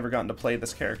shock that I've never gotten to play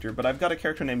this character, but I've got a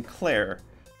character named Claire,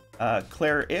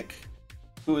 Claire Ick,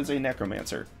 who is a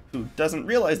necromancer, who doesn't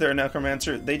realize they're a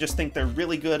necromancer, they just think they're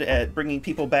really good at bringing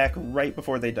people back right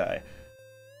before they die.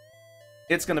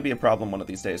 It's going to be a problem one of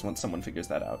these days once someone figures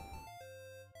that out.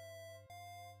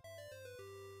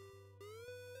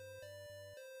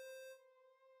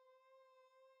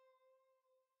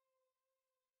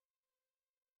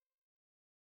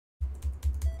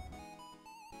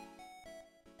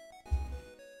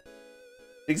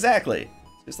 Exactly.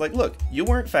 It's like, look, you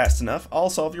weren't fast enough, I'll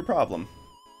solve your problem.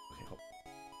 Okay, hold on.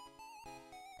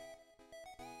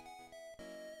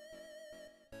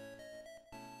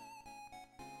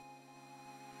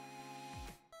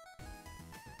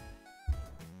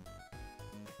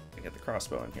 I get the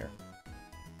crossbow in here.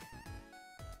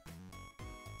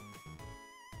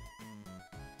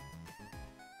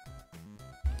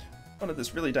 I wanted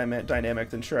this really dynamic,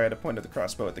 then sure I had to point at the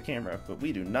crossbow at the camera, but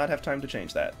we do not have time to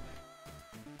change that.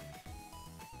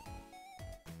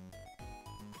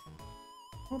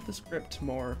 I want this gripped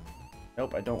more.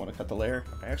 Nope, I don't want to cut the layer.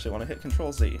 I actually want to hit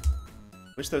Control Z.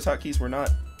 Wish those hotkeys were not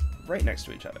right next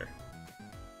to each other.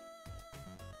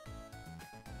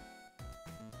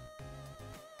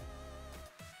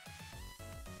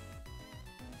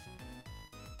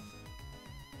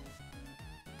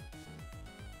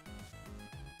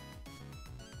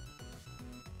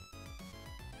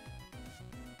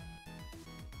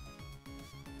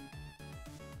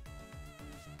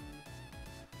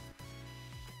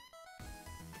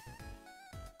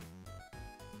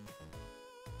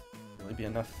 Really be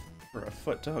enough for a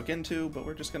foot to hook into, but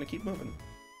we're just gonna keep moving.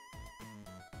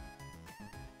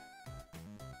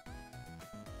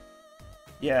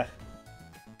 Yeah.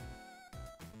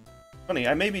 Funny,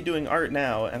 I may be doing art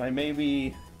now, and I may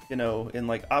be, you know, in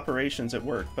like operations at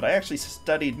work, but I actually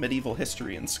studied medieval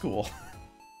history in school.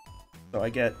 So I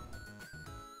get...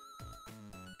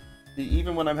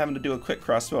 Even when I'm having to do a quick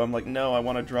crossbow, I'm like, no, I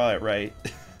want to draw it right.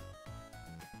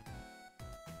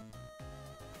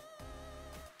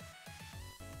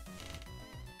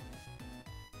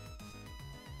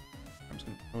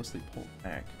 Mostly pull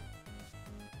back.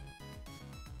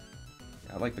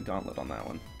 Yeah, I like the gauntlet on that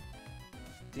one.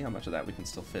 See how much of that we can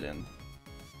still fit in.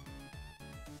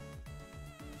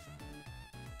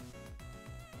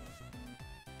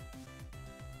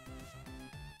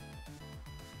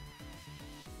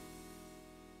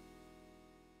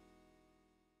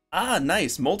 Ah,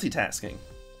 nice! Multitasking.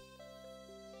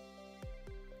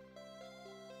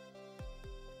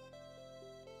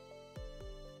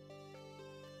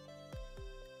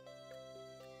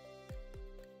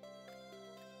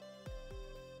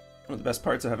 One of the best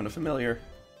parts of having a familiar.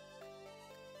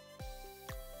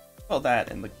 Well,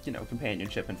 that and the, you know,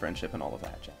 companionship and friendship and all of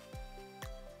that, Jack.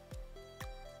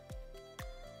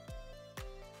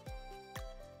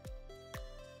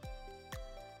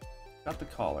 Got the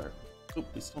collar. Oop,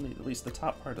 we still need at least the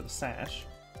top part of the sash.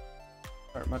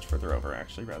 Start much further over,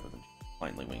 actually, rather than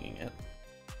blindly winging it.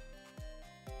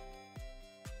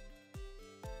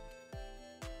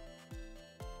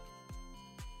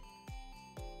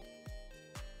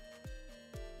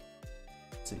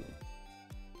 See.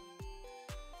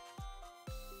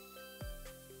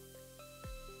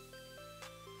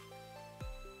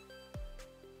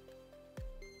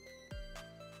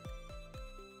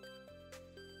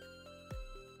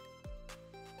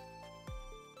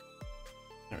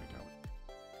 There we go.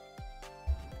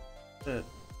 The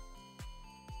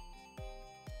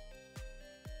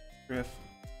drift.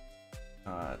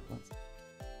 Let's.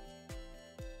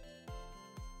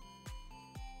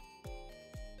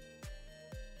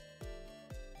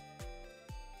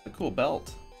 Cool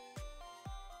belt.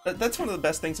 That's one of the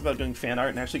best things about doing fan art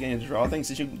and actually getting to draw things,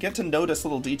 is you get to notice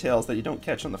little details that you don't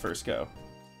catch on the first go.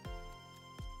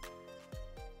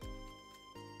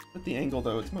 With the angle,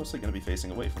 though, it's mostly going to be facing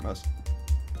away from us.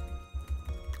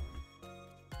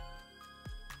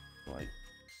 Like...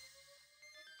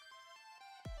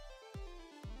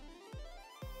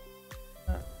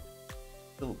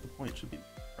 Still, the point should be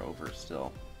over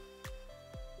still.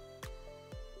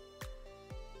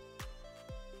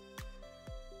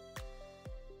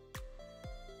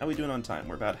 How are we doing on time?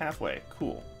 We're about halfway.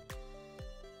 Cool.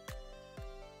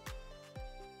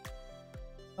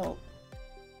 Well,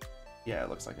 yeah, it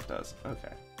looks like it does.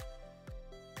 Okay.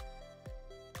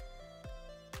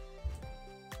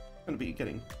 I'm gonna be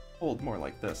getting pulled more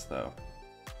like this, though.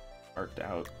 Arced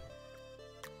out.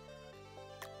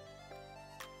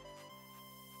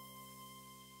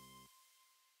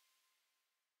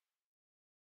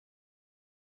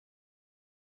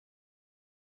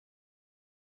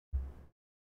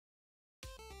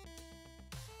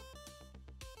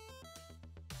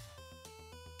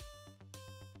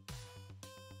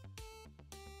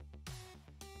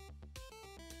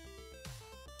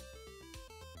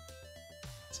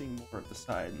 seeing more of the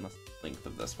side and less the length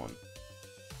of this one.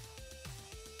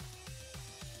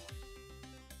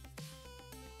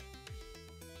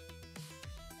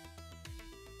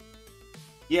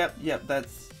 Yep,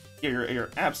 that's... You're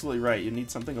absolutely right. You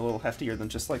need something a little heftier than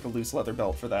just like a loose leather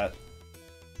belt for that.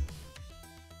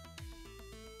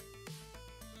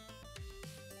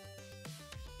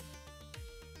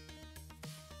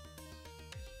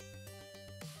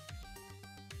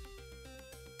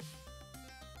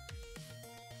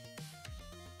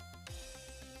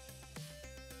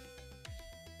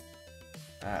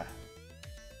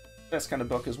 Best kind of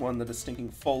book is one that is stinking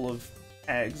full of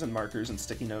tags and markers and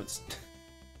sticky notes.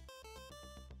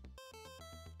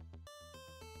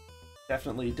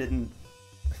 Definitely didn't...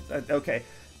 okay.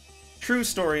 True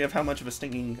story of how much of a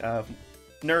stinking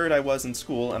nerd I was in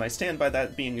school, and I stand by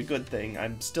that being a good thing.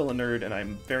 I'm still a nerd, and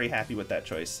I'm very happy with that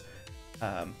choice.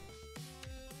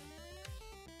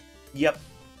 Yep.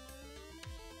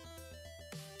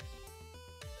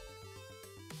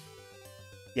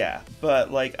 Yeah,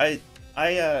 but, like, I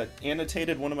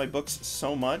annotated one of my books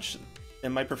so much,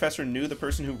 and my professor knew the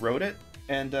person who wrote it,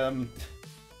 and,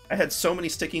 I had so many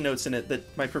sticky notes in it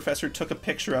that my professor took a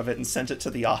picture of it and sent it to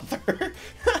the author.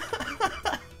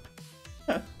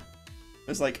 It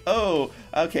was like, oh,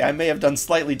 okay, I may have done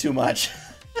slightly too much.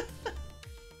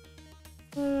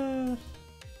 It's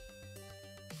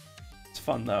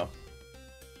fun, though.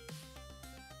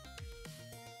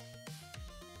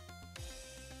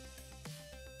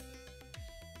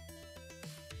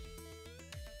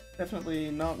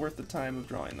 Definitely not worth the time of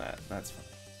drawing that. That's fun.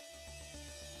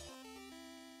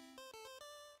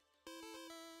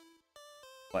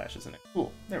 Flashes in it.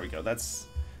 Cool. There we go. That's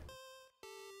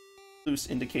loose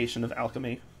indication of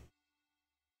alchemy.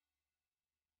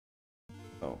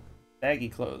 Oh, baggy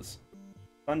clothes.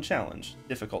 Fun challenge.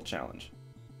 Difficult challenge.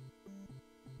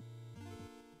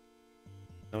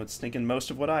 So it's stinking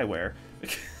most of what I wear.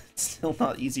 It's still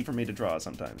not easy for me to draw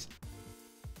sometimes.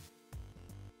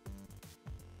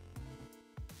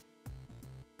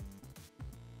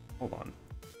 Hold on.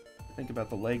 Think about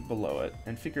the leg below it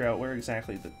and figure out where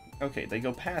exactly the... Okay, they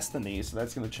go past the knee, so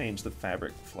that's going to change the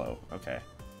fabric flow. Okay.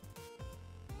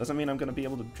 Doesn't mean I'm going to be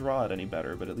able to draw it any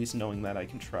better, but at least knowing that I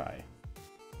can try.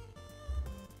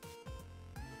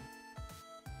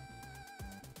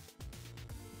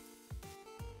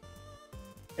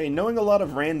 Hey, knowing a lot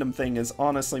of random thing is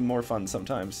honestly more fun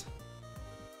sometimes.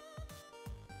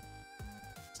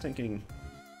 Stinking...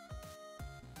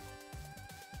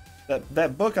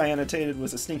 That book I annotated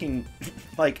was a stinking,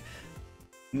 like,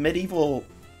 medieval...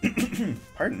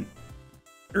 pardon,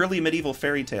 early medieval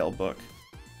fairy tale book.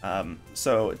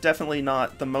 So definitely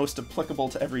not the most applicable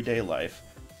to everyday life.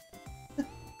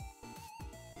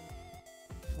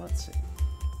 Let's see.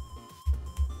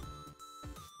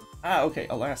 Ah, okay,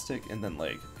 elastic and then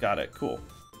leg. Got it, cool.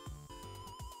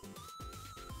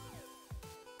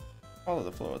 Follow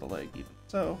the flow of the leg, even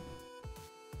so.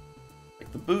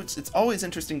 Like the boots, it's always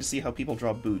interesting to see how people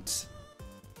draw boots.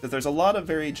 Because there's a lot of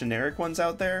very generic ones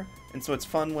out there, and so it's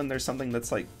fun when there's something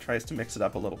that's like, tries to mix it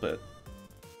up a little bit.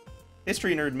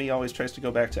 History nerd me always tries to go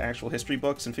back to actual history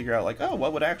books and figure out like, oh,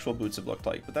 what would actual boots have looked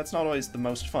like? But that's not always the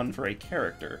most fun for a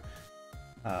character.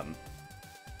 So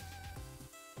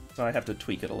I have to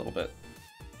tweak it a little bit.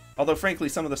 Although, frankly,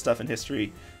 some of the stuff in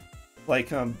history,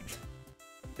 like,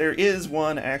 there is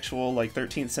one actual, like,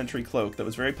 13th century cloak that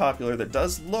was very popular that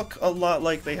does look a lot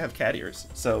like they have cat ears.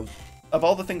 So, of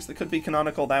all the things that could be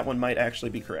canonical, that one might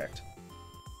actually be correct.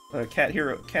 Cat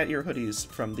ear hoodies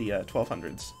from the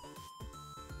 1200s.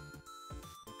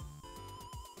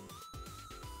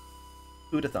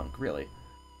 Who'da thunk, really?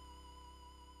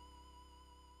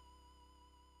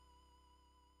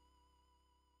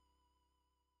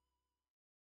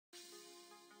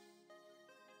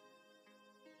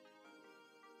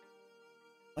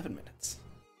 Minutes.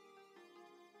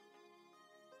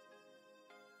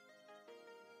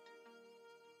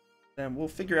 Then we'll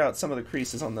figure out some of the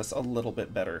creases on this a little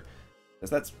bit better, because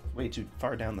that's way too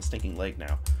far down the stinking leg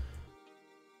now.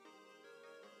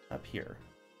 Up here.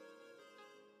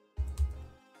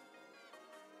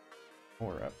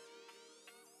 Or up.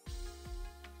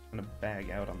 I'm gonna bag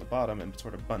out on the bottom and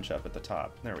sort of bunch up at the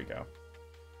top. There we go.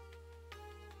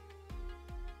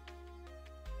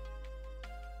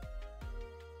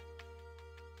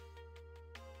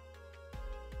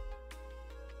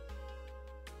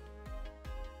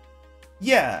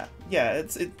 Yeah,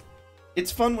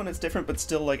 it's fun when it's different, but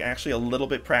still like actually a little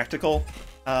bit practical.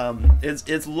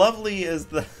 As lovely as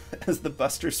the as the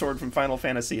Buster Sword from Final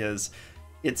Fantasy is,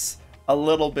 it's a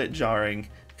little bit jarring.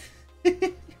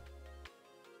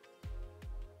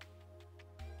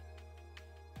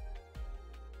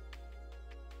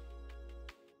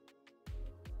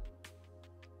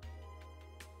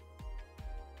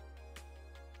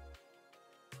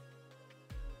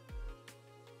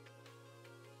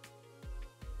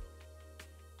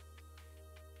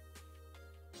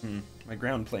 My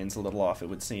ground plane's a little off, it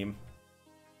would seem.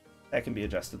 That can be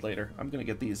adjusted later. I'm gonna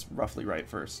get these roughly right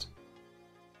first.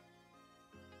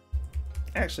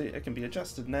 Actually, it can be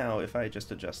adjusted now if I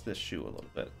just adjust this shoe a little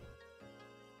bit.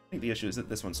 I think the issue is that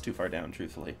this one's too far down,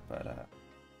 truthfully, but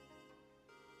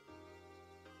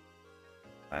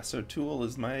Lasso Tool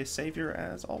is my savior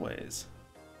as always.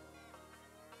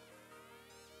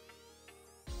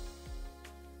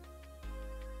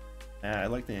 I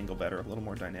like the angle better, a little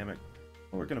more dynamic.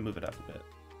 Well, we're gonna move it up a bit.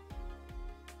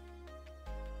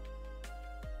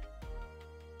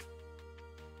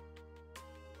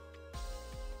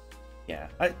 Yeah,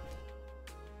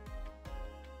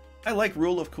 I like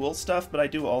rule of cool stuff, but I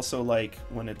do also like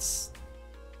when it's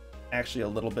actually a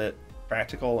little bit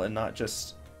practical and not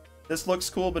just, this looks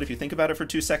cool, but if you think about it for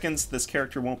 2 seconds, this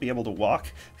character won't be able to walk.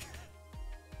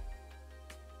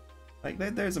 Like,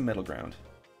 there's a middle ground.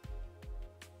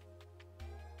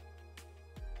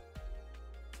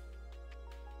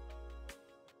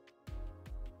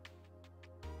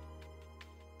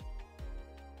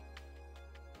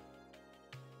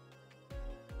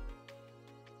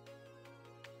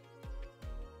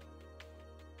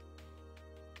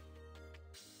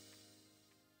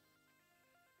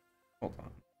 Hold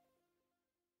on.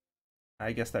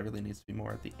 I guess that really needs to be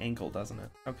more at the ankle, doesn't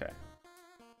it? Okay.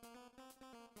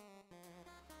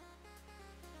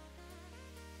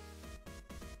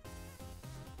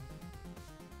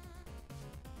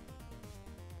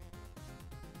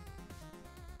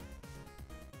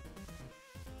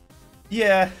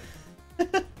 Yeah.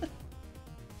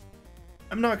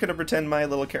 I'm not gonna pretend my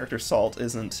little character Salt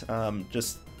isn't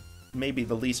just maybe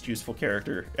the least useful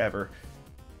character ever.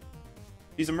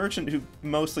 She's a merchant who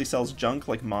mostly sells junk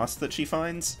like moss that she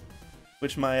finds,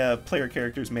 which my player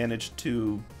characters managed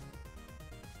to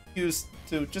use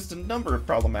to just a number of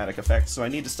problematic effects, so I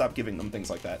need to stop giving them things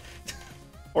like that.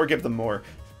 Or give them more.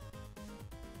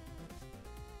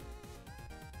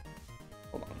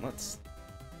 Hold on, let's...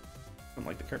 I don't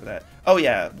like the curve of that. Oh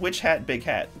yeah, witch hat, big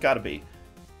hat. Gotta be.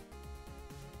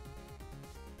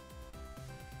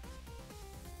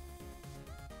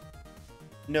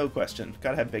 No question.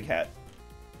 Gotta have big hat.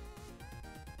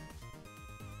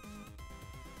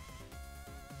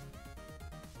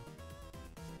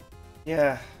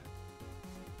 Yeah.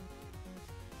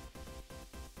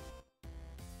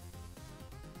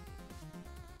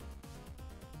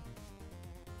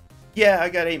 Yeah, I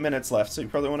got 8 minutes left, so you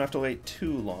probably won't have to wait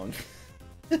too long.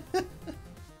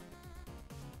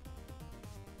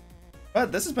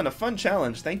 But this has been a fun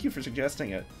challenge. Thank you for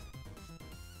suggesting it.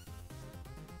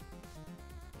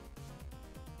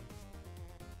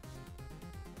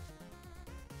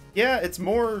 Yeah, it's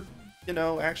more, you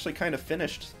know, actually kind of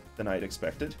finished than I'd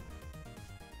expected.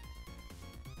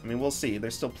 I mean, we'll see.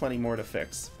 There's still plenty more to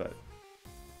fix, but...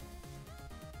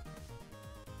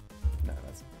 No,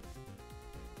 that's...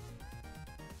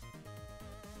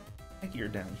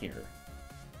 Backier down here.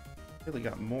 Really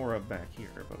got more of back here,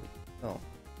 but still...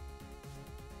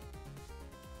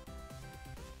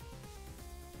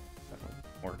 Definitely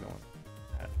more going on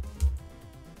that.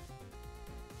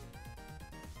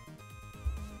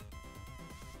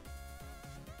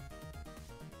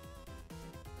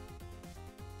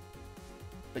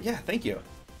 But yeah, thank you.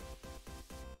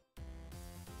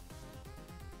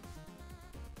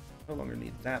 No longer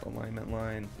need that alignment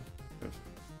line.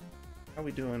 How are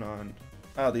we doing on...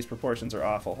 Oh, these proportions are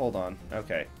awful. Hold on.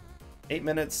 Okay. 8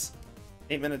 minutes.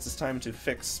 8 minutes is time to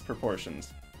fix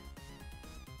proportions.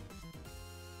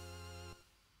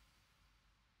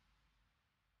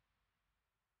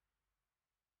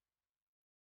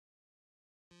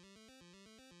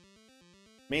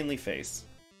 Mainly face.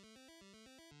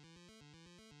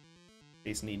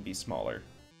 Face need be smaller.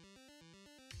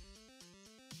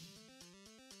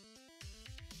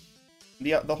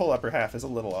 The whole upper half is a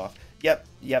little off. Yep,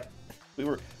 yep.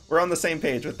 We're on the same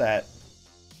page with that.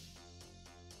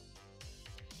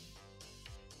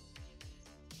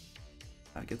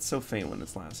 It gets so faint when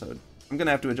it's lassoed. I'm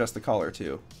gonna have to adjust the collar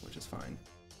too, which is fine.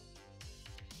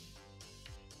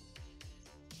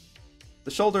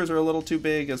 The shoulders are a little too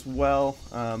big as well,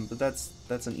 but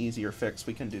that's an easier fix.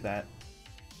 We can do that.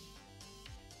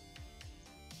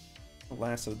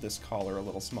 Lassoed this collar a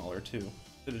little smaller too.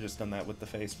 Should have just done that with the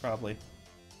face, probably.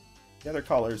 The other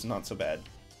collar's not so bad.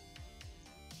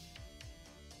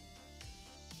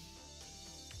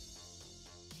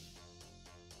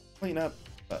 Clean up,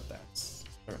 but that's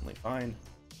certainly fine.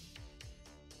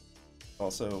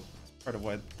 Also, it's part of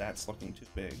why that's looking too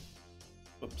big.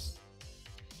 Whoops.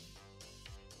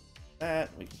 That,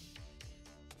 we can...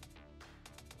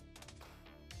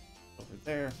 Over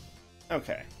there.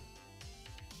 Okay.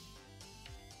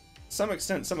 some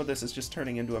extent, some of this is just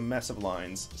turning into a mess of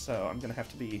lines, so I'm gonna have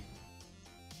to be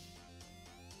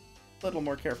a little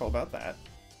more careful about that.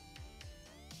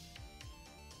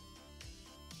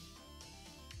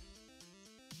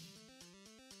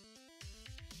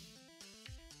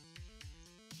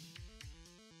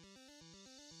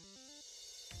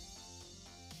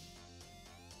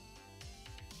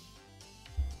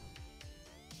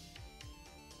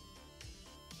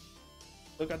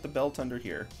 Still got the belt under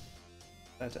here.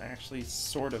 That to actually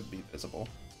sort of be visible.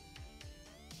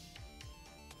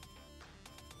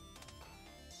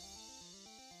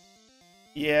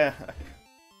 Yeah.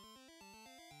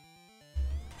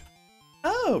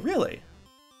 Oh, really?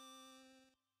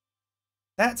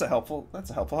 That's a helpful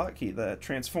hotkey, the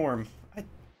transform. I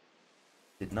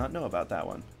did not know about that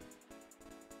one.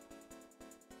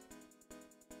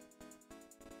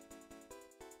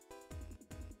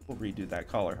 We'll redo that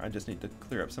collar. I just need to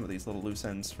clear up some of these little loose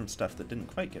ends from stuff that didn't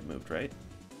quite get moved right.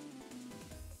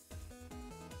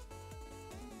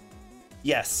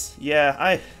 Yes, yeah,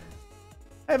 I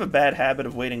have a bad habit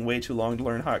of waiting way too long to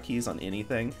learn hotkeys on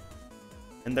anything.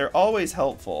 And they're always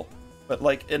helpful. But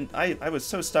like, and I was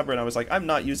so stubborn, I was like, I'm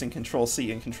not using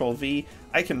Control-C and Control-V.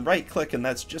 I can right-click and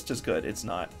that's just as good. It's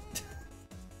not.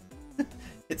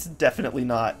 It's definitely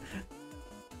not.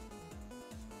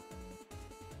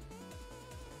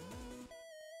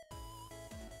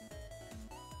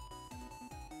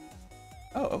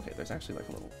 Oh, okay, there's actually like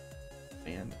a little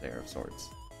band there of sorts.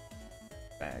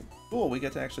 Bag. Cool, we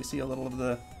get to actually see a little of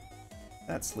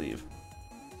that sleeve.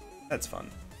 That's fun.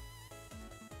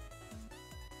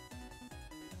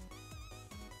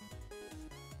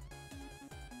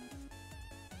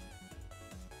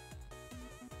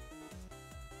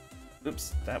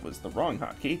 Oops, that was the wrong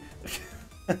hotkey.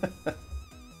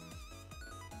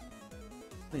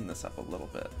 Clean this up a little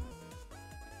bit.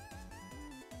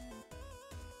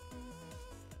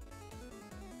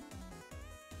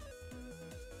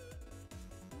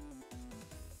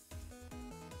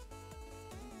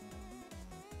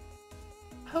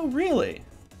 Oh, really?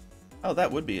 Oh,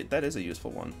 that is a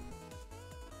useful one.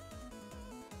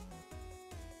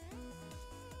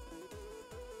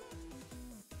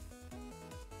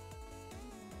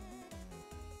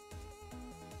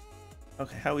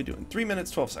 Okay, how are we doing? 3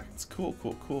 minutes, 12 seconds. Cool,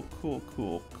 cool, cool, cool,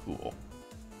 cool, cool.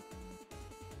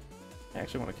 I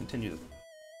actually want to continue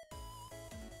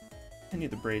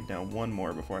the braid down one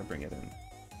more before I bring it in.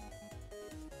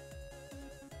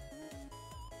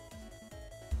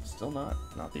 Still not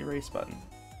the erase button.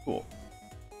 Cool.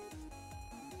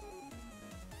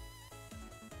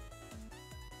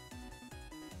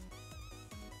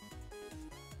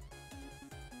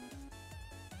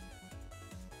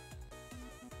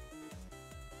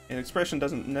 An expression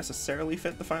doesn't necessarily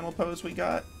fit the final pose we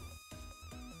got.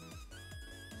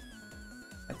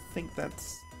 I think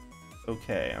that's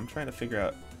okay. I'm trying to figure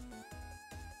out.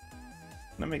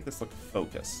 Can I make this look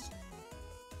focused?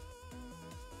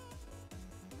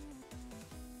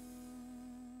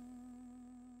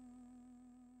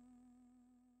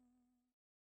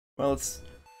 Well, it's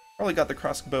probably got the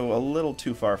crossbow a little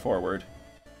too far forward.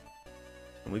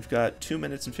 And we've got 2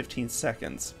 minutes and 15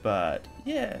 seconds, but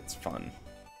yeah, it's fun.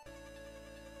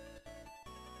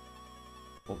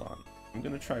 Hold on. I'm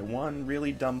gonna try one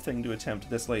really dumb thing to attempt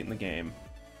this late in the game.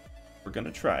 We're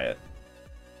gonna try it.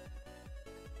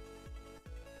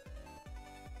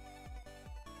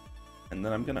 And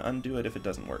then I'm gonna undo it if it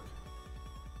doesn't work.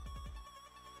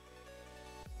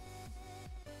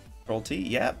 Control-T,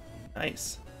 yep,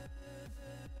 nice.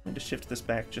 I'm going to shift this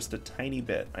back just a tiny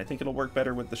bit. I think it'll work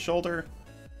better with the shoulder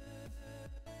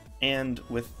and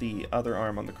with the other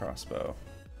arm on the crossbow.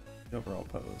 The overall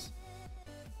pose.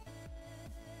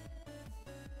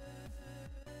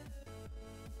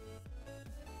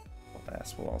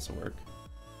 Control-S will also work.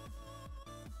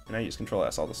 And I use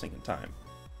Control-S all the single time.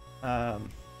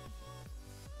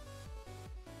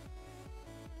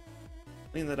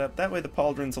 Clean that up. That way the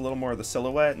pauldron's a little more of the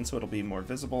silhouette, and so it'll be more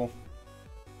visible.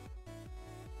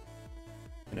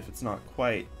 And if it's not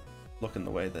quite looking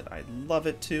the way that I'd love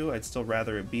it to, I'd still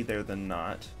rather it be there than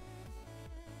not.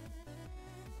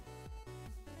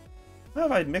 How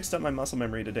have I mixed up my muscle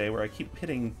memory today where I keep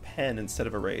hitting pen instead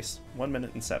of erase? 1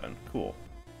 minute and 7. Cool.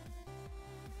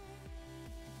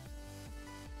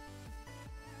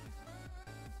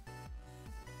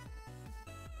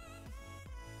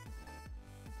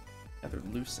 Other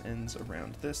loose ends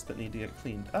around this that need to get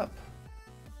cleaned up.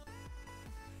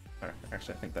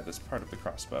 Actually, I think that is part of the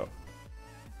crossbow.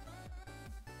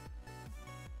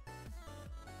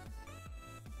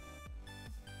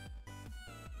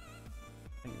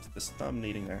 I use this thumb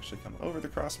needing to actually come over the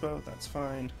crossbow. That's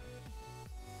fine.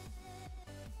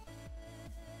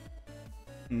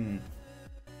 Hmm.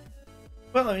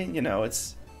 Well, I mean, you know,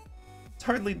 it's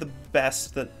hardly the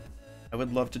best that I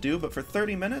would love to do, but for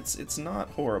 30 minutes, it's not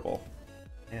horrible.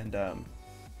 And,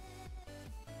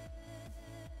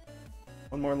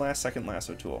 one more last second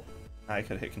lasso tool. I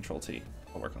could hit Control T.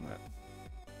 I'll work on that.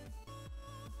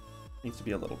 Needs to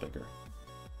be a little bigger.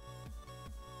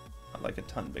 Not like a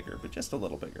ton bigger, but just a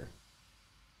little bigger.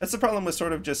 That's the problem with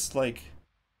sort of just, like,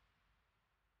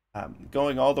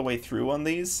 going all the way through on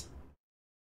these.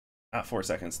 4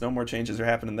 seconds. No more changes are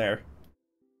happening there.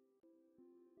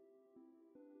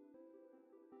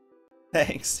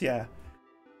 Thanks, yeah.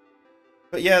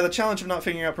 But yeah, the challenge of not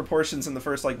figuring out proportions in the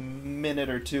first, like, minute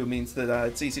or two means that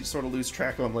it's easy to sort of lose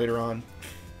track of them later on.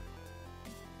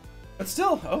 But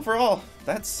still, overall,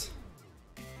 that's,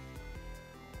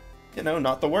 you know,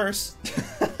 not the worst.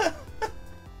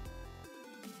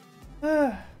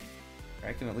 I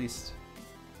can at least...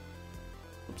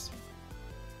 Oops.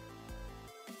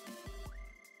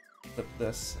 Flip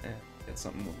this and get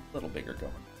something a little bigger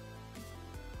going.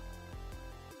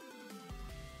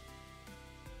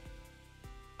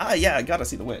 Ah, yeah, I gotta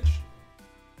see the witch.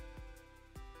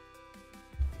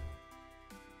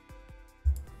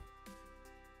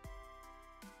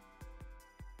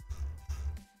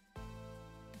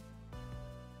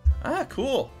 Ah,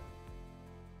 cool.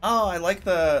 Oh, I like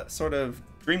the sort of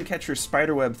Dreamcatcher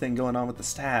spiderweb thing going on with the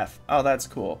staff. Oh, that's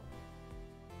cool.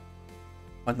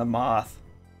 And the moth.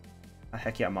 Ah,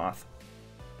 heck yeah, moth.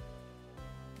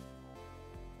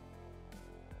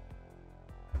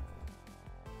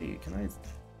 Hey, can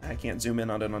I can't zoom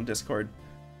in on it on Discord.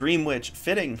 Dream Witch,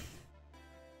 fitting.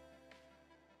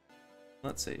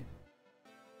 Let's see.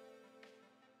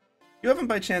 You haven't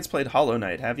by chance played Hollow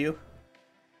Knight, have you?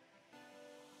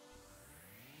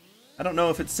 I don't know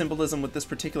if it's symbolism with this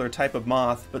particular type of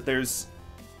moth, but there's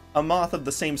a moth of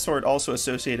the same sort also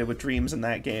associated with dreams in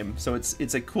that game, so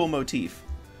it's a cool motif.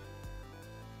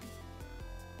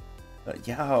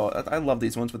 Yeah, I love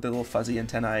these ones with the little fuzzy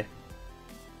antennae.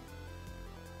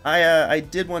 I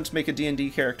did want to make a D&D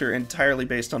character entirely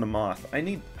based on a moth. I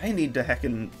need to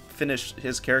heckin' finish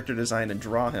his character design and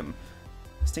draw him.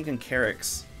 Stinking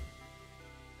Carricks.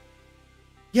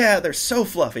 Yeah, they're so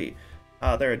fluffy.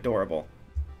 They're adorable.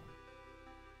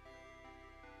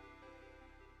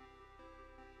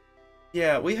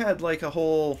 Yeah, we had like a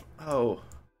whole... Oh.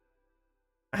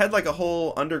 I had like a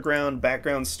whole underground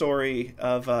background story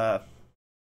of,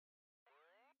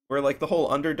 where like the whole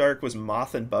Underdark was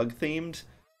moth and bug themed.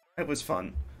 It was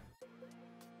fun.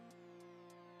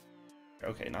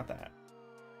 Okay, not that.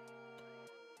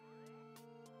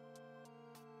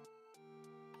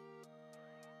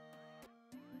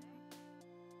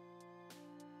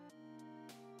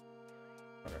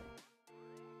 Okay.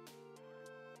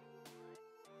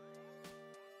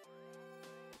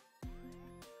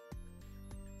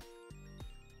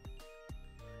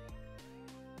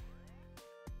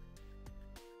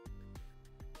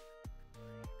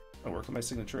 I'll work on my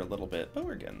signature a little bit, but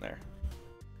we're getting there.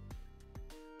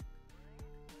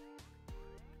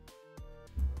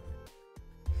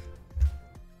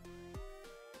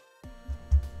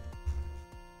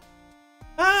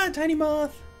 Ah, tiny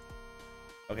moth!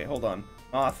 Okay, hold on.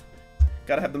 Moth.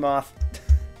 Gotta have the moth.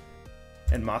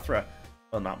 And Mothra.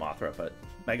 Well, not Mothra, but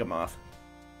Mega Moth.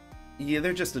 Yeah,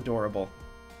 they're just adorable.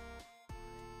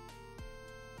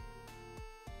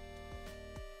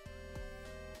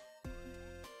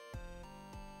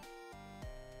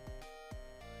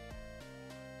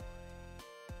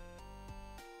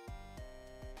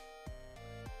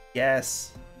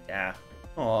 Yes. Yeah.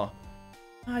 Aw.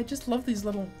 I just love these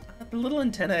little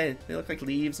antennae. They look like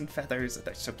leaves and feathers.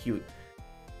 They're so cute.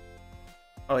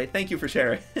 Oh, hey, thank you for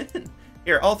sharing.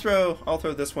 Here, I'll throw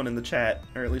this one in the chat,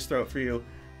 or at least throw it for you.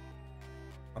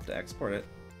 I'll have to export it.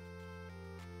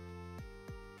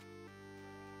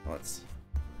 Let's...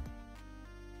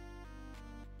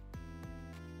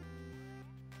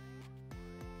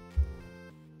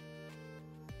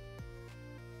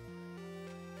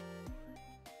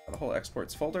 The whole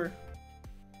exports folder.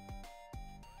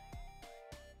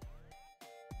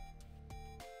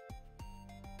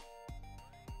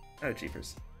 Oh,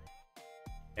 jeepers. I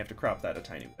have to crop that a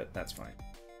tiny bit, that's fine.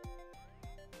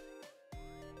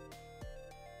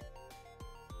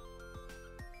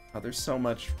 Oh, there's so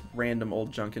much random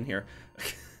old junk in here.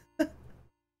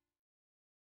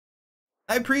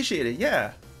 I appreciate it,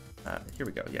 yeah. Here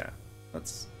we go, yeah.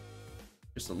 Let's...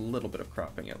 Just a little bit of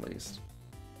cropping at least.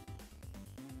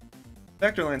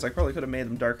 Vector lines, I probably could have made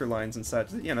them darker lines and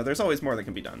such. You know, there's always more that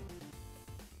can be done.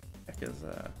 Heck is,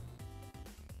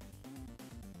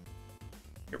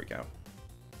 Here we go.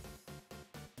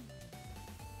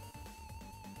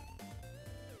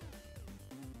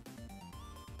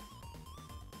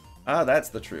 Ah, that's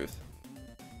the truth.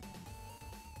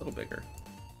 A little bigger.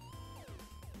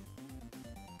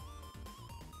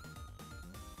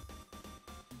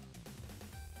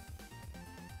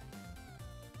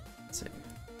 Let's see.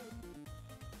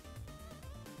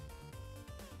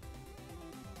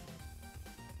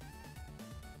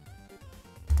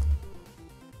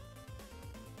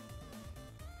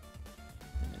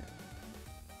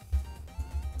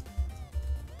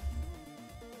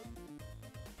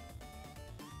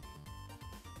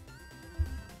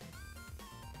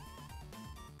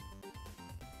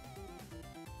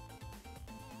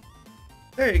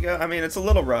 There you go. I mean, it's a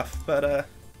little rough, but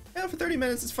yeah, for 30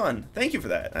 minutes it's fun. Thank you for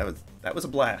that. That was a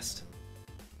blast.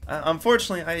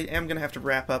 Unfortunately, I am gonna have to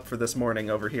wrap up for this morning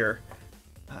over here.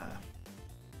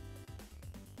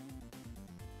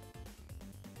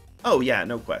 Oh yeah,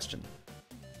 no question.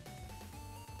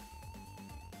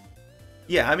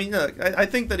 Yeah, I mean, I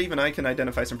think that even I can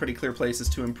identify some pretty clear places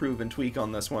to improve and tweak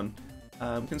on this one.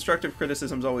 Constructive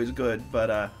criticism's always good,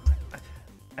 but I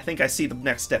think I see the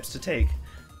next steps to take.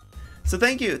 So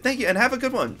thank you, and have a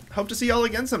good one. Hope to see y'all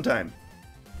again sometime.